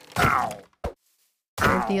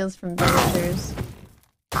 Or deals from villagers.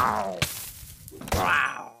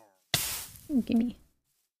 Ooh, gimme.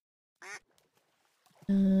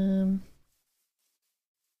 Oh,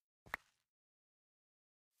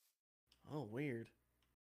 weird.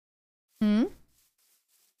 Hmm?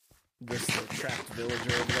 This trapped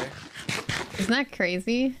villager over there. Isn't that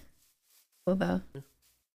crazy? Cool though.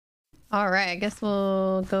 Alright, I guess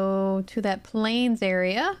we'll go to that plains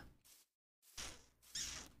area.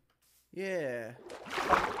 Yeah.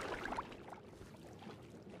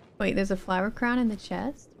 Wait, there's a flower crown in the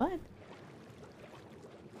chest? What?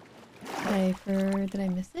 Did I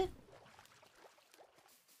miss it?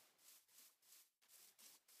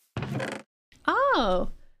 Oh,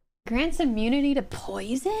 grants immunity to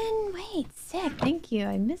poison? Wait, sick. Thank you.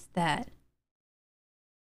 I missed that.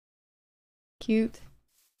 Cute.